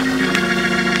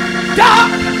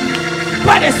 Dark,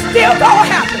 but it's still gonna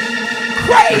happen.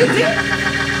 Crazy,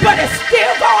 but it's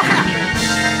still gonna happen.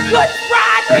 Good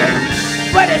Friday,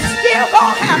 but it's still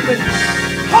gonna happen.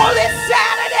 Holy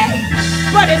Saturday,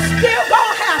 but it's still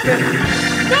gonna happen.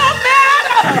 No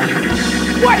matter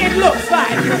what it looks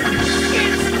like,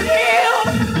 it's still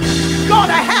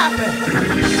gonna happen.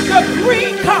 The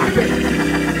green carpet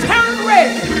turned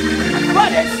red,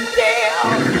 but it's still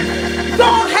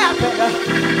gonna happen.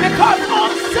 Because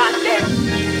on Sunday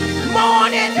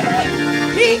morning,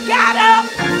 he got up.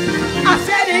 I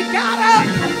said he got up.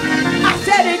 I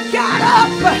said he got up.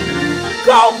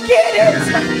 Go get it.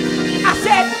 I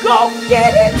said go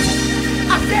get it.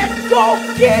 I said go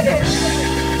get it.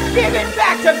 Give it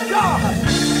back to God.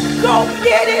 Go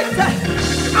get it.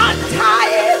 Untie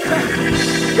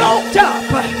it. Yoked up.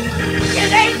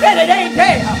 It ain't that it ain't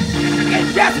there.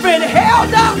 It's just been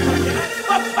held up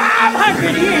for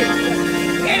 500 years.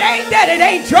 It ain't that it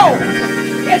ain't yours.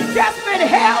 It's just been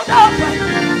held up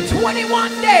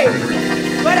 21 days.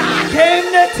 But I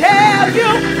came to tell you,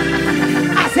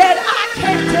 I said I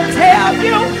came to tell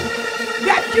you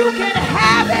that you can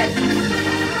have it.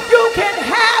 You can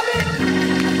have it.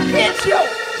 It's yours.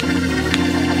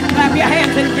 Clap your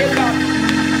hands and give God.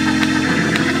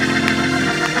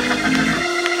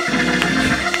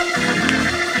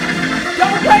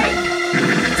 Don't wait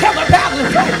till the battle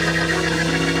is over.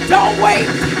 Don't wait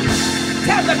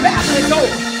till the battle is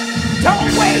over.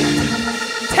 Don't wait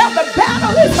till the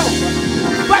battle is over.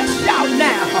 But shout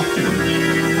now.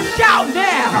 Shout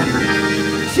now.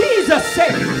 Jesus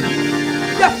said,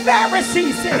 the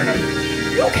Pharisees said,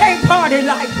 you can't party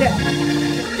like that.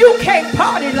 You can't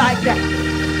party like that.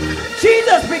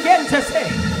 Jesus began to say,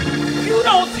 you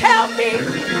don't tell me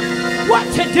what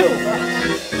to do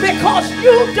because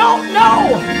you don't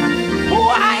know who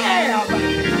I am.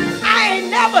 I ain't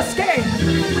never scared.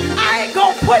 I ain't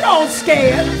gonna put on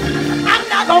scared. I'm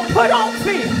not gonna put on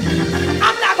fear.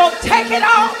 I'm not gonna take it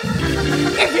off.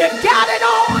 If you got it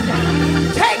on,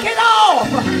 take it off.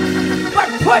 But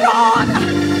put on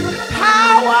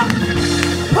power.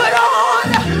 Put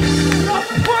on the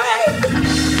praise.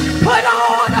 Put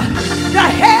on the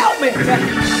helmet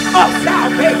of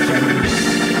salvation.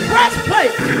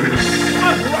 Breastplate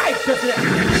of righteousness.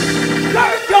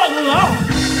 Gird your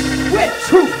loins with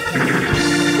truth.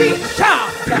 Be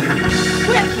sharp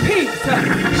with peace.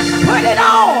 Put it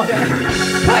on.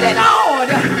 Put it on.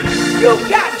 You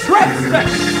got dressed,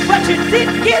 but you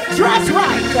didn't get dressed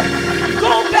right.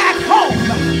 Go back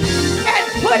home and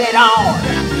put it on.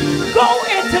 Go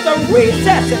into the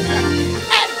recesses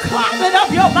and closet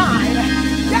of your mind.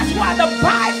 That's why the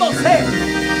Bible says,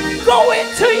 go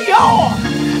into your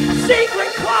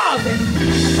secret closet.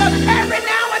 Because every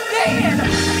now and then,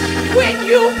 when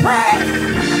you pray,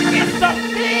 it's some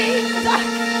things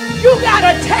you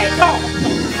gotta take off.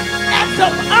 And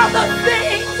some other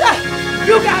things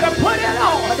You got to put it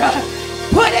on.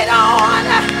 Put it on.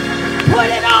 Put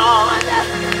it on.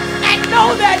 And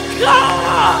know that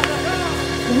God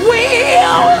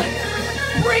will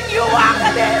bring you out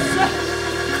of this.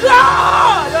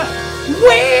 God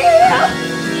will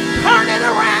turn it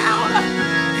around.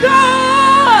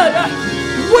 God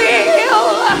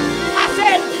will. I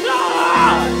said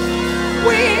God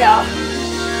will.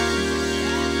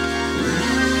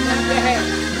 Clap your hands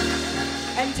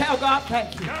and tell God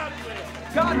thank you.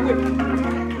 God will.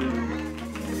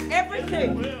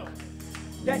 Everything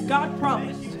that God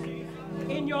promised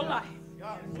in your life,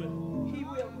 He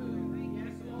will.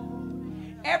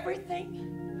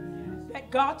 Everything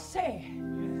that God said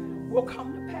will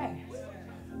come to pass,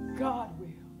 God will.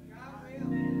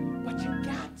 But you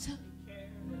got to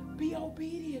be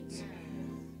obedient.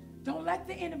 Don't let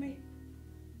the enemy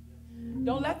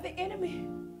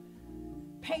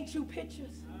paint you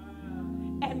pictures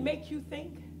and make you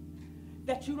think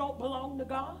that you don't belong to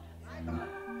God.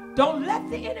 Don't let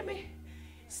the enemy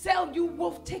sell you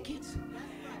wolf tickets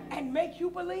and make you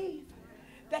believe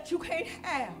that you can't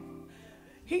have.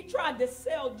 He tried to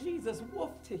sell Jesus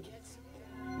wolf tickets,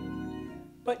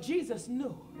 but Jesus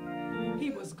knew he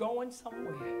was going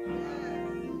somewhere.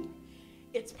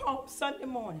 It's Palm Sunday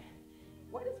morning.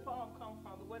 Where does Palm come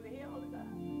from? Was it here all the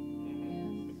time?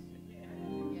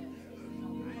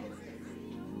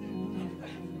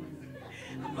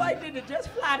 I'm like, did it just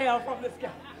fly down from the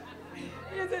sky?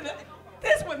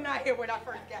 This was not here when I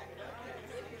first got it.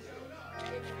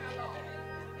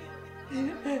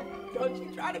 Don't you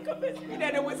try to convince me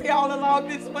that it was here all along.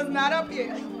 This was not up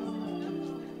here.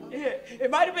 Yeah, it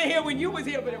might have been here when you was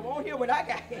here, but it won't here when I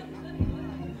got here.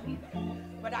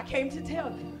 But I came to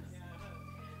tell you,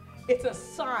 it's a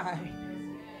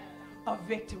sign of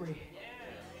victory.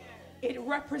 It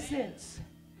represents,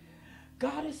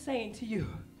 God is saying to you,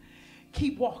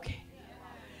 keep walking,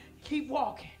 keep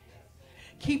walking,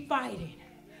 keep fighting.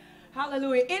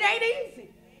 Hallelujah. It ain't easy.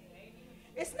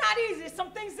 It's not easy. It's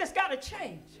some things that's got to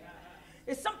change.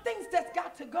 It's some things that's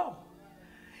got to go.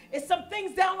 It's some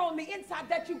things down on the inside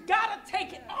that you got to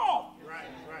take it off. Right.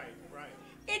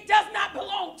 It does not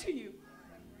belong to you.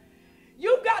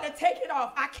 You got to take it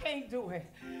off. I can't do it.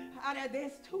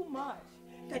 There's too much.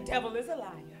 The devil is a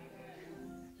liar.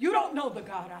 You don't know the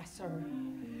God I serve.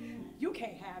 You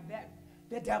can't have that.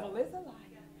 The devil is a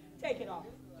liar. Take it off.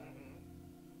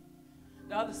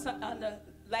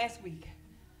 Last week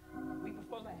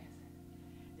before last,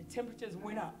 the temperatures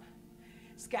went up,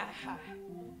 sky high.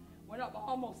 Went up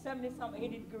almost 70-something,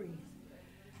 80 degrees.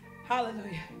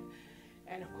 Hallelujah.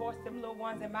 And of course, them little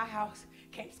ones in my house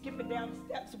came skipping down the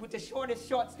steps with the shortest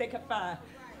shorts they could find.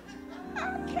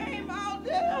 I came out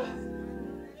there.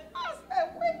 I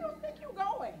said, where do you think you're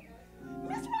going?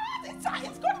 Miss Ross,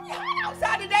 it's going to be hot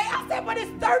outside today. I said, but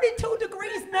it's 32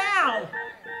 degrees now.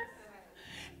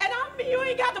 And I mean, you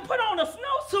ain't got to put on a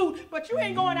snowsuit, but you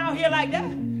ain't going out here like that.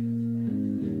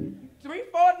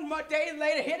 3-4 more days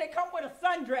later, here they come with a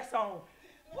sundress on.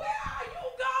 Where are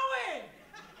you going?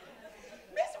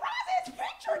 Miss Ross, it's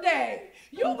picture day.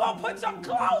 You gonna put some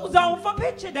clothes on for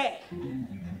picture day.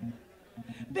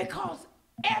 Because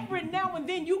every now and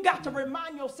then you got to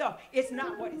remind yourself, it's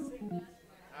not what it seems.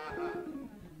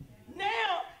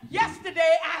 Now,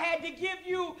 yesterday I had to give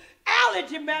you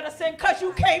allergy medicine because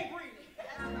you can't breathe.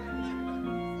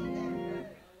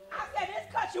 I said, it's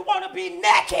because you want to be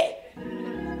naked.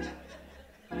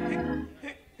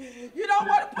 You don't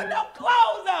want to put no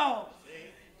clothes on.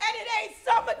 And it ain't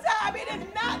summertime. It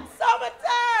is not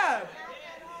summertime.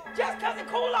 Just because it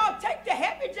cool off, take the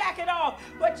heavy jacket off.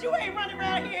 But you ain't running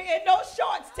around here in no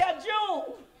shorts till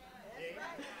June.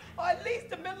 Or at least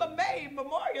the middle of May,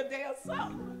 Memorial Day or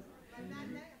something.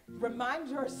 Remind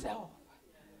yourself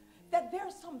that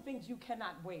there's some things you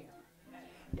cannot wear.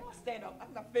 Y'all stand up.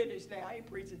 I'm not finished now. I ain't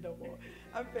preaching no more.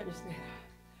 I'm finished now.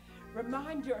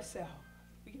 Remind yourself.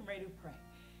 We can ready to pray.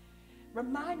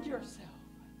 Remind yourself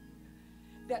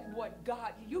that what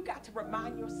God, you got to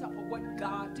remind yourself of what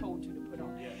God told you to put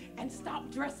on. And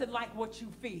stop dressing like what you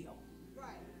feel.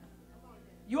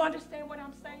 You understand what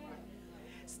I'm saying?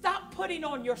 Stop putting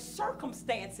on your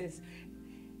circumstances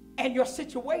and your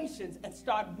situations and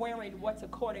start wearing what's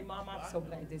according. Mom, I'm so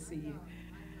glad to see you.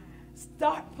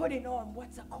 Start putting on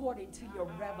what's according to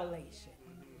your revelation.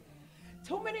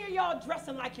 Too many of y'all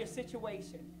dressing like your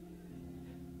situation.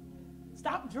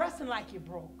 Stop dressing like you're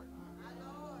broke.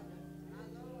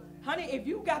 Honey, if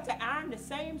you got to iron the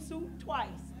same suit twice,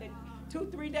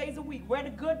 2-3 days a week, wear the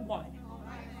good one.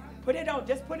 Put it on.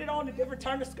 Just put it on a different,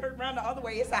 turn the skirt around the other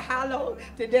way. It's a high-low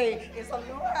today. It's a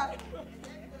low high.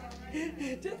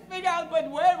 Just figure out, but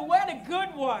wear the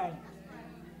good one.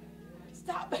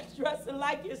 Stop dressing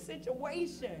like your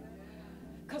situation.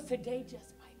 Because today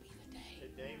just might be the day.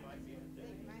 Today might be the day.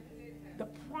 The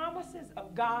promises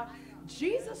of God.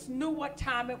 Jesus knew what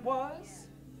time it was.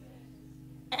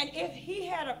 And if he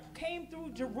had came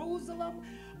through Jerusalem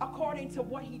according to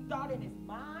what he thought in his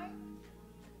mind,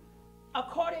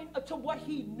 according to what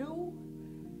he knew,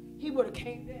 he would have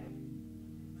came there.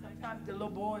 Sometimes the little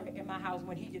boy in my house,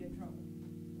 when he get in trouble,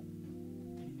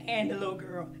 and the little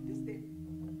girl,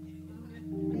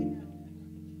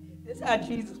 this is how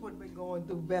Jesus would have been going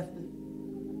through Bethany.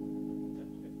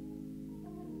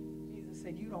 Jesus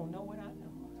said, you don't know what I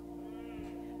know.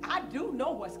 I do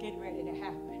know what's getting ready to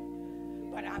happen,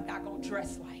 but I'm not going to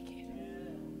dress like it.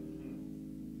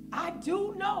 I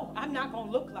do know I'm not going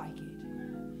to look like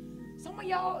it. Some of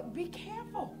y'all, be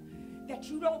careful that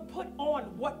you don't put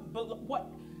on what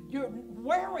you're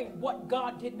wearing, what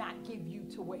God did not give you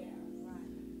to wear.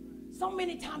 So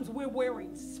many times we're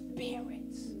wearing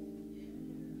spirits.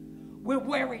 We're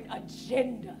wearing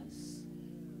agendas.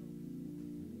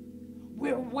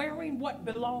 We're wearing what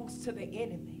belongs to the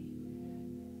enemy.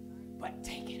 But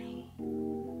take it off.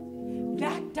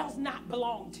 That does not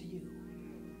belong to you.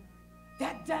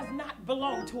 That does not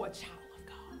belong to a child of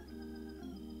God.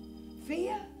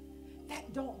 Fear,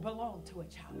 that don't belong to a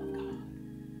child of God.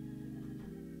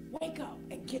 Wake up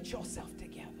and get yourself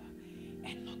together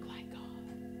and look like God.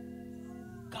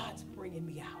 God's bringing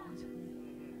me out.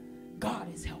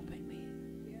 God is helping me.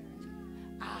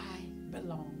 I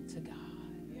belong to God.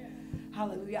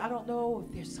 Hallelujah. I don't know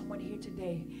if there's someone here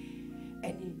today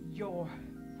and your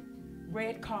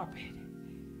red carpet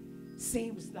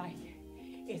seems like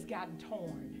it's gotten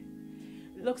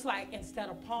torn. It looks like instead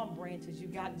of palm branches,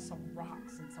 you've gotten some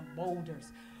rocks and some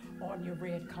boulders on your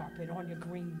red carpet, on your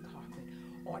green carpet,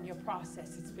 on your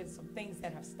process. It's been some things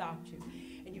that have stopped you.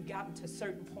 And you've gotten to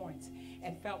certain points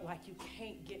and felt like you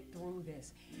can't get through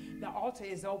this. The altar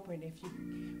is open. If you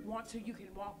want to, you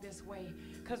can walk this way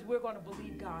because we're going to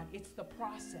believe God. It's the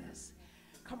process.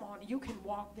 Come on, you can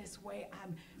walk this way.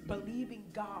 I'm believing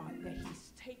God that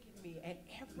he's taken me, and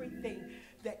everything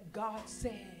that God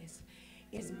says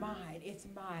is mine. It's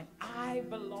mine. I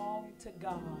belong to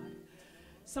God.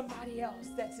 Somebody else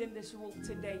that's in this room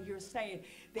today, you're saying,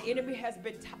 the enemy has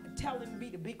been telling me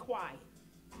to be quiet.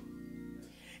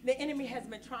 The enemy has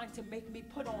been trying to make me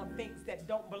put on things that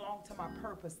don't belong to my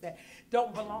purpose, that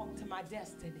don't belong to my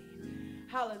destiny.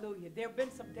 Hallelujah. There have been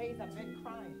some days I've been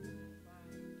crying.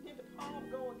 Did the palm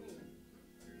go again?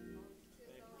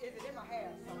 Is it in my hair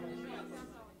somewhere?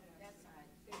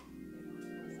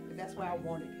 That's where I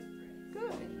wanted it.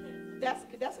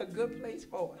 Good. That's a good place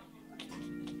for it.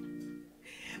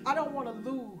 I don't want to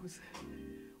lose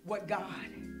what God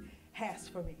has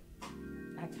for me.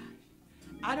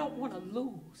 I don't want to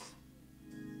lose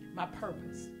my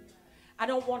purpose. I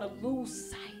don't want to lose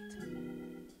sight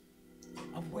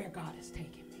of where God has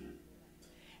taken me.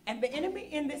 And the enemy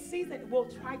in this season will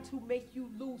try to make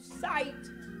you lose sight,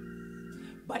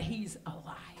 but he's a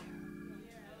liar.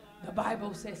 The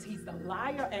Bible says he's the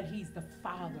liar and he's the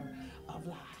father of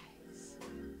lies.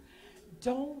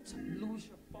 Don't lose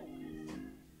your focus.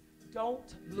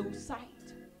 Don't lose sight.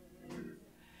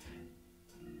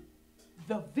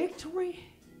 The victory,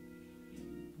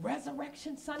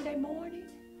 Resurrection Sunday morning,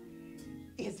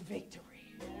 is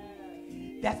victory.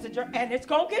 That's the journey, and it's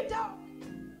going to get dark.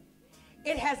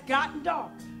 It has gotten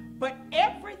dark. But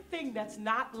everything that's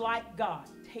not like God,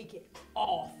 take it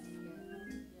off.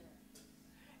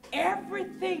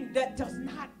 Everything that does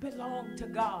not belong to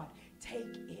God,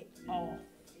 take it off.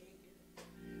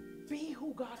 Be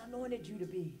who God anointed you to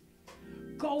be.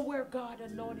 Go where God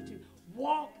anointed you.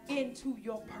 Walk into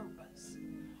your purpose.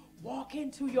 Walk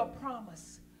into your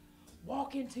promise.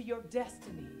 Walk into your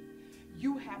destiny.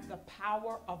 You have the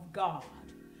power of God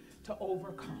to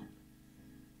overcome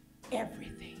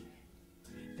everything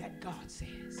that God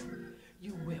says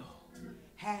you will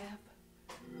have,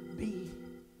 be,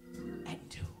 and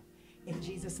do. In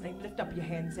Jesus' name, lift up your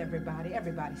hands, everybody.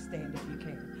 Everybody stand if you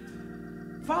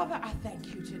can. Father, I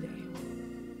thank you today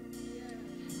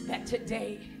that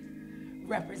today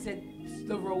represents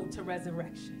the road to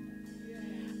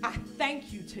resurrection. I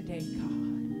thank you today,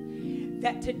 God,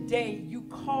 that today you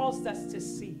caused us to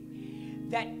see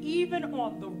that even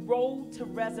on the road to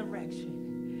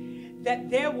resurrection,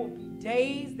 that there will be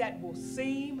days that will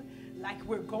seem like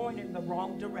we're going in the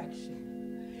wrong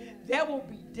direction. There will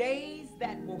be days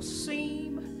that will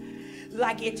seem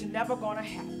like it's never going to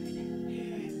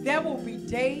happen. There will be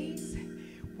days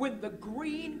when the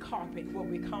green carpet will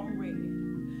become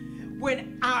red,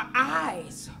 when our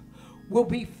eyes will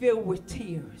be filled with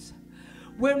tears,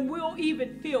 when we'll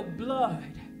even feel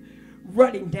blood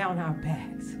running down our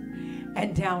backs.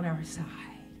 and down our side.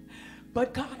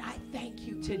 But God, I thank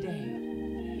you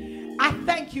today. I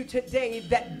thank you today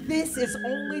that this is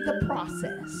only the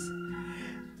process.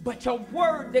 But your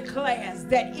word declares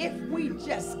that if we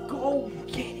just go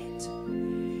get it,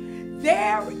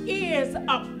 there is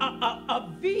a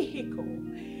vehicle.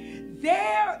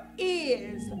 There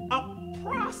is a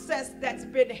process that's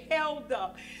been held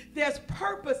up. There's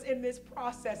purpose in this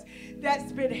process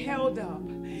that's been held up.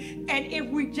 And if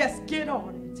we just get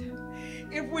on it,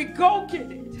 if we go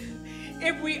get it,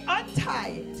 if we untie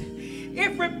it,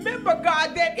 if remember,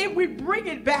 God, that if we bring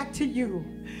it back to you,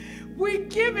 we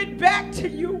give it back to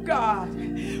you, God.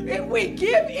 If we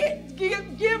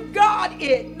give God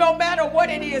it, no matter what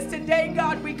it is. Today,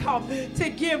 God, we come to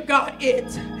give God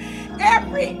it.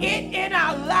 Every it in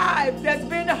our lives that's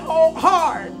been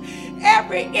hard,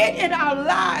 every it in our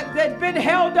lives that's been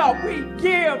held up, we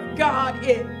give God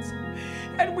it.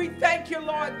 And we thank you,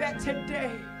 Lord, that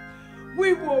today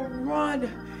we will run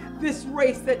this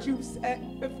race that you've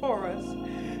set before us,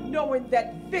 knowing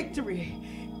that victory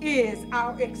is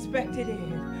our expected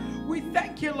end. We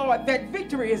thank you, Lord, that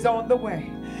victory is on the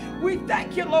way. We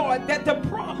thank you, Lord, that the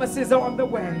promise is on the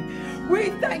way.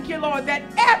 We thank you, Lord, that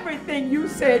everything you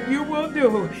said you will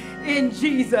do in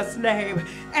Jesus' name.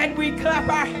 And we clap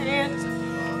our hands,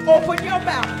 open your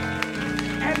mouth,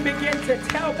 and begin to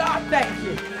tell God thank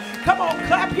you. Come on,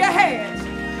 clap your hands,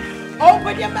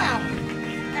 open your mouth,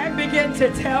 and begin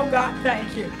to tell God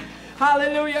thank you.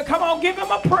 Hallelujah. Come on, give him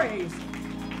a praise.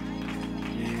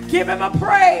 Give him a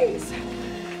praise.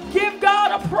 Give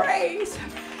God a praise.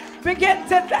 Begin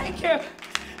to thank him.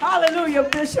 Hallelujah,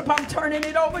 Bishop, I'm turning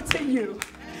it over to you.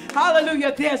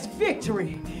 Hallelujah, there's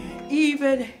victory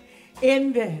even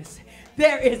in this.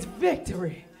 There is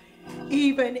victory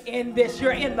even in this.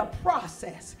 You're in the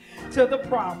process to the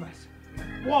promise.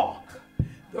 Walk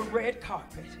the red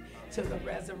carpet to the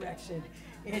resurrection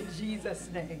in Jesus'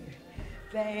 name.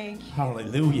 Thank you.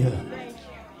 Hallelujah. Thank you.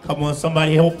 Come on,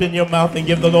 somebody open your mouth and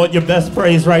give the Lord your best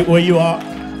praise right where you are.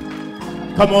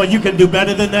 Come on, you can do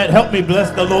better than that. Help me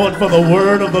bless the Lord for the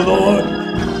word of the Lord.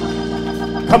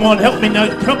 Come on, help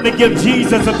me give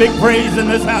Jesus a big praise in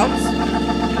this house.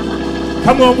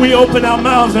 Come on, we open our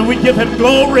mouths and we give him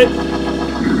glory.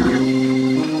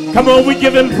 Come on, we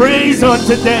give him praise on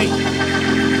today.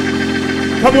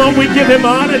 Come on, we give him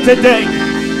honor today.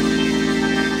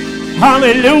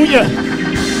 Hallelujah.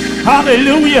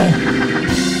 Hallelujah.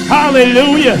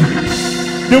 Hallelujah.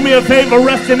 Do me a favor,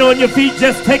 resting on your feet,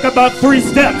 just take about 3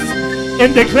 steps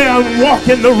and declare I'm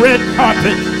walking the red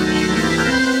carpet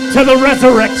to the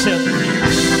resurrection.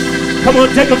 Come on,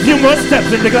 take a few more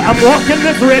steps and declare I'm walking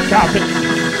this red carpet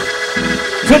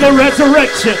to the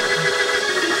resurrection.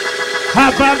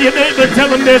 High five your neighbor, tell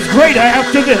them there's greater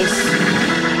after this.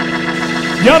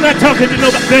 Y'all not talking to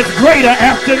nobody, there's greater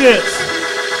after this.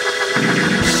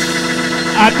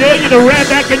 I dare you to run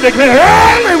back and declare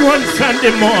early one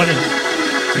Sunday morning.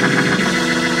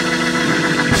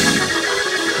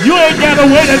 You ain't got to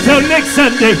wait until next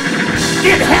Sunday.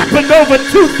 It happened over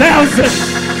 25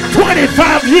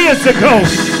 years ago.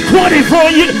 24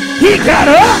 years. He got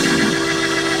up.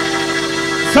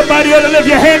 Somebody ought to lift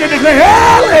your hand and declare,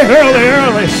 early, early,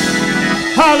 early.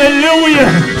 Hallelujah.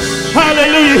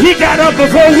 Hallelujah. He got up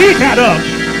before we got up.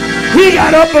 He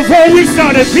got up before we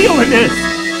started feeling this.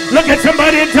 Look at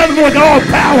somebody and tell them with all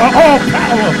power, all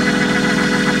power.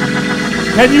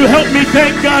 Can you help me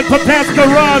thank God for Pastor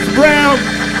Ross Brown?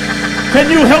 Can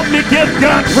you help me give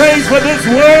God praise for this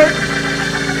word?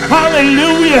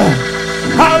 Hallelujah.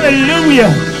 Hallelujah.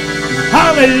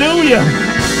 Hallelujah.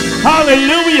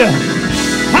 Hallelujah.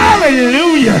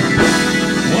 Hallelujah.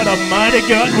 What a mighty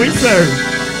God we serve.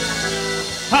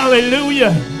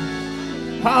 Hallelujah.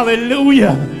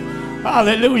 Hallelujah.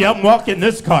 Hallelujah. I'm walking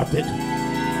this carpet.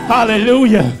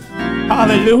 Hallelujah.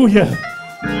 Hallelujah.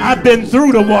 I've been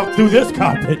through to walk through this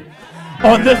carpet.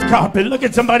 On this carpet. Look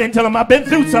at somebody and tell them I've been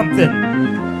through something.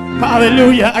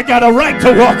 Hallelujah. I got a right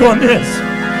to walk on this.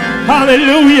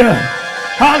 Hallelujah.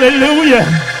 Hallelujah.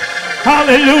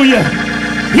 Hallelujah.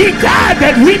 He died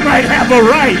that we might have a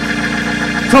right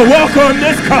to walk on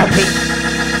this carpet.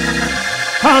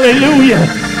 Hallelujah.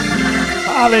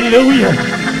 Hallelujah.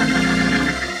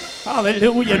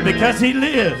 Hallelujah. Because he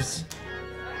lives,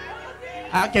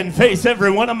 I can face every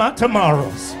one of my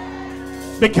tomorrows.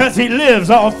 Because he lives,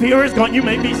 all fear is gone. You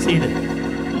may be seated.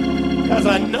 Because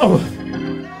I know.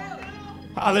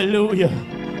 Hallelujah.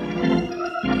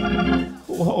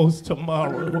 Who holds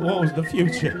tomorrow? Who holds the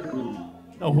future?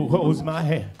 No, who holds my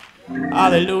hand?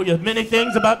 Hallelujah. Many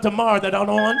things about tomorrow that I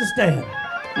don't understand.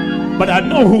 But I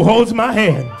know who holds my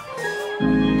hand.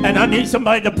 And I need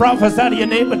somebody to prophesy to your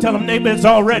neighbor. Tell them, neighbor, it's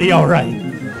already all right.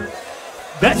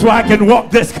 That's why I can walk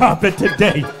this carpet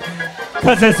today,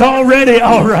 because it's already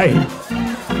all right.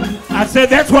 I said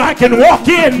that's why I can walk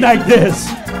in like this,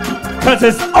 because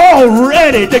it's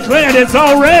already declared. It's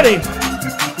already.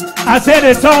 I said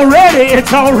it's already.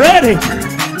 It's already.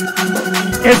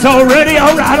 It's already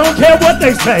all right. I don't care what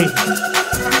they say.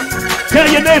 Tell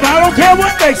your neighbor, I don't care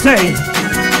what they say.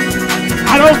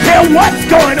 I don't care what's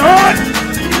going on.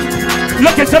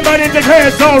 Look at somebody and declare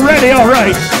it's already all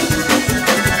right.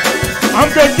 I'm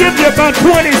going to give you about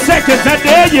 20 seconds. I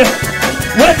dare you,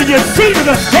 whether you're seated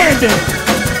or standing,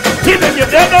 giving you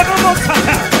no.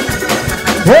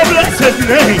 Oh, bless his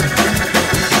name.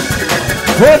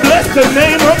 Oh, bless the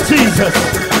name of Jesus.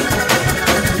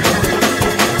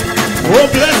 Oh,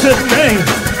 bless his name.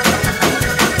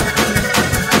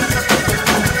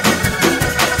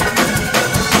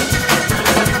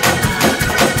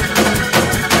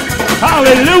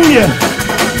 Hallelujah.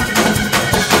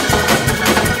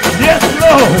 Yes,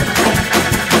 Lord.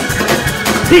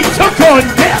 He took on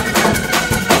death.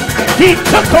 He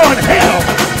took on hell.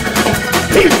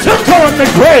 He took on the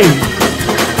grave.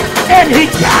 And he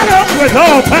got up with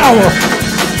all power.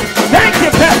 Thank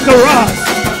you, Pastor Ross.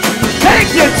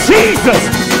 Thank you, Jesus.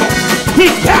 He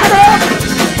got up.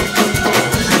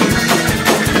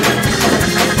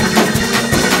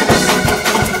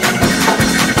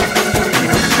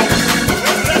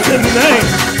 Bless his name.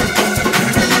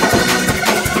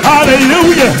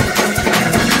 Hallelujah.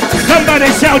 Somebody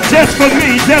shout, just for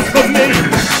me, just for me.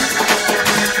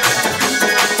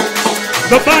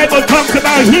 The Bible talks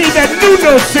about he that knew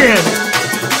no sin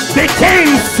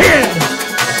became sin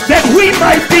that we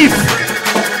might be.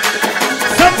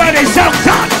 Somebody shout,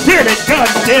 God did it,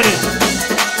 God did it.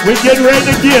 We're getting ready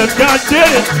to give, God did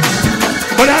it.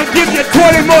 But I'll give you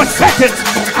 20 more seconds.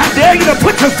 I dare you to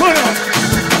put your foot on.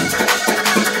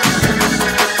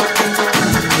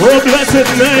 Oh, bless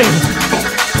his name.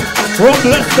 Oh,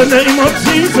 bless the name of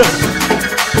Jesus.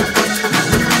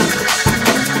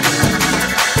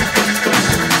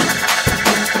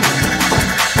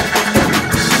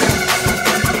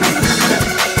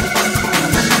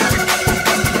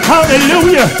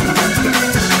 Hallelujah.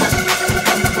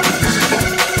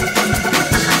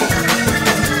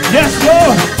 Yes,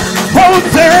 Lord.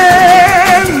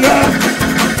 Hosanna.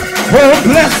 Oh,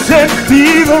 blessed be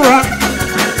the rock.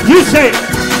 You say,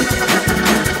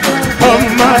 of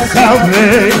my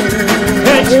salvation.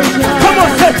 Come on,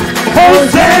 say,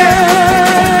 Hosanna.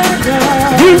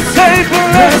 You say,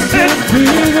 blessed be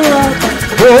the rock.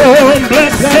 Oh,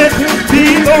 blessed be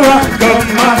the rock of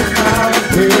my salvation.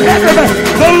 Everybody,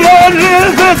 the Lord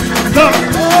liveth, the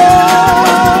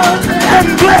Lord, and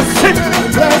blessed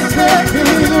be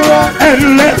the rock, and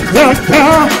let the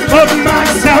God of my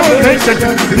salvation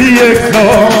be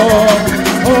exalted.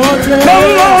 The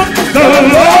Lord,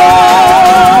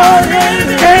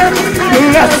 and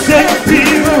blessed be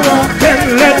the rock, and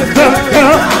let the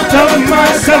God of my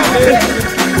salvation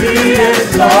be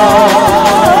exalted.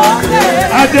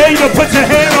 I dare you to put your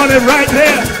hand on it right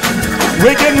there.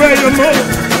 We're getting ready to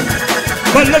move.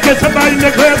 But look at somebody and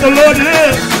declare the Lord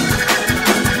lives.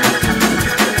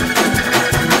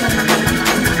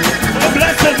 Oh,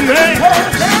 bless his name.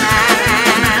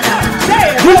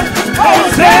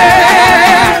 Hosanna.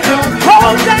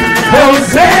 Hosanna. Hosanna.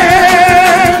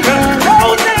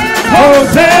 Hosanna.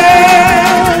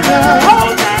 Hosanna.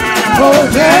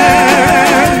 Hosanna.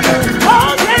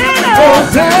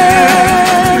 Hosanna.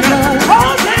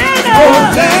 Hosanna.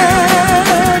 Hosanna.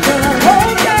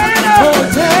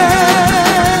 Hosanna.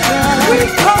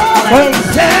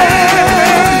 Hosanna,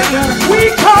 we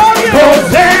call you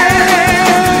Hosanna,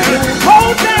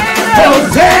 Hosanna,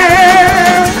 Hosanna,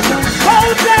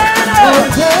 Hosanna,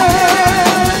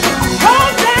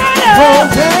 Hosanna,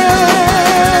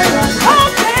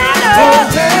 Hosanna,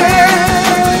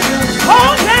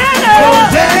 Hosanna,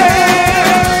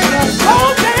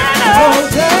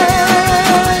 Hosanna,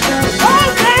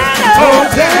 Hosanna,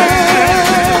 Hosanna,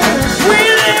 we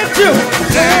lift you.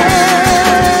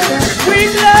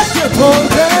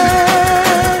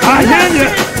 I hear you.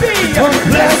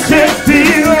 Blessed be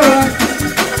the rock.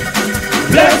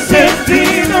 Blessed be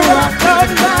the rock of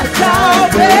my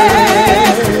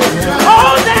salvation.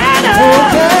 Hosanna.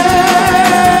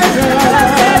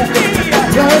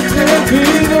 Blessed be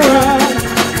the rock.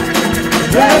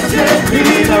 Blessed be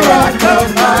the rock of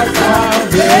my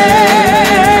salvation.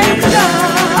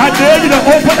 I dare you to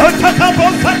open up.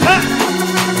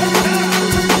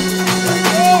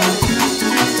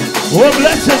 Oh,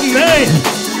 bless his name.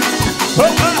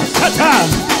 Oh,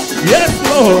 yes,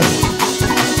 Lord.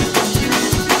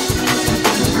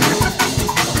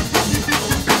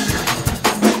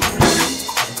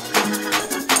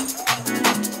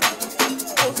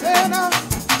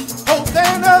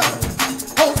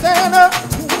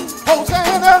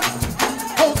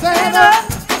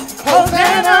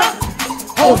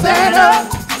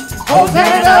 Hosanna,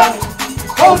 Hosanna,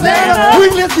 Hosanna. We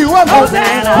lift you up.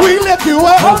 Hosanna. We lift you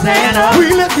up. Hosanna.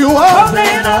 We lift you up.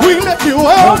 Hosanna. We lift you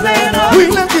up. Hosanna. We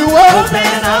lift you up.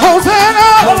 Hosanna.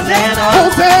 Hosanna.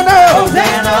 Hosanna.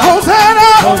 Hosanna. Hosanna.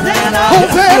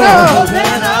 Hosanna.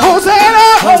 Hosanna. Hosanna.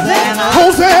 Hosanna.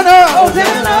 Hosanna.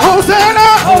 Hosanna.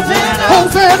 Hosanna. Hosanna.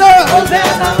 Hosanna.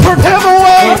 Hosanna. Prepare the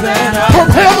way.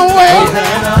 Prepare the way.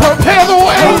 Prepare the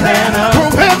way.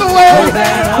 Prepare the way.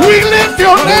 We lift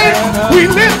your name. We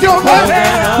lift your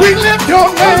name. We lift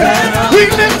your name. We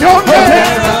lift your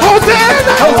name.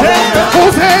 Hosanna. Hosanna.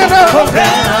 Hosanna.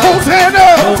 Hosanna.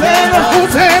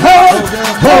 Hosanna.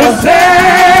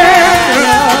 Hosanna.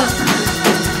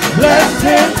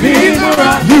 Blessed be the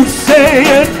rock. You say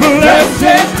it.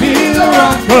 Blessed be the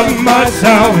rock of my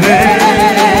salvation.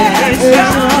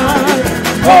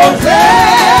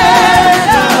 Hosanna.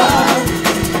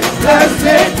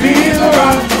 Blessed be the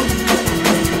rock.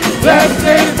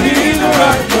 Blessed be the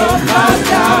rock of my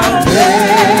salvation.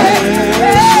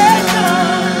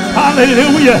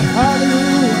 Hallelujah.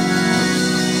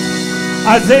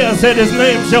 Isaiah said his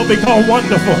name shall be called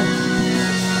Wonderful.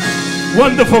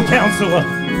 Wonderful Counselor.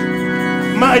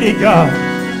 Mighty God.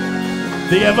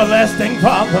 The Everlasting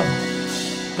Father.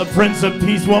 The Prince of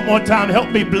Peace. One more time.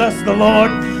 Help me bless the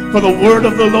Lord for the word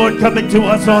of the Lord coming to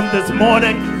us on this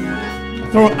morning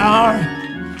through our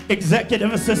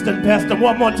executive assistant pastor.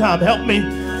 One more time, help me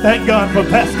thank God for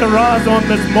Pastor Roz on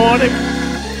this morning.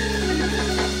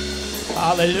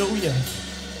 Hallelujah.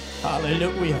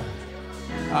 Hallelujah.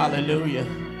 Hallelujah.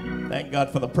 Thank God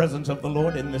for the presence of the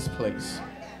Lord in this place.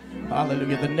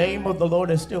 Hallelujah. The name of the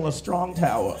Lord is still a strong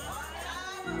tower.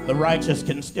 The righteous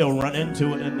can still run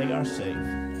into it and they are safe.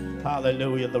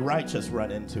 Hallelujah. The righteous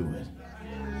run into it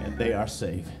and they are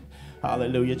safe.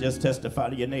 Hallelujah. Just testify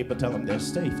to your neighbor. Tell them there's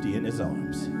safety in his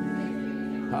arms.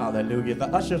 Hallelujah. The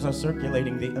ushers are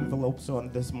circulating the envelopes on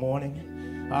this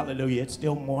morning. Hallelujah. It's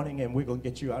still morning and we're going to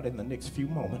get you out in the next few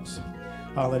moments.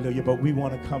 Hallelujah. But we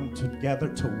want to come together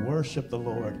to worship the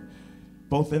Lord,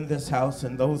 both in this house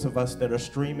and those of us that are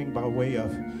streaming by way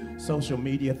of social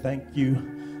media. Thank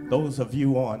you. Those of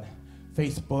you on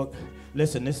Facebook.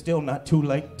 Listen, it's still not too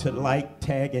late to like,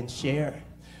 tag, and share.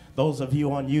 Those of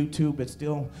you on YouTube, it's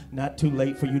still not too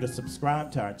late for you to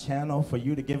subscribe to our channel, for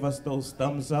you to give us those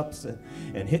thumbs ups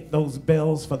and hit those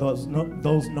bells for those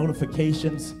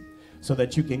notifications so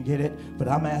that you can get it. But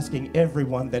I'm asking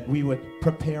everyone that we would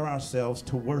prepare ourselves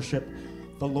to worship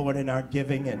the Lord in our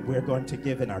giving, and we're going to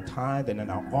give in our tithe and in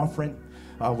our offering.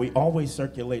 We always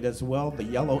circulate as well the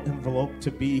yellow envelope to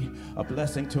be a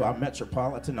blessing to our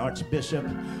Metropolitan Archbishop.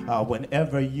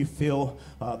 Whenever you feel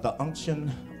the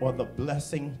unction or the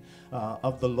blessing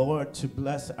of the Lord to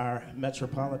bless our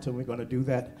Metropolitan, we're going to do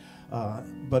that.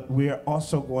 But we're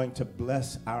also going to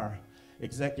bless our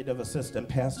executive assistant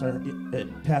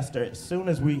pastor as soon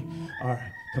as we are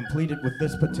completed with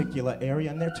this particular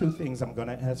area. And there are two things I'm going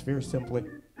to ask very simply.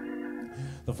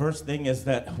 The first thing is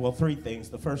that, well, three things.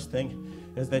 The first thing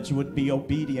is that you would be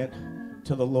obedient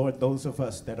to the Lord. Those of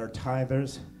us that are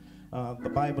tithers, the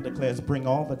Bible declares, bring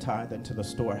all the tithe into the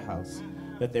storehouse,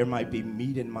 that there might be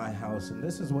meat in my house. And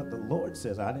this is what the Lord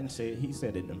says. I didn't say it. He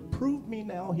said it. And prove me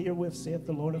now herewith, saith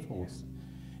the Lord of hosts,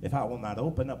 if I will not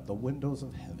open up the windows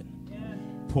of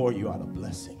heaven, pour you out a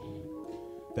blessing,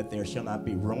 that there shall not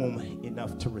be room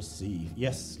enough to receive.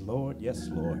 Yes, Lord. Yes,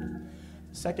 Lord.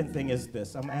 Second thing is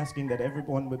this. I'm asking that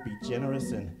everyone would be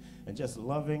generous and just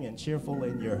loving and cheerful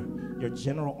in your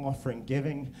general offering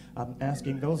giving. I'm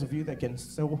asking those of you that can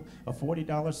sow a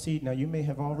 $40 seed. Now, you may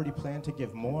have already planned to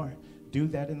give more. Do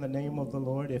that in the name of the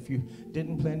Lord. If you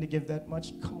didn't plan to give that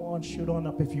much, come on, shoot on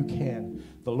up if you can.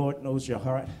 The Lord knows your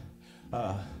heart.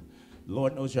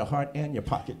 Lord knows your heart and your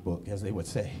pocketbook, as they would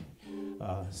say.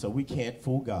 So we can't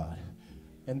fool God.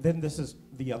 And then this is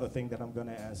the other thing that I'm going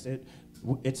to ask.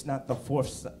 It's not the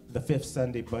fifth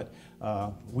Sunday, but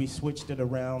we switched it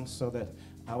around so that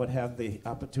I would have the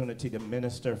opportunity to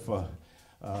minister for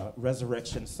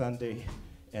Resurrection Sunday.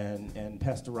 And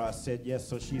Pastor Ross said yes,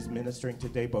 so she's ministering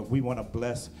today, but we want to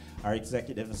bless our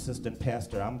executive assistant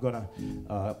pastor. I'm going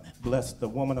to bless the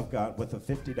woman of God with a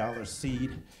 $50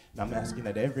 seed. And I'm asking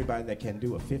that everybody that can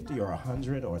do a 50 or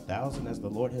 100 or 1,000 as the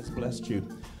Lord has blessed you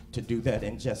to do that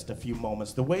in just a few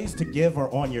moments. The ways to give are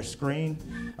on your screen.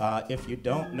 If you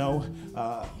don't know,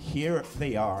 here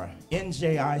they are.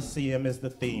 NJICM is the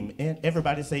theme.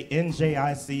 Everybody say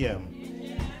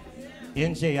NJICM.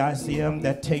 NJICM.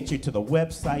 That takes you to the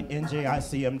website,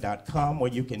 njicm.com,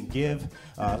 where you can give,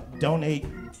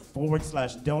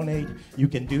 donate/donate. You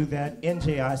can do that.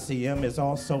 NJICM is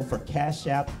also for Cash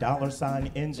App,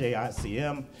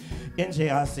 $NJICM.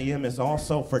 NJICM is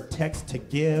also for text to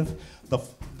give.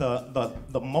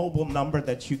 The mobile number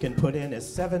that you can put in is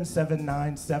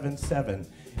 77977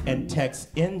 and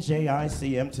text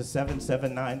NJICM to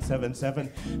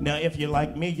 77977. Now, if you're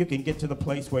like me, you can get to the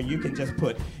place where you can just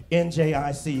put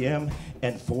NJICM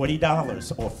and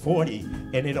 $40 or 40,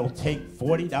 and it'll take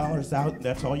 $40 out. And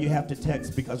that's all you have to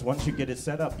text, because once you get it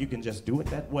set up, you can just do it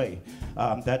that way.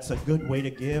 That's a good way to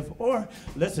give. Or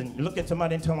listen, look at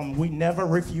somebody and tell them, we never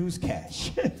refuse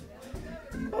cash.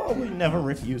 Oh, we never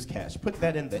refuse cash. Put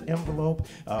that in the envelope.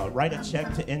 Write a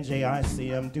check to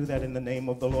NJICM. Do that in the name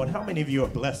of the Lord. How many of you are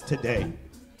blessed today?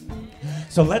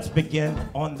 So let's begin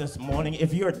on this morning.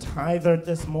 If you're a tither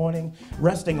this morning,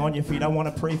 resting on your feet, I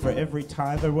want to pray for every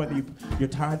tither, whether you're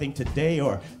tithing today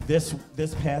or this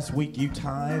past week you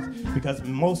tithe, because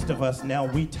most of us now,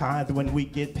 we tithe when we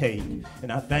get paid.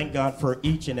 And I thank God for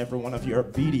each and every one of your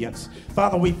obedience.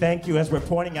 Father, we thank you as we're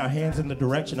pointing our hands in the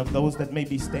direction of those that may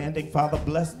be standing. Father,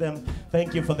 bless them.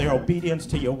 Thank you for their obedience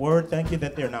to your word. Thank you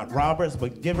that they're not robbers,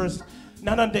 but givers.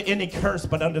 Not under any curse,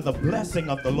 but under the blessing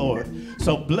of the Lord.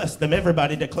 So bless them.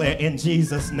 Everybody declare, in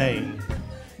Jesus' name.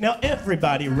 Now,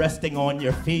 everybody resting on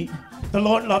your feet. The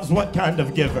Lord loves what kind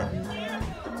of giver?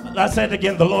 I said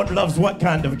again, the Lord loves what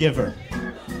kind of giver?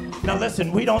 Now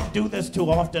listen, we don't do this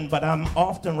too often, but I'm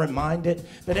often reminded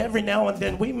that every now and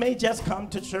then we may just come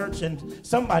to church and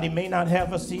somebody may not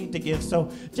have a seed to give. So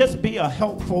just be a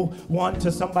helpful one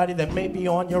to somebody that may be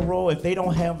on your row. If they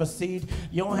don't have a seed,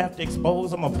 you don't have to expose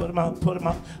them or put them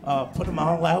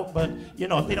all out. But you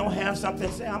know, if they don't have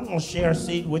something, say, I'm going to share a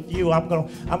seed with you. I'm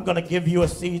going to give you a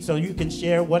seed so you can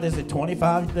share. What is it,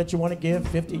 25 that you want to give,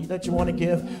 50 that you want to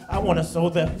give? I want to sow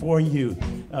that for you.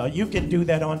 You can do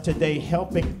that on today,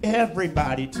 helping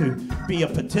everybody to be a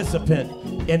participant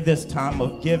in this time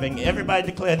of giving. Everybody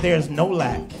declare there is no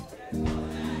lack.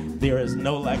 There is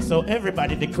no lack. So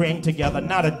everybody decreeing together,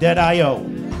 not a debt I owe,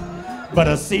 but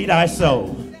a seed I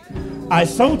sow. I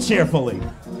sow cheerfully,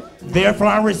 therefore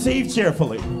I receive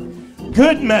cheerfully.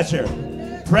 Good measure,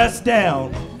 pressed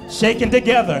down, shaken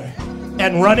together,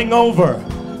 and running over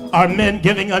are men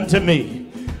giving unto me.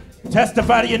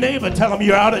 Testify to your neighbor, tell them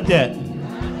you're out of debt.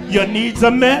 Your needs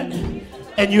are met,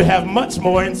 and you have much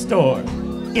more in store.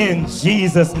 In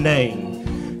Jesus'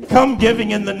 name. Come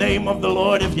giving in the name of the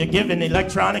Lord. If you're giving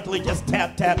electronically, just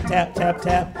tap, tap, tap, tap,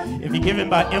 tap. If you're giving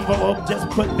by envelope, just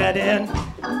put that in.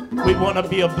 We want to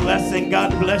be a blessing.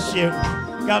 God bless you.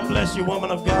 God bless you,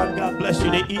 woman of God. God bless you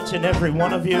to each and every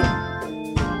one of you.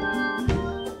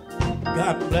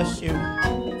 God bless you.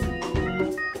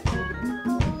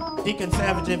 Deacon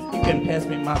Savage, if you can pass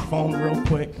me my phone real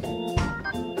quick.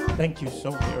 Thank you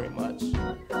so very much.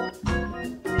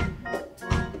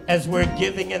 As we're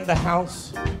giving in the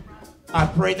house, I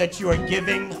pray that you are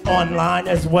giving online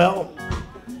as well.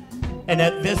 And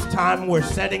at this time, we're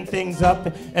setting things up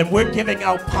and we're giving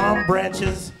out palm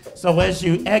branches. So as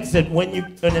you exit, when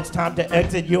it's time to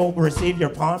exit, you'll receive your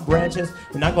palm branches.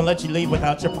 We're not going to let you leave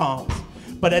without your palms.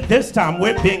 But at this time,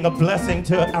 we're being a blessing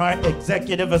to our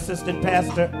executive assistant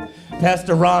pastor,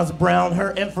 Pastor Roz Brown.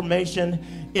 Her information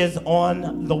is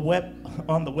on the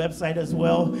website as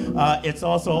well. It's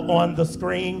also on the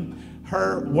screen.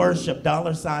 Her Worship,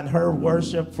 $ Her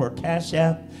Worship for Cash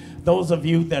App. Those of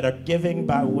you that are giving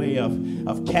by way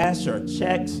of cash or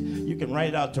checks, you can write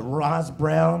it out to Roz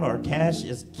Brown, or cash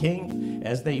is king,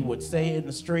 as they would say in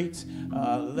the streets.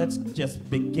 Let's just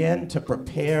begin to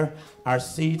prepare our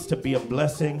seeds to be a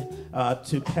blessing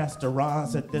to Pastor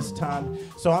Roz at this time.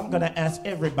 So I'm going to ask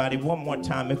everybody one more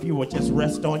time, if you would just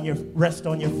rest on your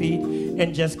feet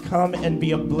and just come and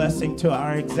be a blessing to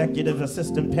our executive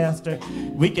assistant pastor.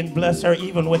 We can bless her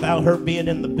even without her being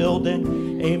in the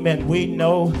building. Amen. We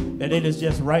know that it is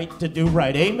just right to do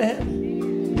right.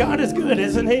 Amen. God is good,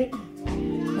 isn't he?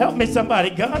 Help me somebody.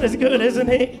 God is good, isn't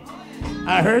he?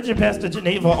 I heard you, Pastor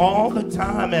Geneva, all the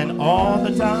time and all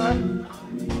the time.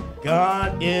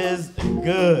 God is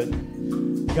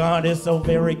good. God is so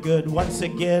very good. Once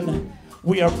again,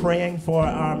 we are praying for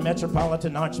our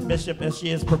Metropolitan Archbishop as she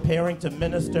is preparing to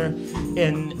minister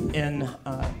in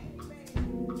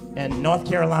North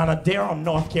Carolina, Durham,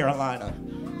 North Carolina.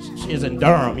 She is in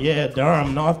Durham,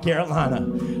 Durham, North Carolina.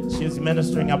 She's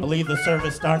ministering. I believe the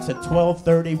service starts at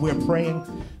 12:30. We're praying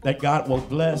that God will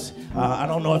bless. I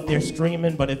don't know if they're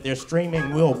streaming, but if they're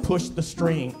streaming, we'll push the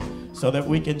stream so that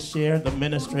we can share the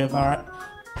ministry of our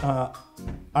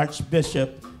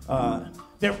Archbishop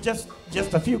There are just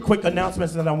a few quick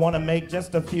announcements that I want to make,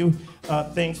 just a few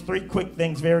things, 3 quick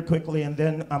things very quickly, and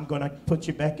then I'm going to put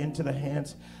you back into the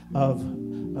hands of,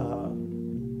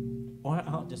 or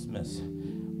I'll dismiss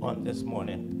on this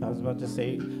morning. I was about to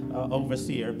say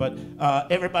overseer, but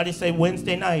everybody say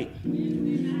Wednesday night.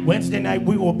 Wednesday night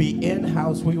we will be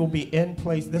in-house, we will be in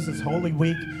place. This is Holy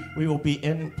Week. We will be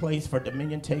in place for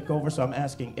Dominion Takeover, so I'm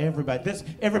asking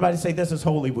everybody say this is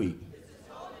Holy Week.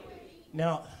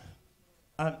 Now,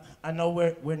 I know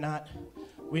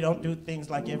we don't do things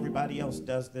like everybody else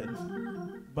does this,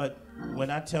 but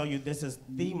when I tell you this is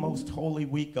the most holy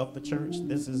week of the church,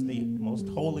 this is the most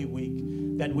holy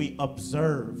week that we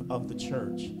observe of the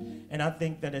church. And I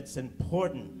think that it's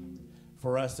important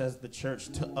for us as the church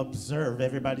to observe.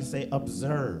 Everybody say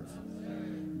observe.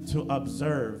 To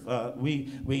observe.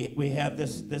 We have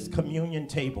this communion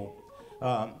table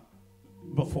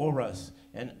before us.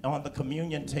 And on the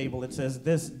communion table, it says,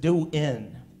 this do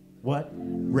in what?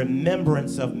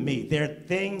 Remembrance of me. There are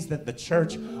things that the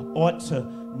church ought to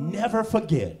never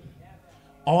forget,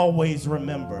 always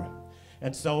remember.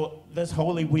 And so this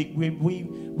Holy Week,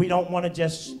 we don't want to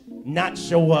just not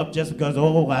show up just because,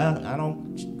 I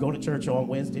don't go to church on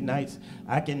Wednesday nights.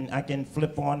 I can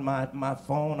flip on my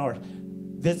phone or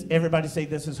this. Everybody say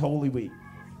this is Holy Week.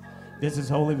 This is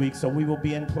Holy Week, so we will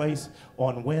be in place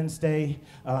on Wednesday.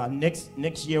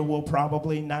 Next year, we'll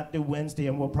probably not do Wednesday,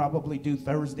 and we'll probably do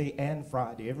Thursday and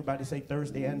Friday. Everybody say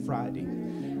Thursday and Friday.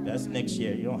 That's next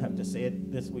year. You don't have to say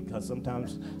it this week, because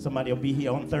sometimes somebody will be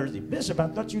here on Thursday. Bishop, I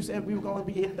thought you said we were going to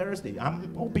be here Thursday.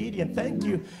 I'm obedient, thank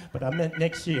you, but I meant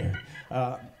next year.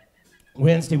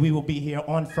 Wednesday, we will be here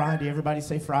on Friday. Everybody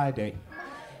say Friday.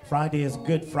 Friday is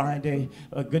Good Friday.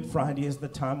 Good Friday is the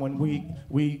time when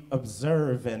we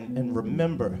observe and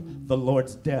remember the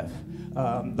Lord's death.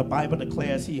 The Bible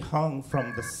declares he hung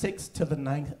from the 6th to the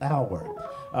 9th hour.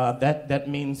 That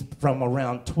means from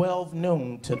around 12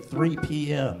 noon to 3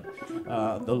 p.m.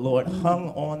 The Lord hung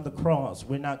on the cross.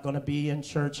 We're not going to be in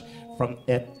church from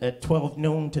at 12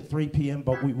 noon to 3 p.m.,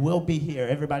 but we will be here.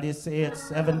 Everybody say it,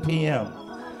 7 p.m.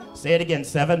 Say it again,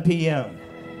 7 p.m.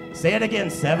 Say it again,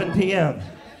 7 p.m.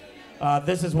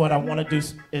 This is what I want to do,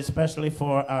 especially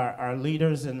for our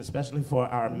leaders and especially for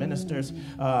our ministers.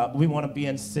 We want to be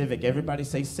in civic. Everybody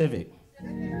say civic.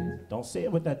 Don't say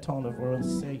it with that tone of voice.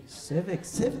 Say civic,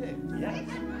 civic. Yes,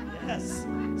 yes,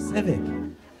 civic,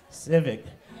 civic.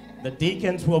 The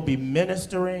deacons will be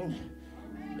ministering.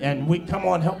 And come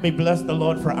on, help me bless the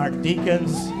Lord for our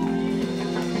deacons.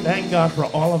 Thank God for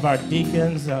all of our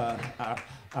deacons.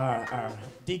 Our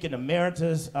Deacon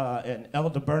Emeritus and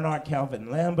Elder Bernard Calvin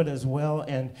Lambert as well,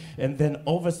 and then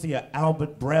Overseer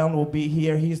Albert Brown will be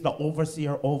here. He's the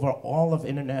overseer over all of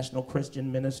International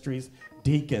Christian Ministries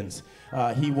deacons.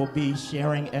 He will be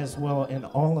sharing as well, and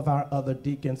all of our other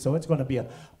deacons, so it's going to be an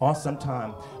awesome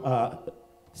time.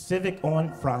 Civic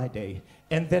on Friday.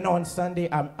 And then on Sunday,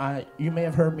 you may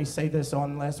have heard me say this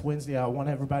on last Wednesday, I want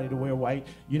everybody to wear white.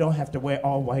 You don't have to wear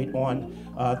all white on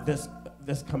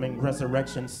this coming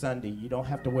Resurrection Sunday. You don't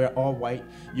have to wear all white.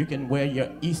 You can wear your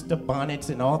Easter bonnets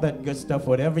and all that good stuff,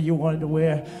 whatever you wanted to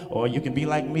wear. Or you can be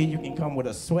like me, you can come with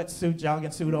a sweatsuit,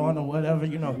 jogging suit on or whatever,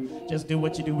 just do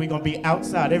what you do. We're going to be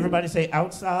outside. Everybody say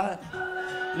outside.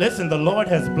 Listen, the Lord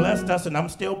has blessed us, and I'm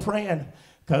still praying,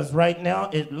 because right now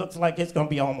it looks like it's going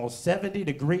to be almost 70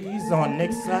 degrees on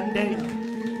next Sunday.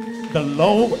 The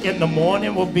low in the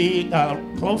morning will be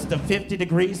close to 50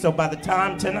 degrees, so by the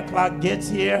time 10 o'clock gets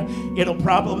here, it'll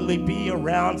probably be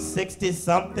around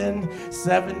 60-something,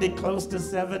 70, close to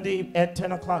 70 at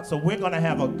 10 o'clock. So we're going to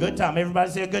have a good time.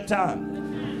 Everybody say a good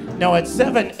time. Now at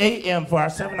 7 a.m. for our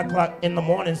 7 o'clock in the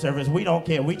morning service, we don't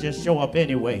care. We just show up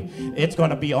anyway. It's going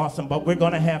to be awesome, but we're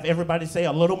going to have everybody say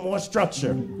a little more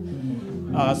structure.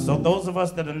 So those of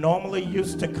us that are normally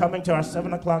used to coming to our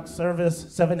 7 o'clock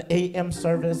service, 7 a.m.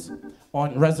 service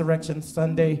on Resurrection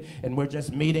Sunday, and we're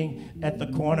just meeting at the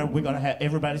corner, we're going to have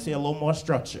everybody see a little more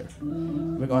structure.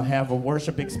 We're going to have a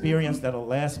worship experience that'll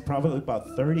last probably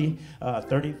about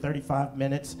 35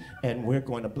 minutes, and we're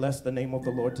going to bless the name of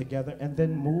the Lord together and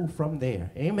then move from there.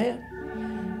 Amen?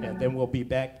 And then we'll be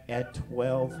back at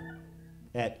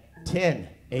 10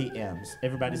 a.m.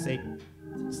 Everybody say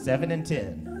 7 and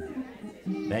 10.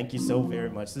 Thank you so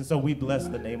very much. And so we bless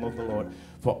the name of the Lord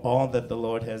for all that the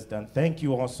Lord has done. Thank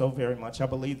you all so very much. I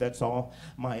believe that's all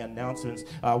my announcements.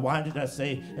 Why did I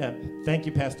say, thank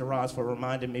you, Pastor Roz, for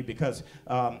reminding me, because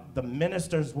the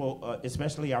ministers will,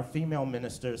 especially our female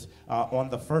ministers, on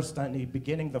the first Sunday,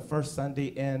 beginning the first Sunday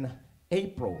in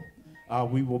April,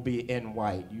 we will be in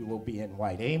white. You will be in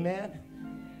white. Amen?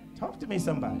 Talk to me,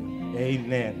 somebody.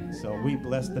 Amen. So we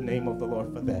bless the name of the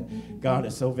Lord for that. God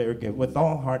is so very good. With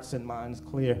all hearts and minds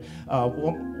clear,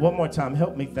 one more time,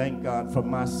 help me thank God for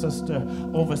my sister,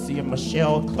 Overseer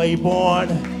Michelle Claiborne,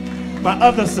 my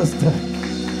other sister.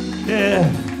 Yeah.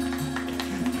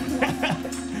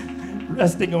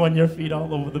 Resting on your feet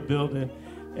all over the building.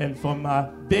 And for my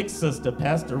big sister,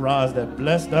 Pastor Roz, that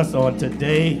blessed us on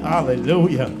today.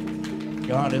 Hallelujah.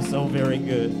 God is so very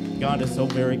good. God is so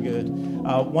very good.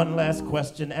 One last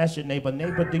question. Ask your neighbor,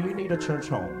 do you need a church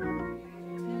home?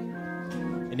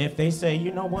 And if they say,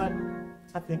 you know what?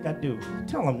 I think I do.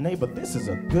 Tell them, neighbor, this is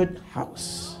a good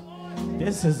house.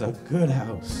 This is a good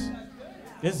house.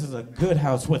 This is a good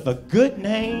house with a good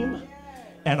name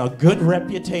and a good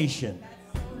reputation.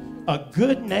 A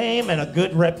good name and a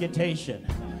good reputation.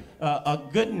 A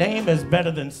good name is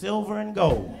better than silver and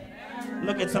gold.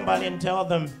 Look at somebody and tell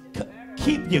them,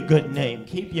 keep your good name.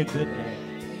 Keep your good name.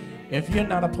 If you're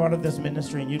not a part of this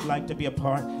ministry and you'd like to be a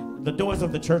part, the doors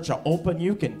of the church are open.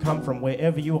 You can come from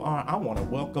wherever you are. I want to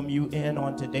welcome you in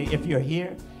on today. If you're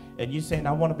here and you're saying,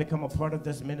 I want to become a part of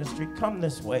this ministry, come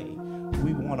this way.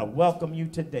 We want to welcome you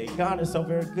today. God is so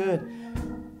very good.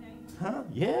 Huh?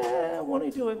 Yeah, won't he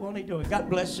do it? Won't he do it? God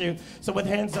bless you. So with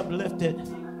hands uplifted,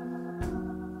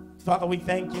 Father, we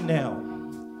thank you now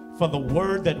for the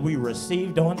word that we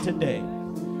received on today.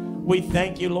 We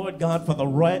thank you, Lord God, for the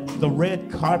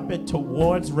red carpet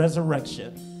towards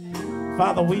resurrection.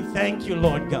 Father, we thank you,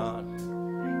 Lord God,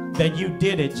 that you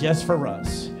did it just for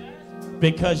us.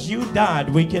 Because you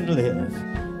died, we can live.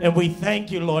 And we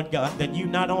thank you, Lord God, that you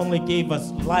not only gave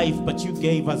us life, but you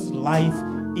gave us life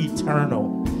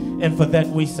eternal. And for that,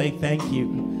 we say thank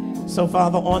you. So,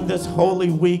 Father, on this holy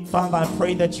week, Father, I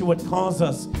pray that you would cause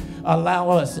us,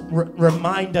 allow us,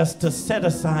 remind us to set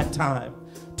aside time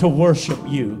to worship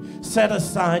you. Set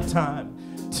aside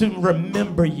time to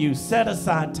remember you. Set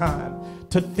aside time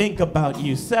to think about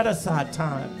you. Set aside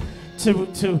time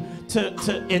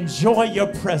to enjoy your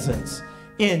presence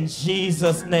in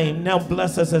Jesus' name. Now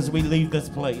bless us as we leave this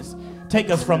place. Take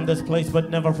us from this place,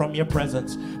 but never from your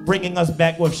presence, bringing us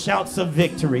back with shouts of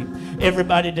victory.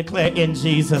 Everybody declare in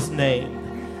Jesus'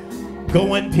 name.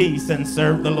 Go in peace and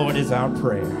serve the Lord is our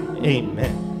prayer.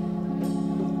 Amen.